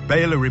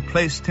 Bela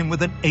replaced him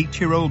with an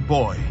 8-year-old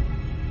boy,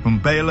 whom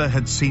Bela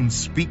had seen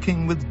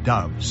speaking with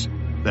doves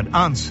that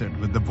answered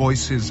with the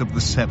voices of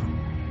the 7.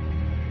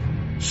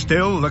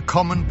 Still, the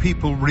common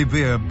people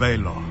revere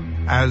Balor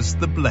as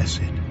the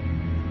Blessed.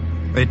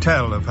 They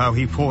tell of how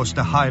he forced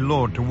a high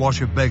lord to wash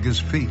a beggar's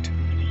feet,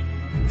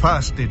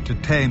 fasted to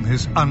tame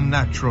his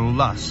unnatural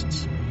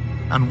lusts,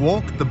 and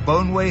walked the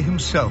bone way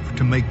himself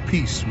to make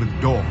peace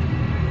with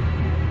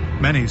dawn.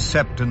 Many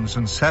septons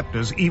and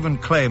scepters even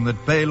claim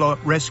that Balor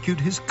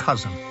rescued his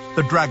cousin,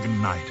 the Dragon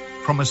Knight,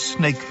 from a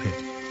snake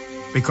pit,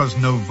 because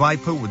no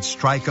viper would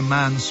strike a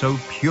man so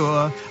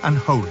pure and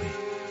holy.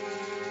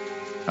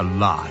 A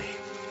lie.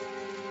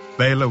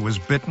 Bela was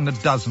bitten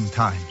 12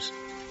 times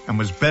and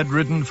was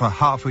bedridden for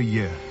half a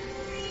year.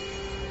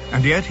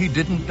 And yet he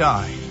didn't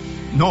die,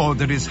 nor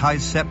did his High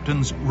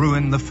Septons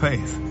ruin the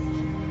faith.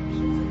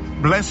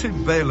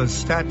 Blessed Bela's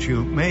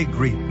statue may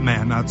greet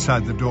men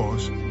outside the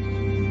doors,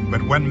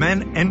 but when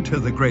men enter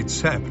the Great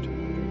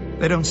Sept,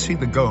 they don't see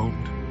the gold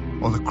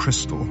or the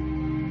crystal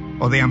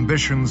or the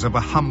ambitions of a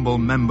humble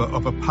member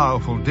of a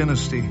powerful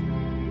dynasty.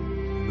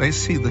 They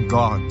see the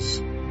gods.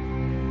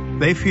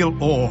 They feel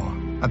awe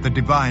at the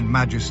divine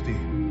majesty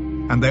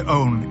and their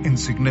own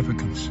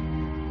insignificance.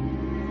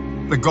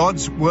 The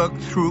gods work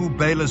through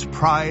Bela's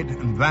pride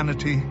and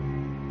vanity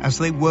as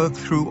they work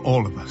through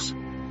all of us.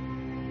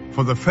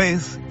 For the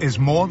faith is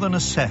more than a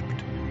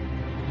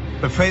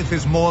sept. The faith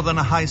is more than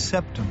a High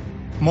Septon,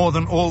 more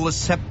than all the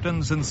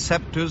septons and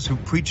scepters who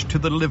preach to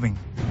the living,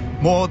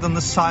 more than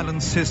the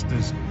silent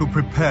sisters who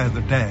prepare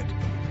the dead.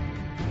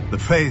 The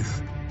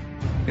faith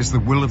is the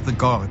will of the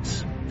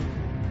gods,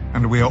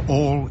 and we are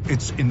all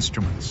its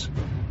instruments.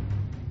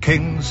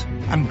 Kings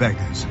and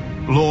beggars,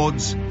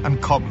 lords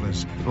and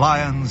cobblers,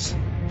 lions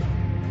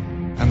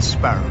and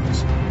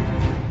sparrows.